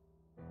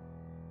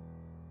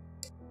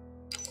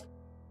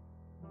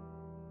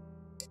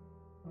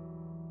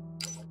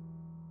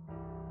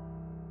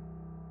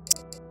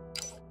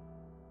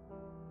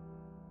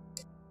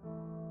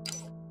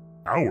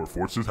 Our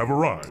forces have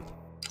arrived.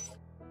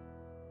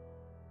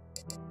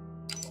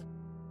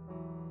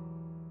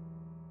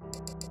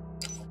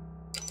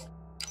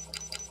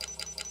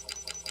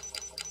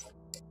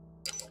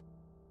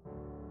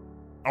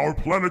 Our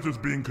planet is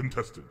being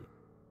contested.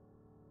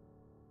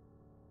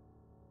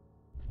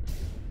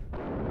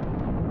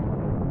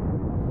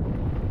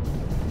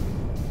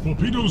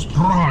 Torpedoes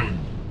Prime!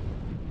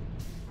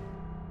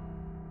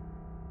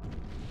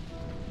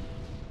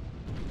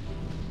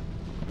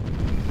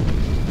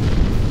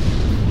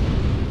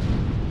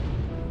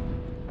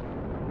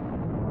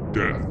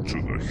 Death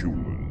to the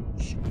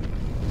humans.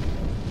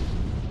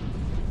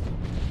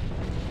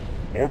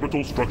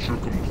 Orbital structure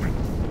complete.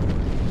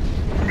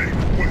 Make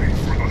way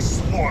for the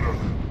slaughter!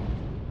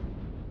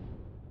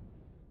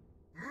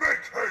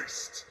 Make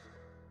haste!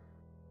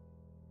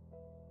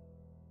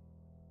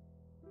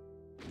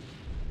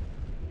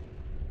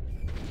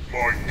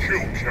 My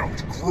kill count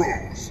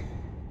grows!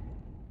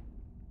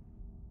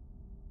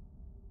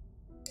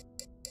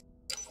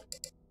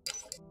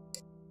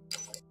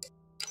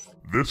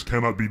 This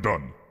cannot be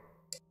done.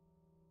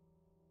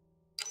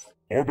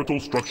 Orbital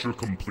structure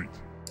complete.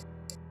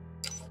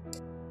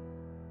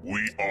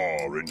 We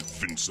are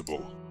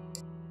invincible.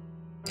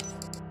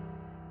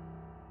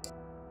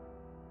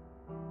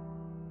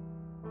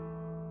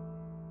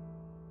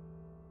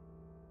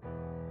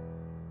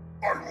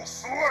 I will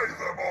slay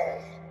them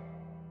all!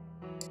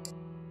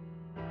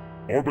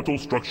 Orbital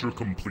structure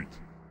complete.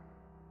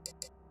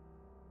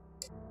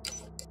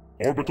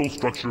 Orbital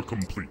structure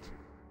complete.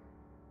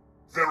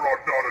 There are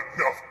not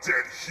enough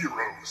dead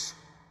heroes!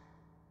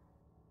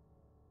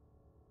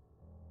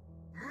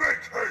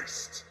 Make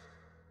haste!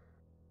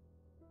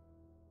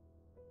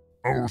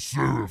 Our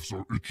seraphs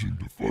are itching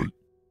to fight.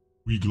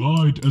 We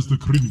glide as the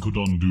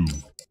Krinkodon do.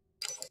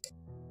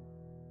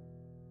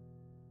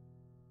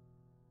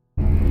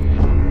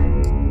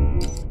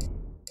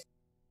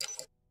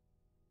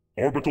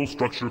 Orbital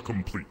structure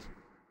complete.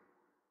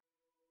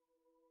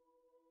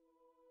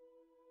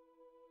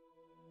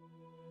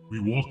 We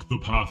walk the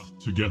path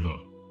together.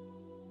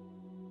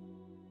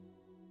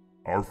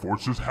 Our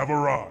forces have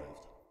arrived.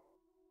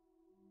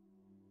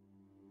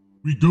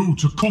 We go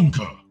to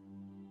conquer.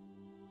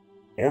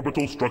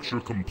 Orbital structure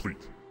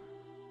complete.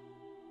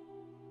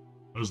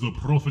 As the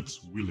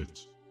prophets will it.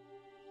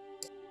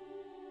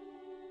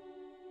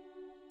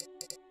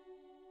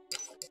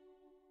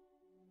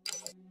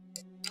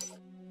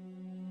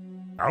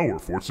 Our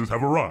forces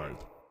have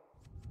arrived.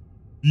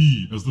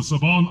 E as the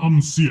Saban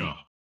Amsia.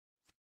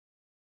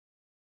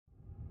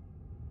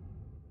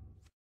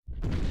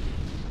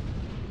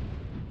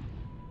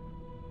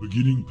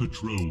 Beginning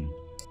patrol.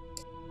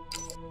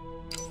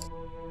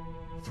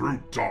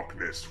 Through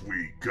darkness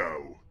we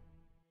go.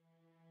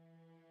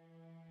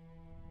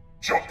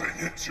 Jumping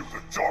into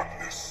the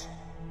darkness.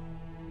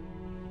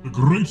 The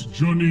great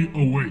journey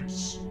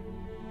awaits.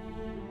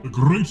 The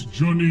great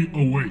journey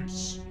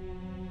awaits.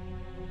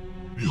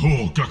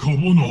 Iho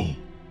Gakamono.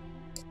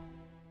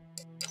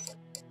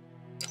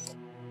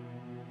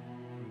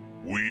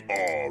 We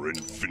are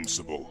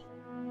invincible.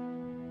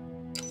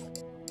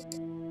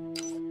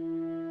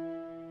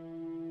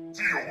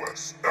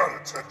 DOS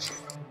at attention.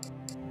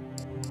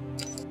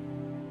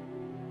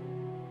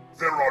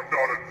 There are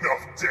not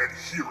enough dead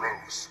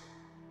heroes.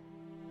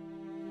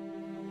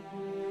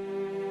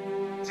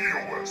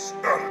 DOS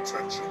at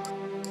attention.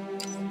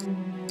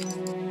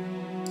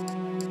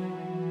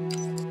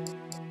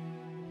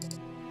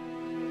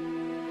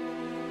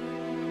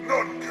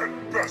 None can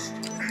best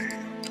me.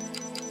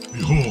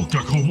 Iho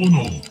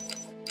Gakamono.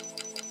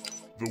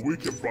 The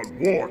weak have brought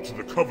war to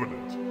the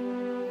Covenant.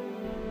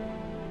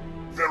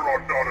 There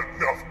are not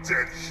enough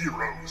dead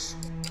heroes.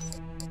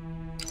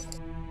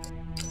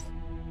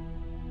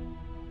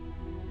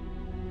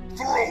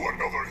 Throw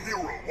another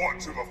hero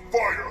onto the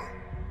fire.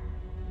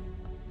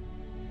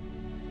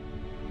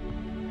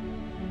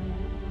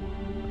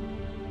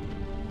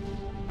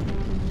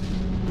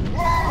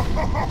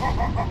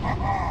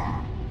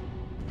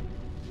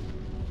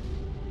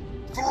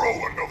 Throw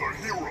another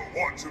hero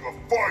onto the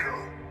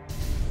fire.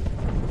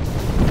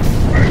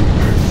 Make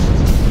haste.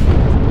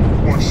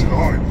 Why should I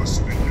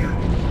listen to you?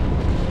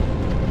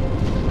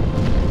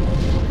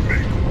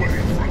 Make way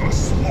for the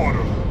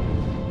slaughter.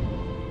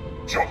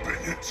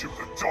 Jumping into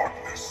the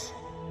darkness.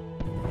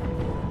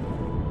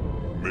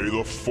 May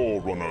the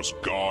Forerunners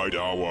guide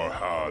our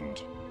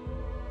hand.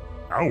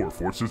 Our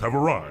forces have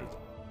arrived.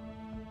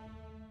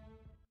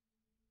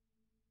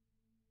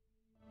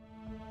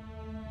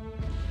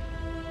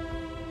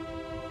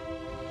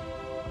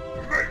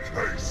 Make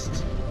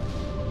haste!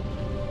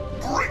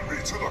 Bring me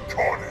to the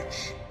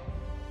carnage!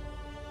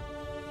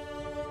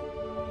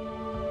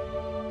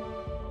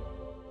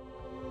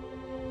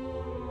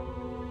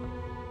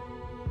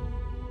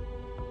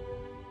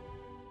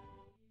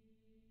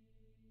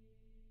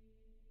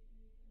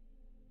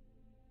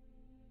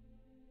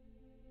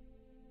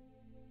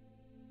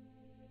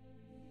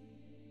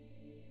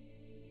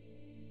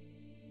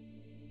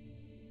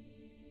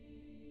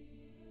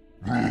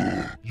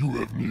 You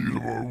have need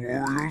of our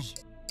warriors?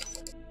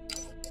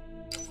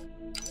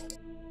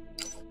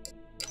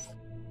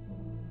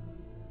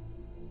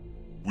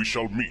 We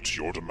shall meet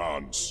your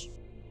demands.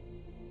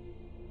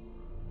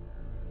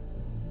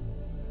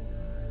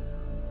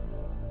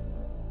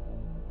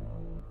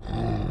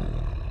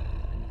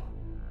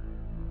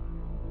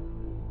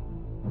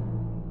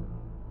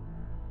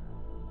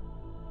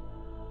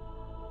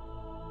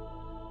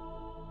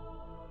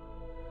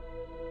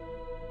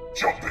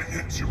 Jumping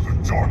into the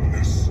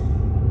darkness.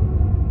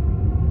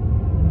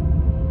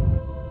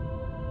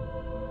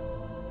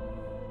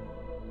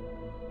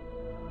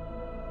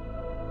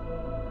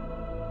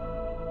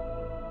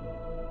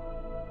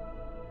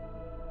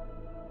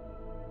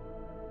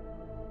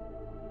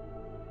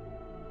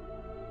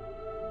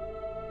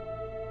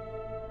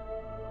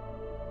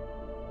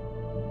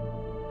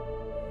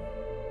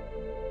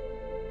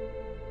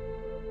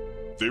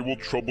 They will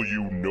trouble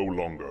you no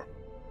longer.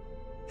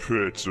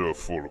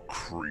 Pitiful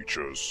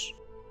creatures.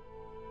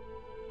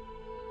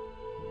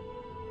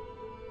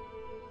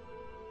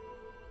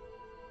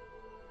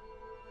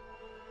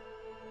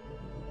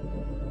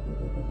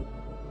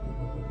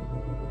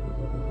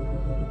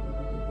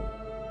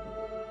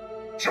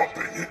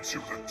 Jumping into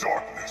the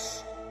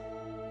darkness.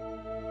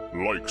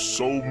 Like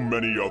so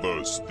many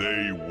others,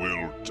 they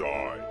will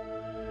die.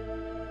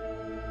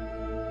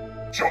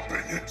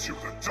 Jumping into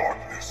the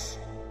darkness.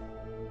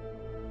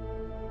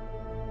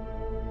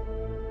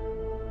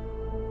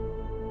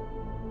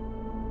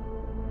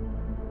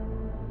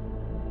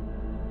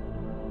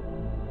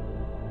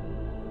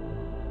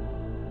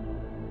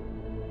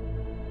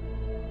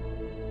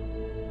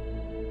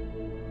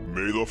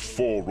 May the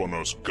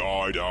Forerunners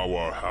guide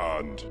our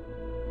hand.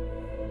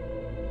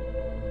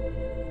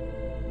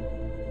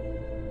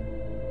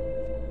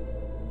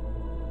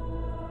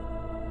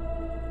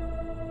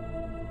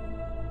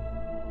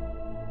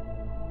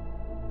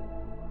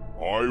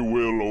 I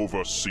will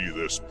oversee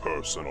this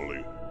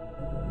personally.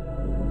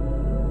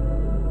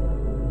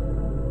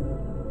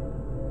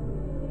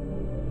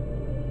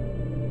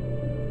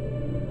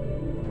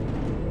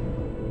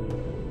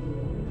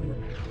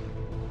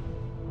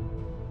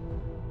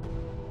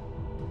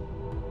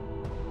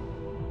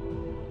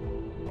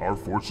 Our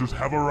forces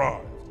have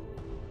arrived.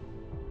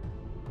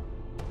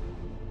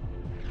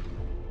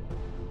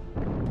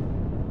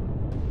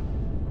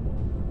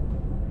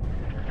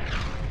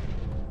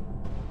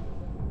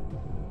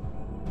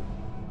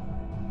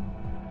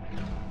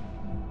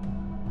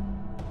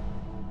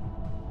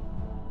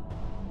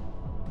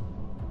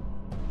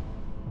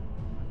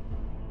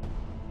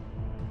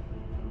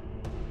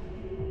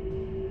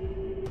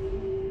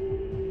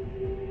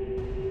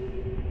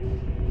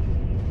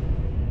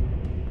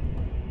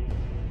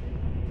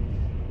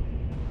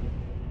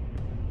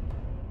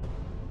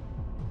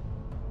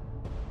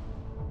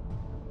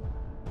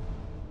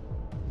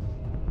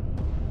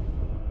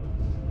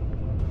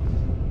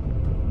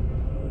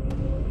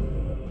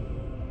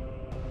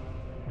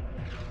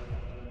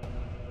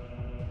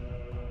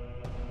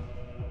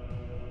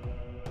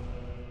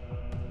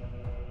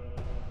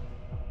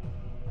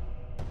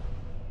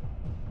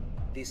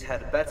 This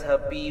had better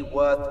be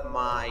worth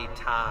my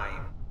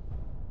time.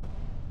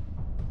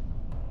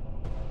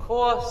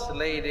 Course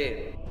laid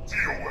in.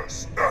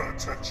 TOS at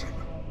attention.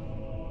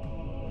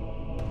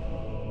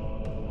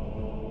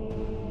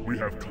 We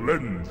have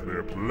cleansed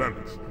their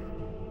planet.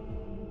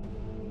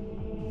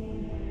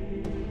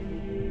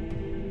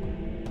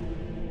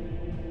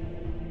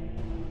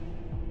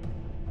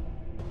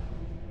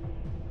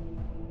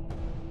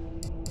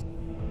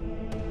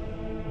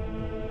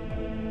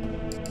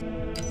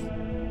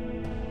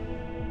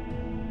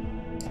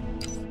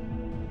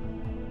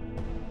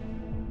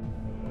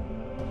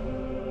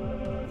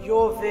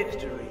 Your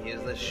victory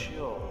is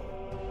assured.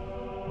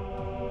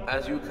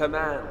 As you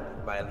command,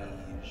 my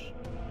liege.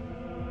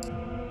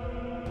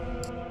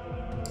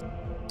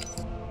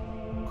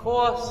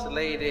 Course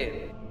laid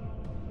in.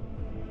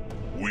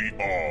 We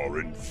are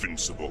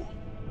invincible.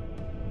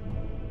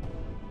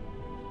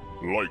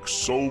 Like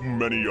so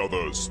many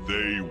others,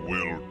 they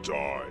will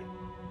die.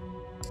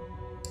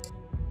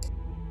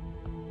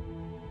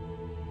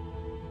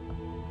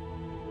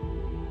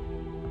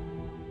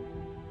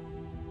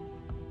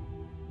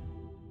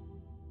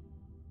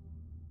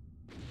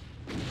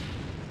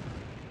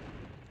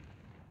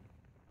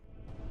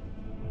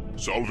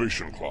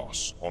 Salvation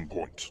class on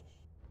point.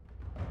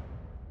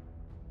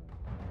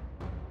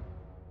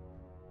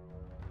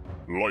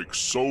 Like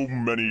so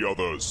many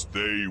others,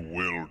 they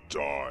will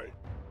die.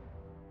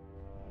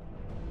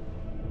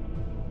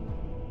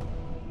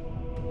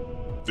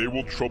 They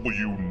will trouble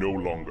you no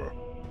longer.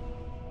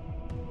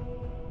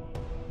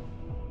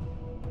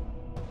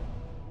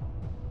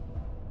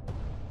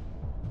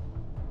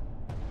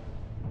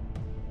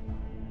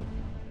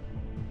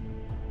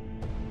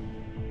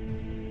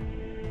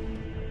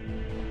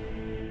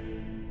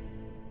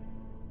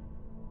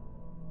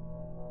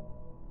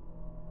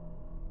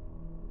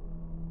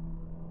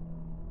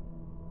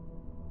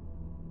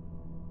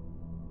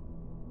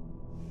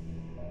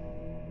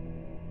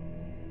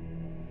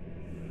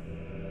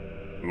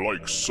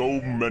 Like so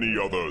many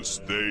others,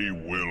 they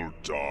will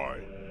die.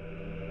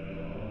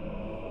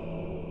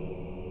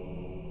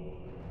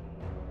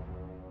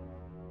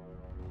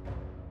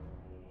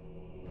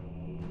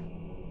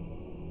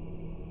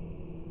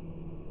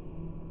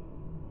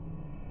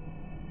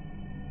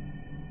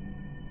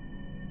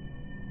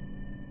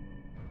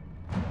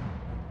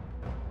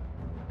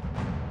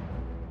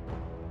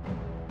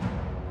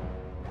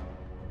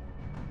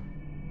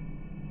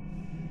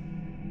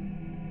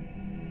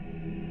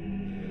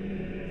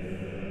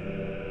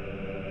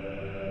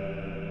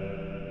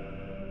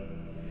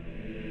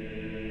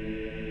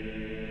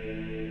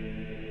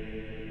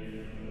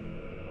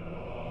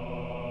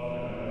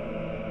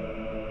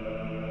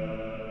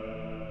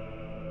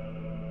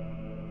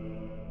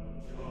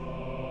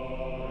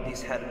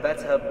 This had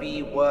better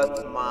be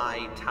worth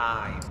my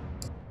time.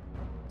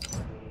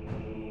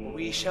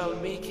 We shall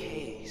make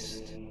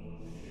haste.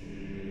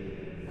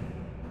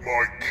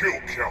 My kill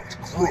count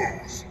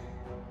grows.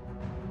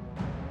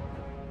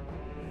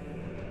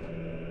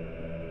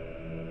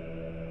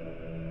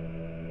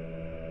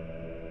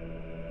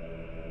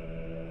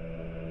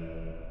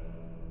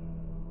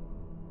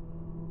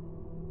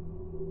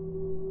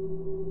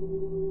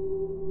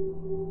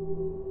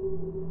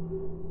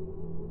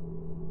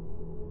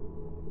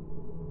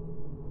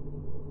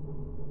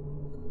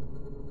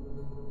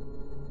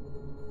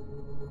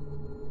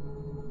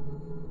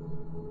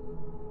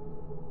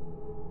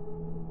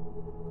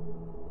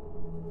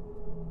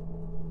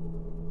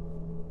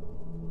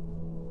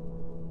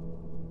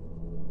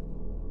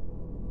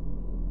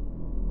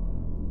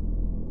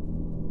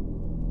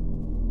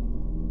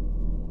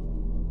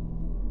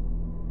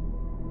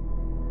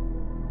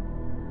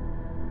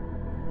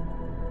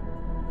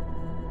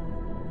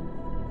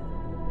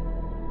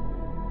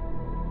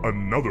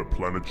 Another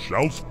planet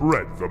shall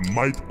spread the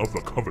might of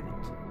the Covenant.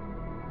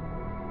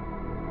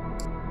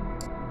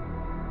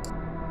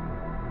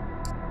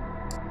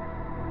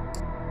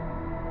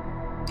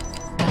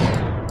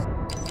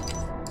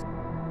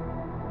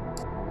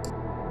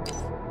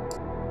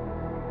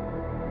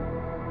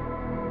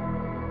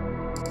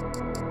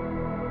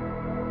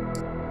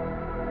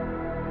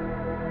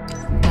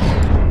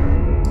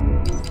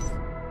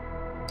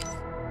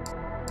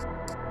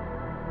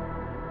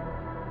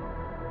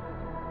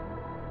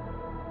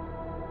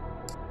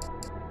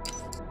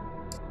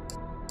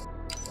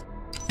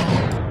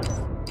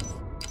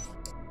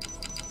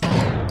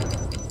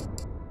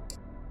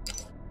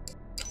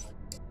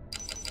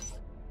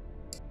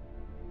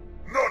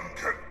 None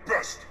can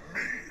best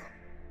me.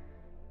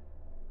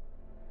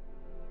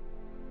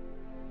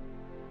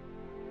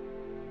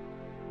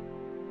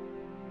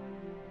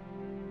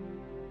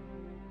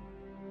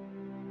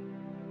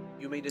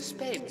 You may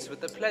dispense with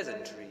the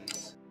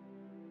pleasantries.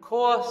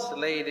 Course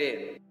laid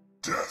in.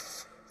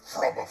 Death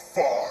from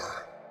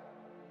afar.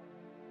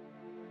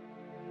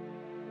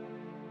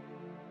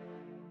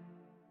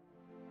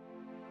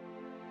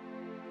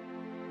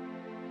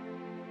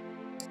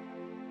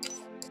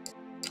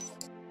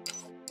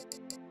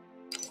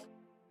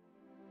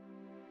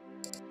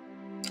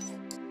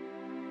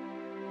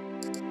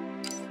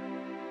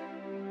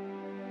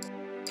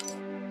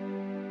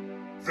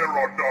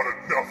 are not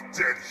enough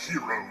dead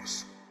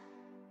heroes.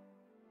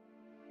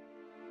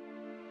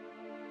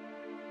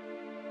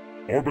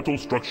 Orbital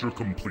structure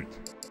complete.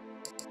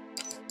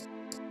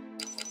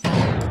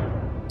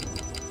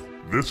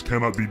 This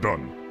cannot be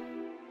done.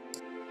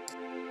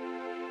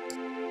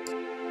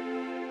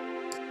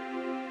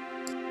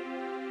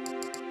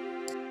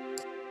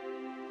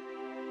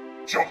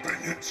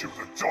 Jumping into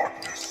the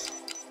darkness.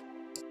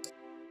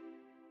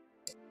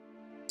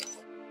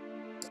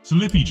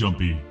 Slippy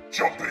Jumpy.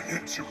 Jumping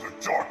into the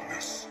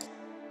darkness.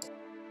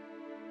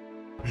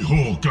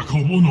 Iho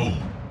Gakomono.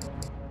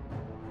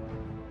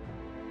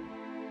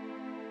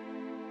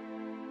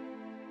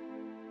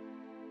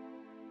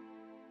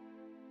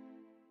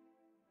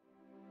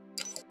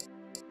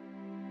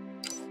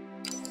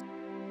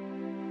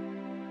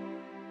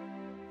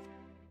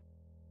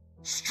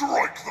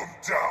 Strike them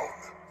down!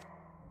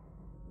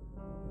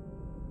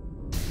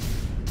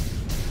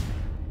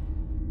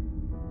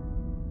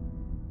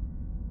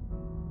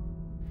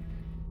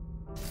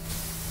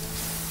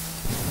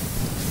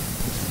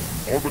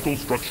 Orbital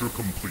structure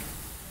complete.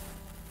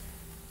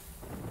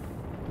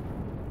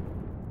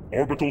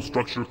 Orbital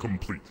structure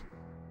complete.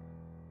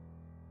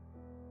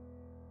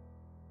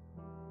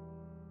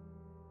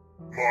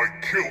 My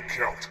kill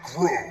count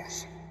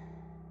grows.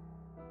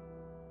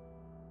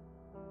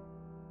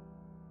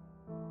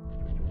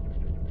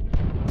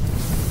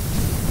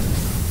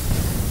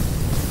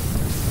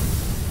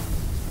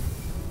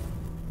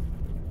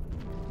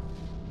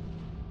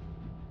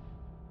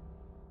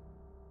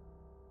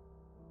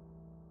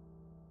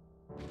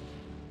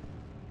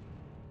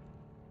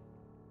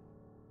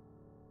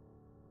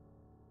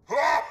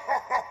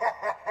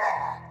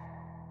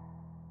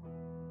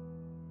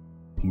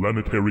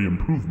 Planetary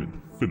improvement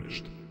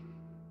finished.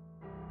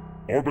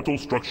 Orbital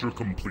structure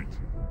complete.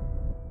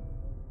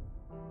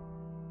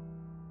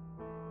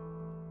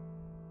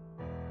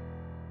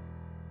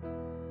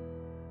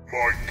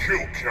 My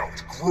kill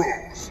count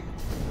grows.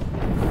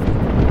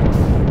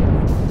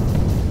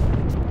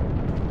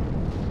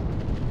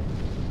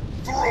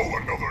 Throw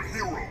another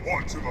hero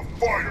onto the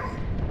fire.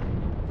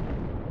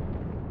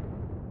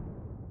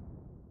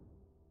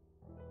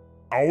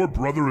 Our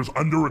brother is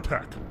under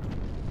attack.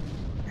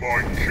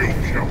 My kill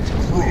count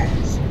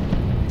grows.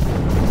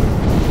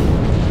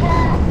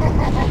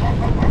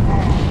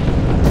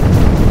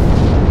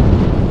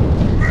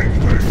 Make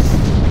haste.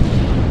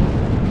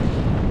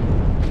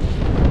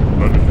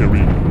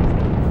 Planetary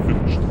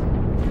finished.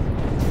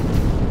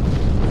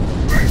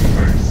 Make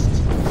haste.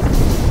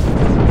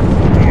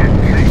 My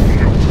kill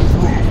count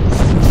grows.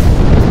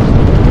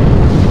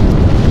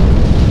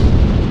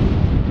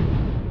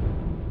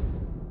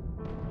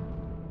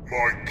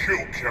 My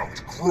kill count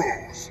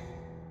grows.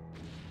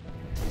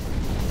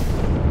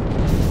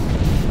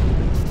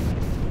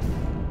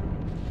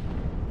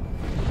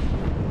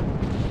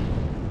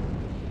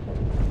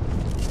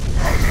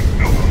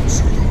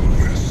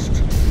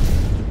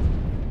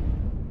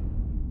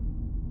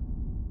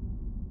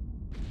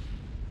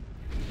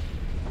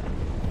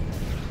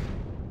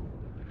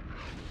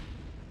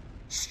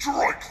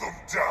 Strike them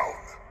down!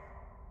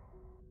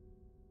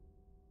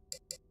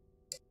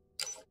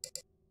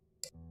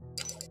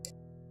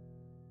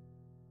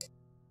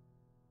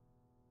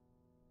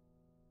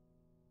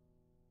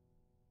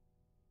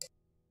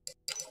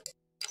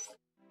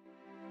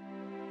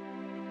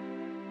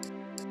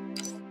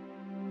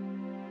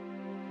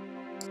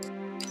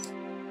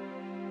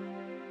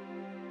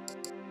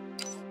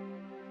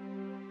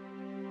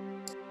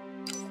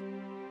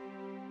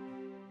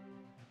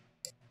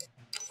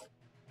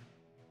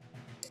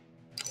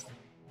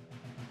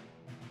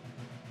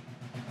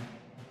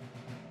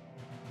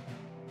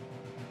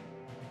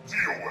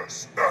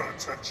 DOS, at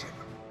attention.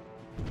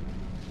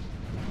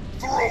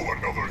 Throw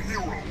another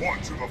hero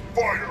onto the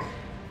fire.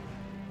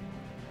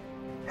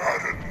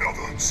 Add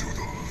another to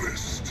the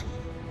list.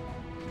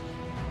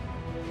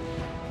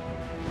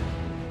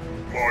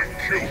 My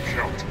kill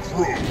count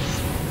grows.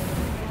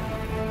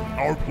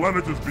 Our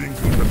planet is being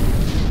contested.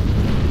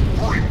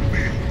 Bring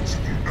me to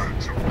the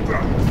edge of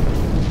battle.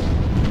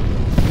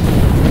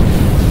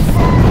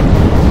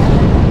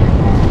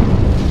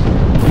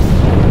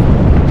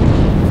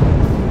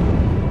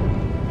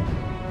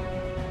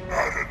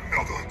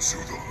 To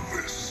the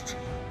list.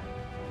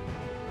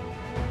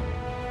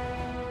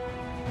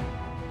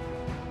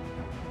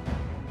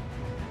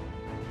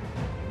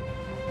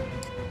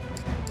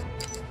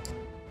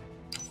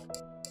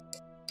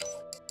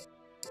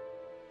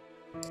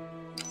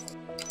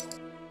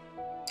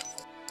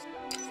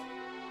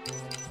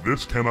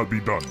 This cannot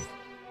be done.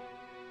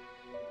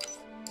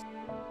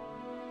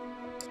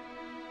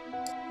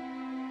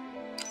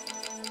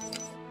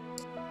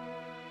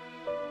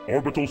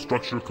 Orbital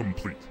structure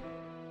complete.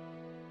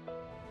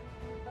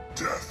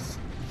 Death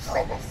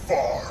from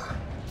afar.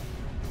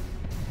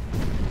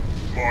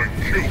 My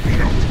kill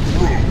count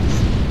grows.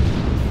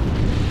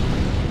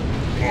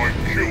 My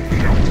kill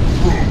count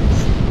grows.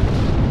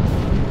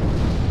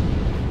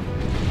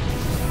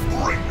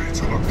 Bring me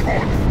to the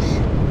carnage.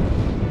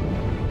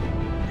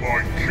 My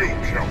kill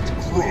count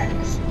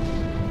grows.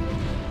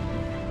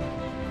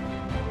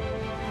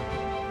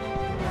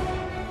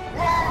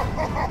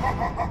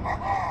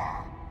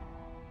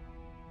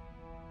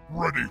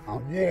 ready for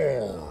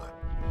war.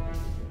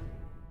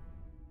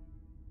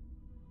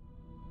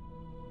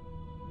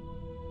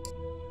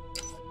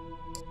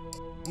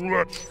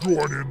 Let's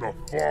join in the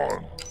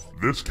fun.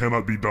 This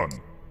cannot be done.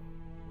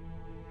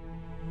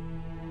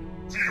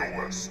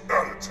 TOS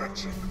at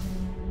attention.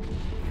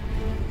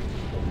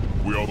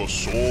 We are the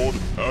sword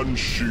and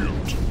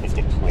shield of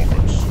the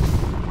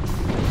prophets.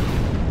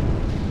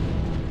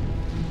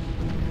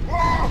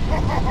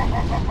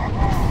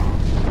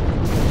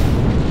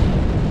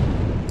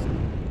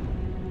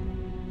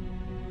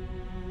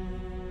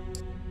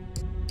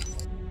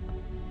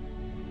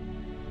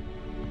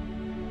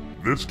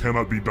 This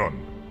cannot be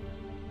done.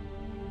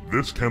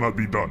 This cannot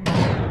be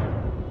done.